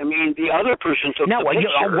faked. I mean, the other person took the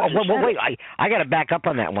picture. Wait, I got to back up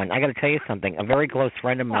on that one. I got to tell you something. A very close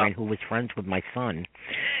friend of mine who was friends with my son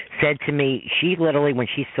said to me, she literally, when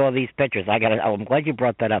she saw these pictures, I'm glad you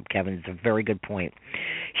brought that up, Kevin. It's a very good point.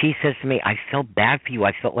 She says to me, I felt bad for you.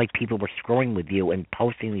 I felt like people were screwing with you and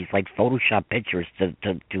posting these, like, Photoshop pictures to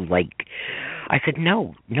like... I said,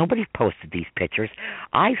 no, nobody posted these pictures.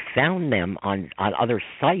 I found them on other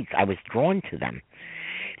sites. I was drawn to them.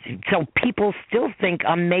 So people still think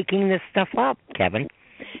I'm making this stuff up, Kevin.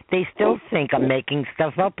 They still think I'm making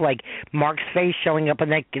stuff up, like Mark's face showing up in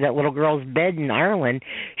that little girl's bed in Ireland.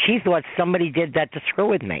 She thought somebody did that to screw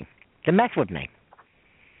with me, to mess with me.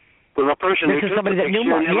 Well, the person this is somebody that knew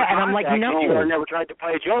Mark. Yeah, and I'm like, no. You never tried to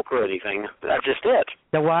play a joke or anything. That's just it.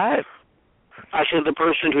 The what? I said the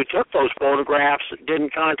person who took those photographs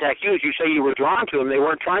didn't contact you. You say you were drawn to them. They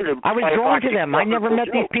weren't trying to. I was drawn to them. I never met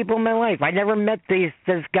these people in my life. I never met this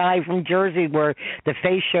guy from Jersey where the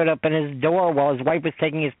face showed up in his door while his wife was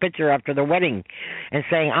taking his picture after the wedding and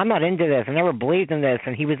saying, I'm not into this. I never believed in this.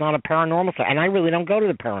 And he was on a paranormal site. And I really don't go to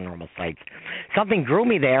the paranormal sites. Something drew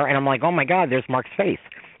me there, and I'm like, oh, my God, there's Mark's face.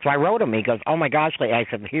 So I wrote him. He goes, oh, my gosh. I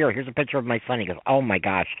said, here's a picture of my son. He goes, oh, my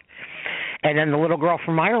gosh. And then the little girl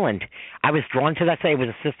from Ireland, I was drawn to that. It was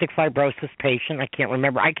a cystic fibrosis patient. I can't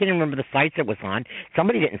remember the sites it was on.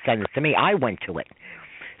 Somebody didn't send this to me. I went to it.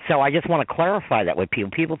 So I just want to clarify that with people.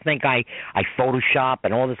 People think I Photoshop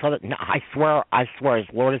and all this other. No, I swear, as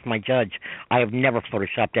Lord is my judge, I have never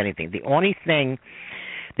Photoshopped anything. The only thing,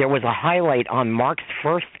 there was a highlight on Mark's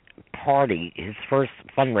first party, his first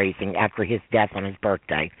fundraising after his death on his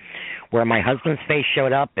birthday, where my husband's face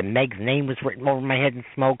showed up and Meg's name was written over my head in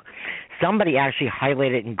smoke. Somebody actually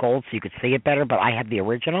highlighted it in gold so you could see it better, but I have the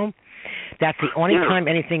original. That's the only time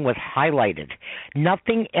anything was highlighted.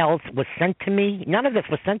 Nothing else was sent to me. None of this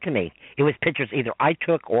was sent to me. It was pictures either I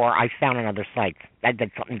took or I found on other sites. That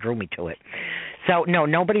something drew me to it. So, no,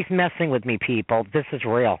 nobody's messing with me, people. This is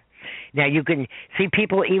real. Now, you can see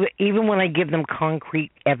people, even when I give them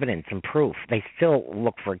concrete evidence and proof, they still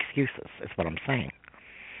look for excuses, is what I'm saying.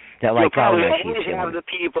 That like, probably always have the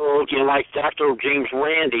people, you know, like Dr. James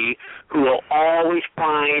Randi, who will always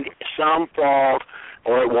find some fault,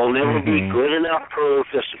 or it will never be good enough proof.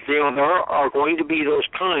 You know, there are going to be those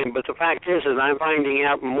kind, but the fact is I'm finding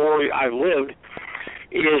out more I've lived,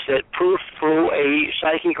 is that proof through a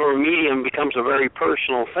psychic or a medium becomes a very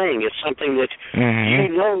personal thing. It's something that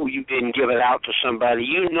you know you didn't give it out to somebody.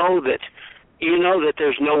 You know that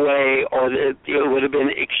there's no way, or that it would have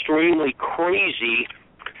been extremely crazy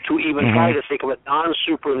to even try to think of a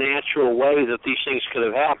non-supernatural way that these things could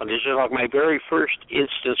have happened. It's just like my very first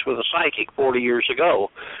instance with a psychic 40 years ago.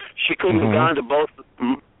 She couldn't have gone to both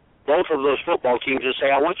of those football teams and say,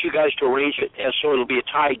 I want you guys to arrange it as so it'll be a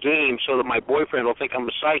tie game so that my boyfriend will think I'm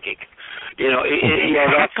a psychic. You know,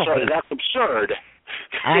 that's absurd.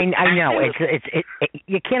 I know. It's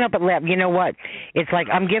you can't help but laugh. You know what? It's like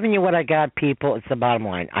I'm giving you what I got, people. It's the bottom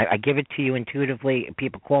line. I give it to you intuitively.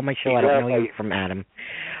 People call my show. I don't know you from Adam.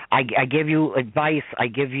 I give you advice. I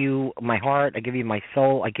give you my heart. I give you my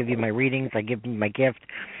soul. I give you my readings. I give you my gift.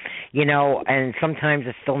 You know, and sometimes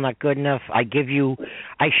it's still not good enough. I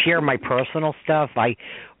share my personal stuff.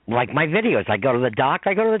 Like my videos. I go to the doc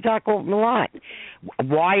a lot.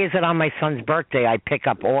 Why is it on my son's birthday I pick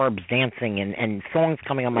up orbs dancing and songs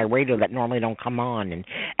coming on my radio that normally don't come on, and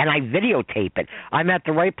I videotape it? I'm at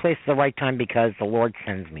the right place at the right time because the Lord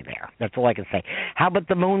sends me there. That's all I can say. How about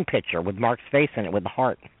the moon picture with Mark's face in it with the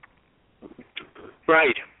heart?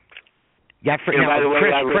 Right. Yeah, by the way,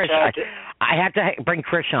 Chris, I have to bring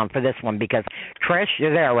Trish on for this one because Trish,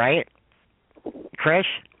 you're there, right? Trish?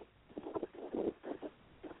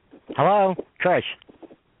 Hello? Trish?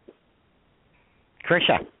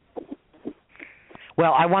 Trisha?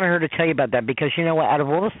 Well, I wanted her to tell you about that because you know what? Out of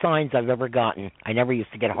all the signs I've ever gotten, I never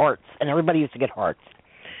used to get hearts, and everybody used to get hearts.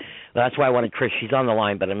 That's why I wanted Trish. She's on the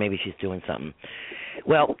line, but maybe she's doing something.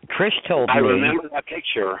 Well, Trish told me. I remember that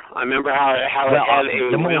picture. I remember how it had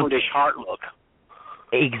a roundish heart look.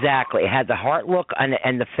 Exactly. It had the heart look, and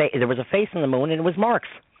there was a face on the moon, and it was Mark's.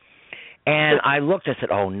 And I looked, I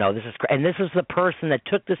said, oh, no, this is crazy. And this was the person that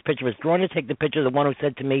took this picture, was drawn to take the picture, the one who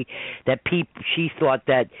said to me that she thought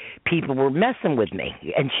that people were messing with me.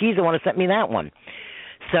 And she's the one who sent me that one.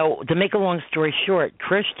 So to make a long story short,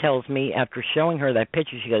 Trish tells me after showing her that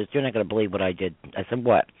picture, she goes, you're not going to believe what I did. I said,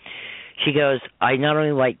 what? She goes, I not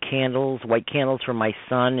only light candles, white candles for my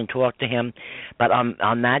son and talk to him, but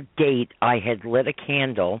on that date I had lit a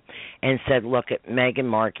candle and said, look, at Meg and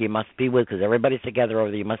Mark, you must be with, because everybody's together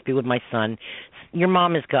over there, you must be with my son. Your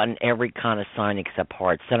mom has gotten every kind of sign except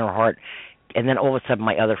heart, send her heart. And then all of a sudden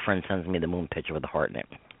my other friend sends me the moon picture with the heart in it.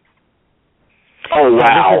 Oh,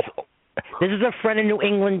 wow. This is a friend in New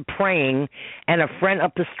England praying, and a friend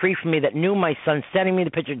up the street from me that knew my son sending me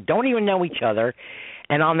the picture, don't even know each other.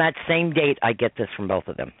 And on that same date, I get this from both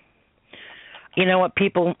of them. You know what,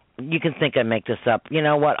 people, you can think I make this up. You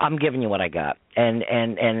know what, I'm giving you what I got. And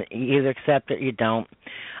you either accept it or you don't.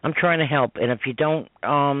 I'm trying to help. And if you don't,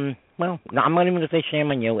 well, I'm not even going to say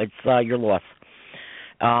shame on you. It's your loss.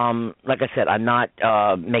 Like I said, I'm not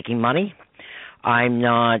making money. I'm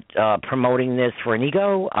not promoting this for an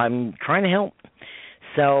ego. I'm trying to help.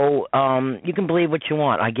 So you can believe what you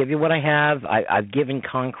want. I give you what I have. I've given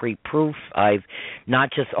concrete proof. I've not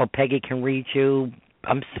just, oh, Peggy can read you.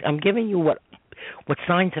 I'm giving you what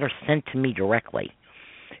signs that are sent to me directly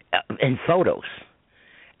in photos.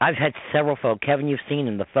 I've had several photos. Kevin, you've seen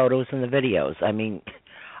them, the photos and the videos. I mean,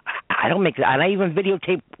 I don't make that. And I even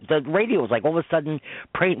videotape the radios, like all of a sudden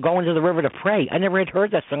going to the river to pray. I never had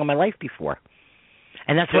heard that song in my life before.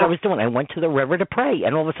 And that's what I was doing. I went to the river to pray,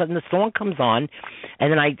 and all of a sudden the song comes on,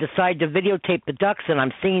 and then I decide to videotape the ducks, and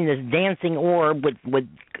I'm seeing this dancing orb with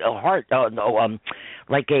a heart,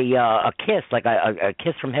 like a kiss, like a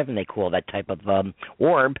kiss from heaven they call that type of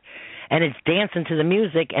orb, and it's dancing to the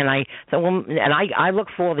music, and I thought, well, and I look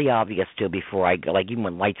for all the obvious too before I go, like even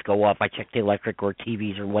when lights go off, I check the electric or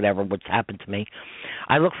TVs or whatever, what's happened to me.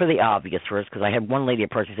 I look for the obvious first, because I had one lady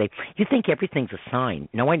approach me and say, you think everything's a sign?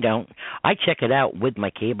 No, I don't. I check it out with my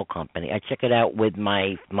cable company. I check it out with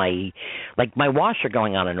my washer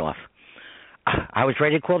going on and off. I was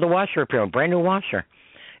ready to call the washer repair, a brand new washer.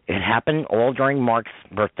 It happened all during Mark's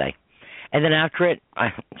birthday. And then after it, I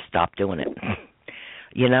stopped doing it.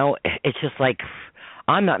 You know, it's just like,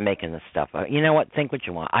 I'm not making this stuff. You know what? Think what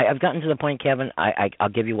you want. I've gotten to the point, Kevin, I'll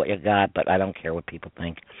give you what you got, but I don't care what people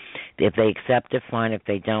think. If they accept it, fine. If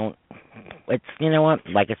they don't, it's, you know what?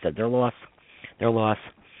 Like I said, they're lost. They're lost.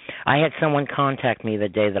 I had someone contact me the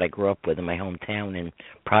day that I grew up with in my hometown and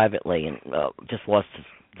privately, and just lost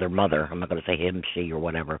their mother. I'm not going to say him, she, or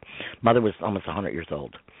whatever. Mother was almost 100 years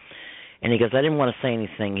old. And he goes, I didn't want to say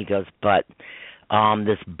anything. He goes, but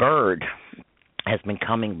this bird has been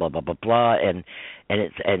coming, blah, blah, blah, blah, and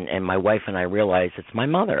my wife and I realized it's my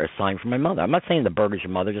mother, a sign from my mother. I'm not saying the bird is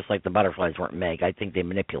your mother, just like the butterflies weren't Meg. I think they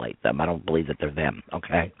manipulate them. I don't believe that they're them,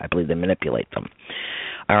 okay? I believe they manipulate them,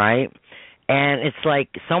 all right? And it's like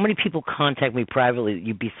so many people contact me privately,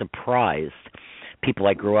 you'd be surprised. People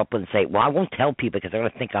I grew up with and say, well, I won't tell people because they're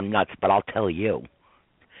going to think I'm nuts, but I'll tell you.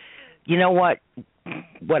 You know what?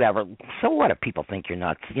 Whatever. So what if people think you're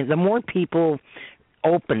nuts? You know, the more people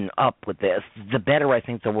open up with this, the better I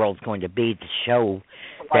think the world's going to be to show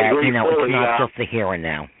that, you know, it's not just the here and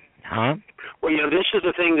now. Huh? Well, you know, this is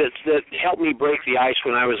the thing that helped me break the ice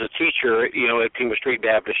when I was a teacher, you know, at Kingwood Street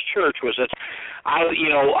Baptist Church, was that I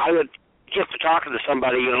would get to talking to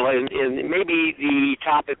somebody, you know, and maybe the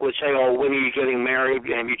topic would say, oh, when are you getting married?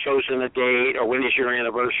 Have you chosen a date? Or when is your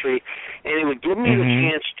anniversary? And it would give me the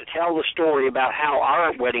chance to tell the story about how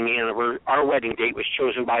our wedding date was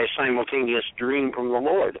chosen by a simultaneous dream from the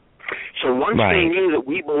Lord. So once they knew that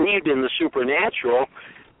we believed in the supernatural,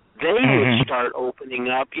 they would start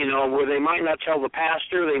opening up, you know, where they might not tell the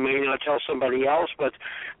pastor, they may not tell somebody else, but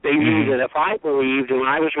they knew that if I believed and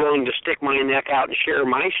I was willing to stick my neck out and share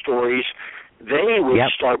my stories, they would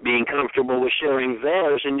start being comfortable with sharing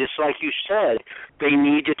theirs. And just like you said, they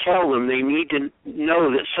need to tell them. They need to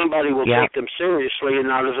know that somebody will take them seriously and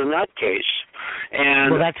not as a nutcase.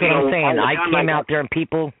 And, well, that's what I'm saying. I came out there and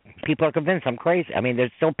people people are convinced I'm crazy. I mean,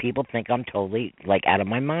 there's still people think I'm totally, like, out of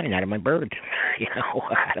my mind, out of my bird,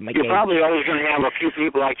 out of my You're cage. probably always going to have a few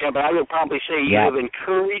people like that, but I would probably say you have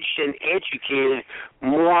encouraged and educated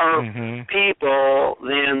more people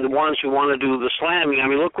than the ones who want to do the slamming. I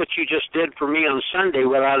mean, look what you just did for me on Sunday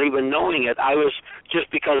without even knowing it. I was, just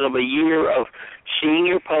because of a year of seeing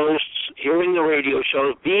your posts, hearing the radio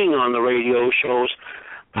shows, being on the radio shows,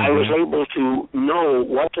 I was able to know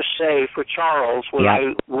what to say for Charles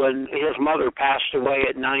when his mother passed away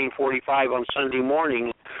at 9:45 on Sunday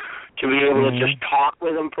morning, to be able to just talk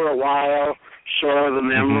with him for a while, share the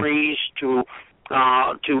memories, to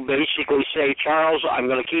basically say, Charles, I'm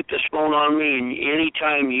going to keep this phone on me, and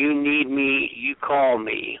anytime you need me, you call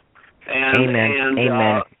me. And, Amen.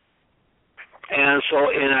 And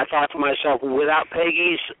I thought to myself, without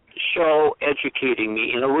Peggy's show educating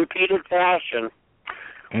me in a repeated fashion,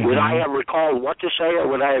 would I have recalled what to say, or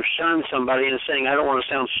would I have shunned somebody and saying, I don't want to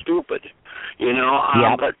sound stupid,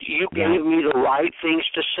 But you gave me the right things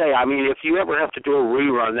to say. I mean, if you ever have to do a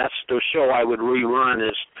rerun, that's the show I would rerun,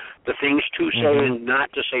 is the things to say and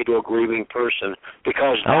not to say to a grieving person,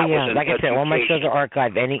 because that was an like I said, all my shows are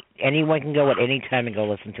archived. Anyone can go at any time and go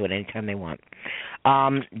listen to it anytime they want.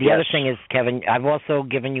 The other thing is, Kevin, I've also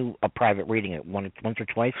given you a private reading it once or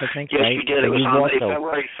twice, I think. Yes, right? you did. It was on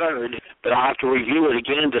February 3rd, but I'll have to review it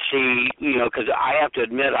again to see, because I have to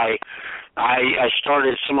admit I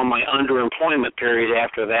started some of my underemployment period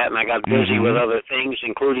after that, and I got busy with other things,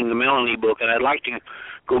 including the Melanie book, and I'd like to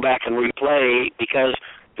go back and replay, because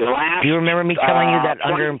the last... Do you remember me telling you that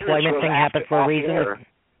underemployment thing happened for a reason?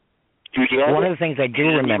 One of the things I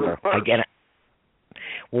do remember,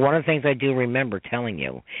 one of the things I do remember telling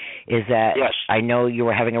you is that I know you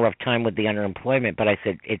were having a rough time with the underemployment, but I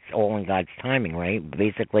said it's all in God's timing, right?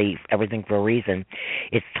 Basically, everything for a reason.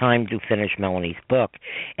 It's time to finish Melanie's book.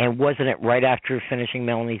 And wasn't it right after finishing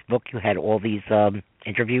Melanie's book you had all these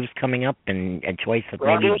interviews coming up and choice of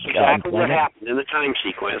maybe that's exactly employment? What happened in the time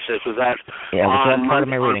sequence. This was that it was part of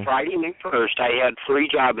my reading. On Friday, May 1st, I had 3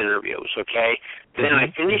 job interviews, okay? Then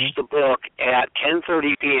I finished the book at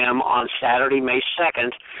 10:30 p.m. on Saturday, May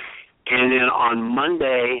 2nd, and then on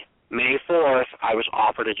Monday, May 4th, I was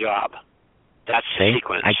offered a job. That's the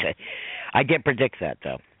sequence. I did predict that,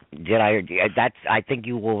 though. I think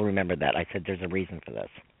you will remember that. I said there's a reason for this.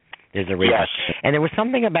 There's a reason. Yes. And there was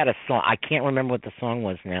something about a song. I can't remember what the song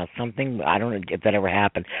was now. Something, I don't know if that ever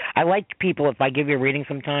happened. I like people, if I give you a reading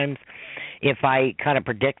sometimes, if I kind of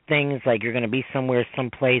predict things, like you're going to be somewhere,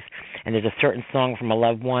 someplace, and there's a certain song from a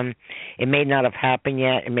loved one, it may not have happened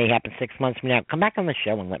yet. It may happen 6 months from now. Come back on the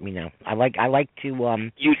show and let me know. I like to.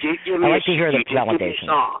 You did give me. I like to hear the validation. Give me a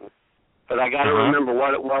song, but I got to remember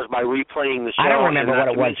what it was by replaying the show. I don't remember what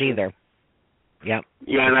it was either. Yep.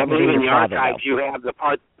 Yeah, and I believe in the archives you have the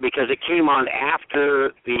part, because it came on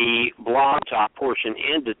after the blog talk portion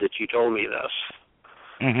ended that you told me this.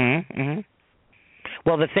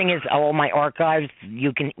 Well, the thing is, all my archives,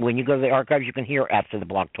 when you go to the archives, you can hear after the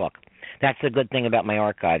blog talk. That's the good thing about my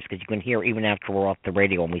archives, because you can hear even after we're off the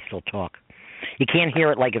radio and we still talk. You can't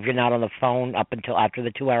hear it like if you're not on the phone up until after the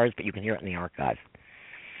 2 hours, but you can hear it in the archive.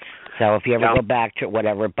 So if you ever go back to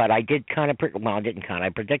whatever, but I did I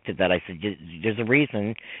predicted that. I said, there's a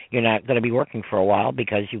reason you're not going to be working for a while,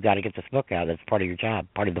 because you've got to get this book out. That's part of your job,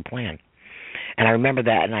 part of the plan. And I remember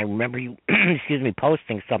that, and I remember you,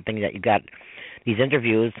 posting something that you got these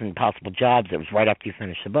interviews and possible jobs. It was right after you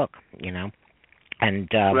finished the book, And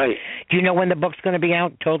do you know when the book's going to be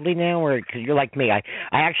out totally now? Or because you're like me, I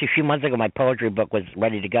actually a few months ago my poetry book was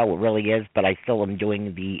ready to go. It really is, but I still am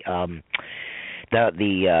doing the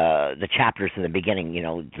chapters in the beginning,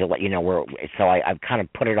 to let you know where. So I've kind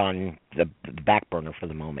of put it on the back burner for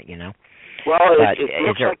the moment, Well, it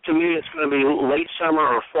looks like to me it's going to be late summer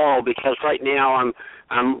or fall, because right now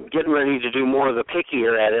I'm getting ready to do more of the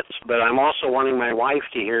pickier edits, but I'm also wanting my wife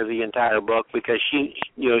to hear the entire book, because she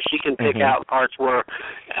can pick out parts where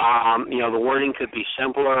the wording could be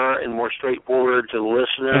simpler and more straightforward to the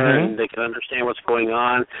listener, and they can understand what's going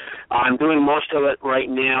on. I'm doing most of it right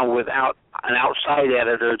now without an outside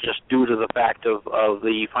editor, just due to the fact of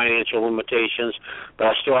the financial limitations, but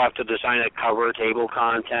I still have to design a cover, table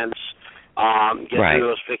contents, get through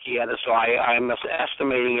those picky edits. So I'm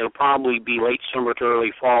estimating it'll probably be late summer to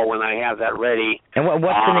early fall when I have that ready. And what's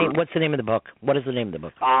the name? What's the name of the book? What is the name of the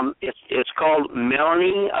book? It's called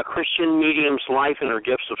Melanie, A Christian Medium's Life and Her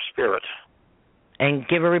Gifts of Spirit. And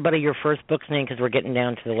give everybody your first book's name, because we're getting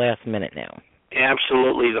down to the last minute now.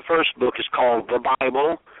 Absolutely. The first book is called The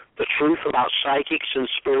Bible, The Truth About Psychics and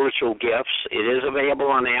Spiritual Gifts. It is available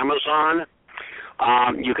on Amazon.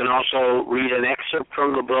 You can also read an excerpt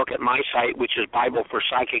from the book at my site, which is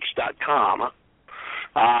BibleForPsychics.com.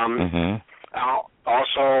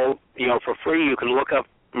 Also, for free, you can look up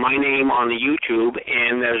my name on the YouTube,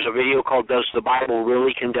 and there's a video called "Does the Bible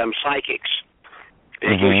Really Condemn Psychics?"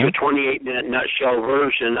 It gives you a 28-minute nutshell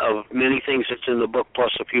version of many things that's in the book, plus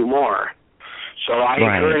a few more. So I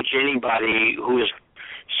encourage anybody who is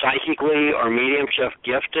psychically or mediumship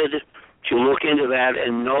gifted to look into that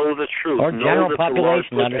and know the truth. Or general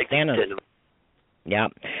population to understand it. Yeah.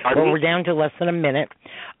 Well, we're down to less than a minute.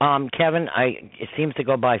 Kevin, it seems to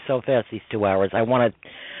go by so fast, these 2 hours. I want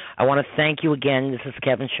to thank you again. This is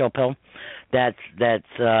Kevin SCHOEPPLE. That's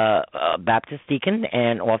Baptist deacon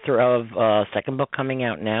and author of second book coming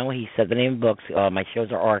out now. He said the name of books. My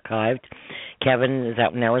shows are archived. Kevin is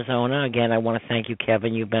out in Arizona. Again, I want to thank you,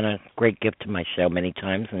 Kevin. You've been a great gift to my show many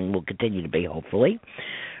times and will continue to be, hopefully.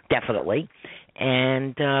 Definitely.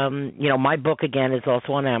 And, my book, again, is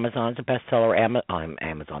also on Amazon. It's a bestseller on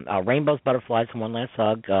Amazon. Rainbows, Butterflies, and One Last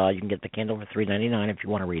Hug. You can get the Kindle for $3.99 if you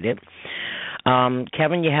want to read it.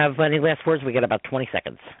 Kevin, you have any last words? We got about 20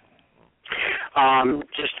 seconds.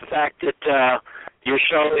 Just the fact that your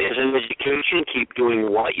show is an education. Keep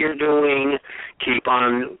doing what you're doing. Keep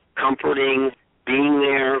on comforting, being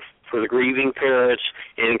there for the grieving parents,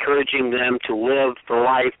 and encouraging them to live the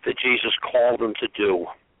life that Jesus called them to do.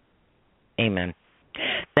 Amen.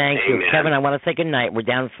 Thank you. Kevin, I want to say good night. We're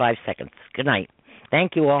down to 5 seconds. Good night.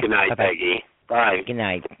 Thank you all. Good night, Bye-bye. Peggy. Bye. Good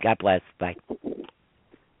night. God bless. Bye.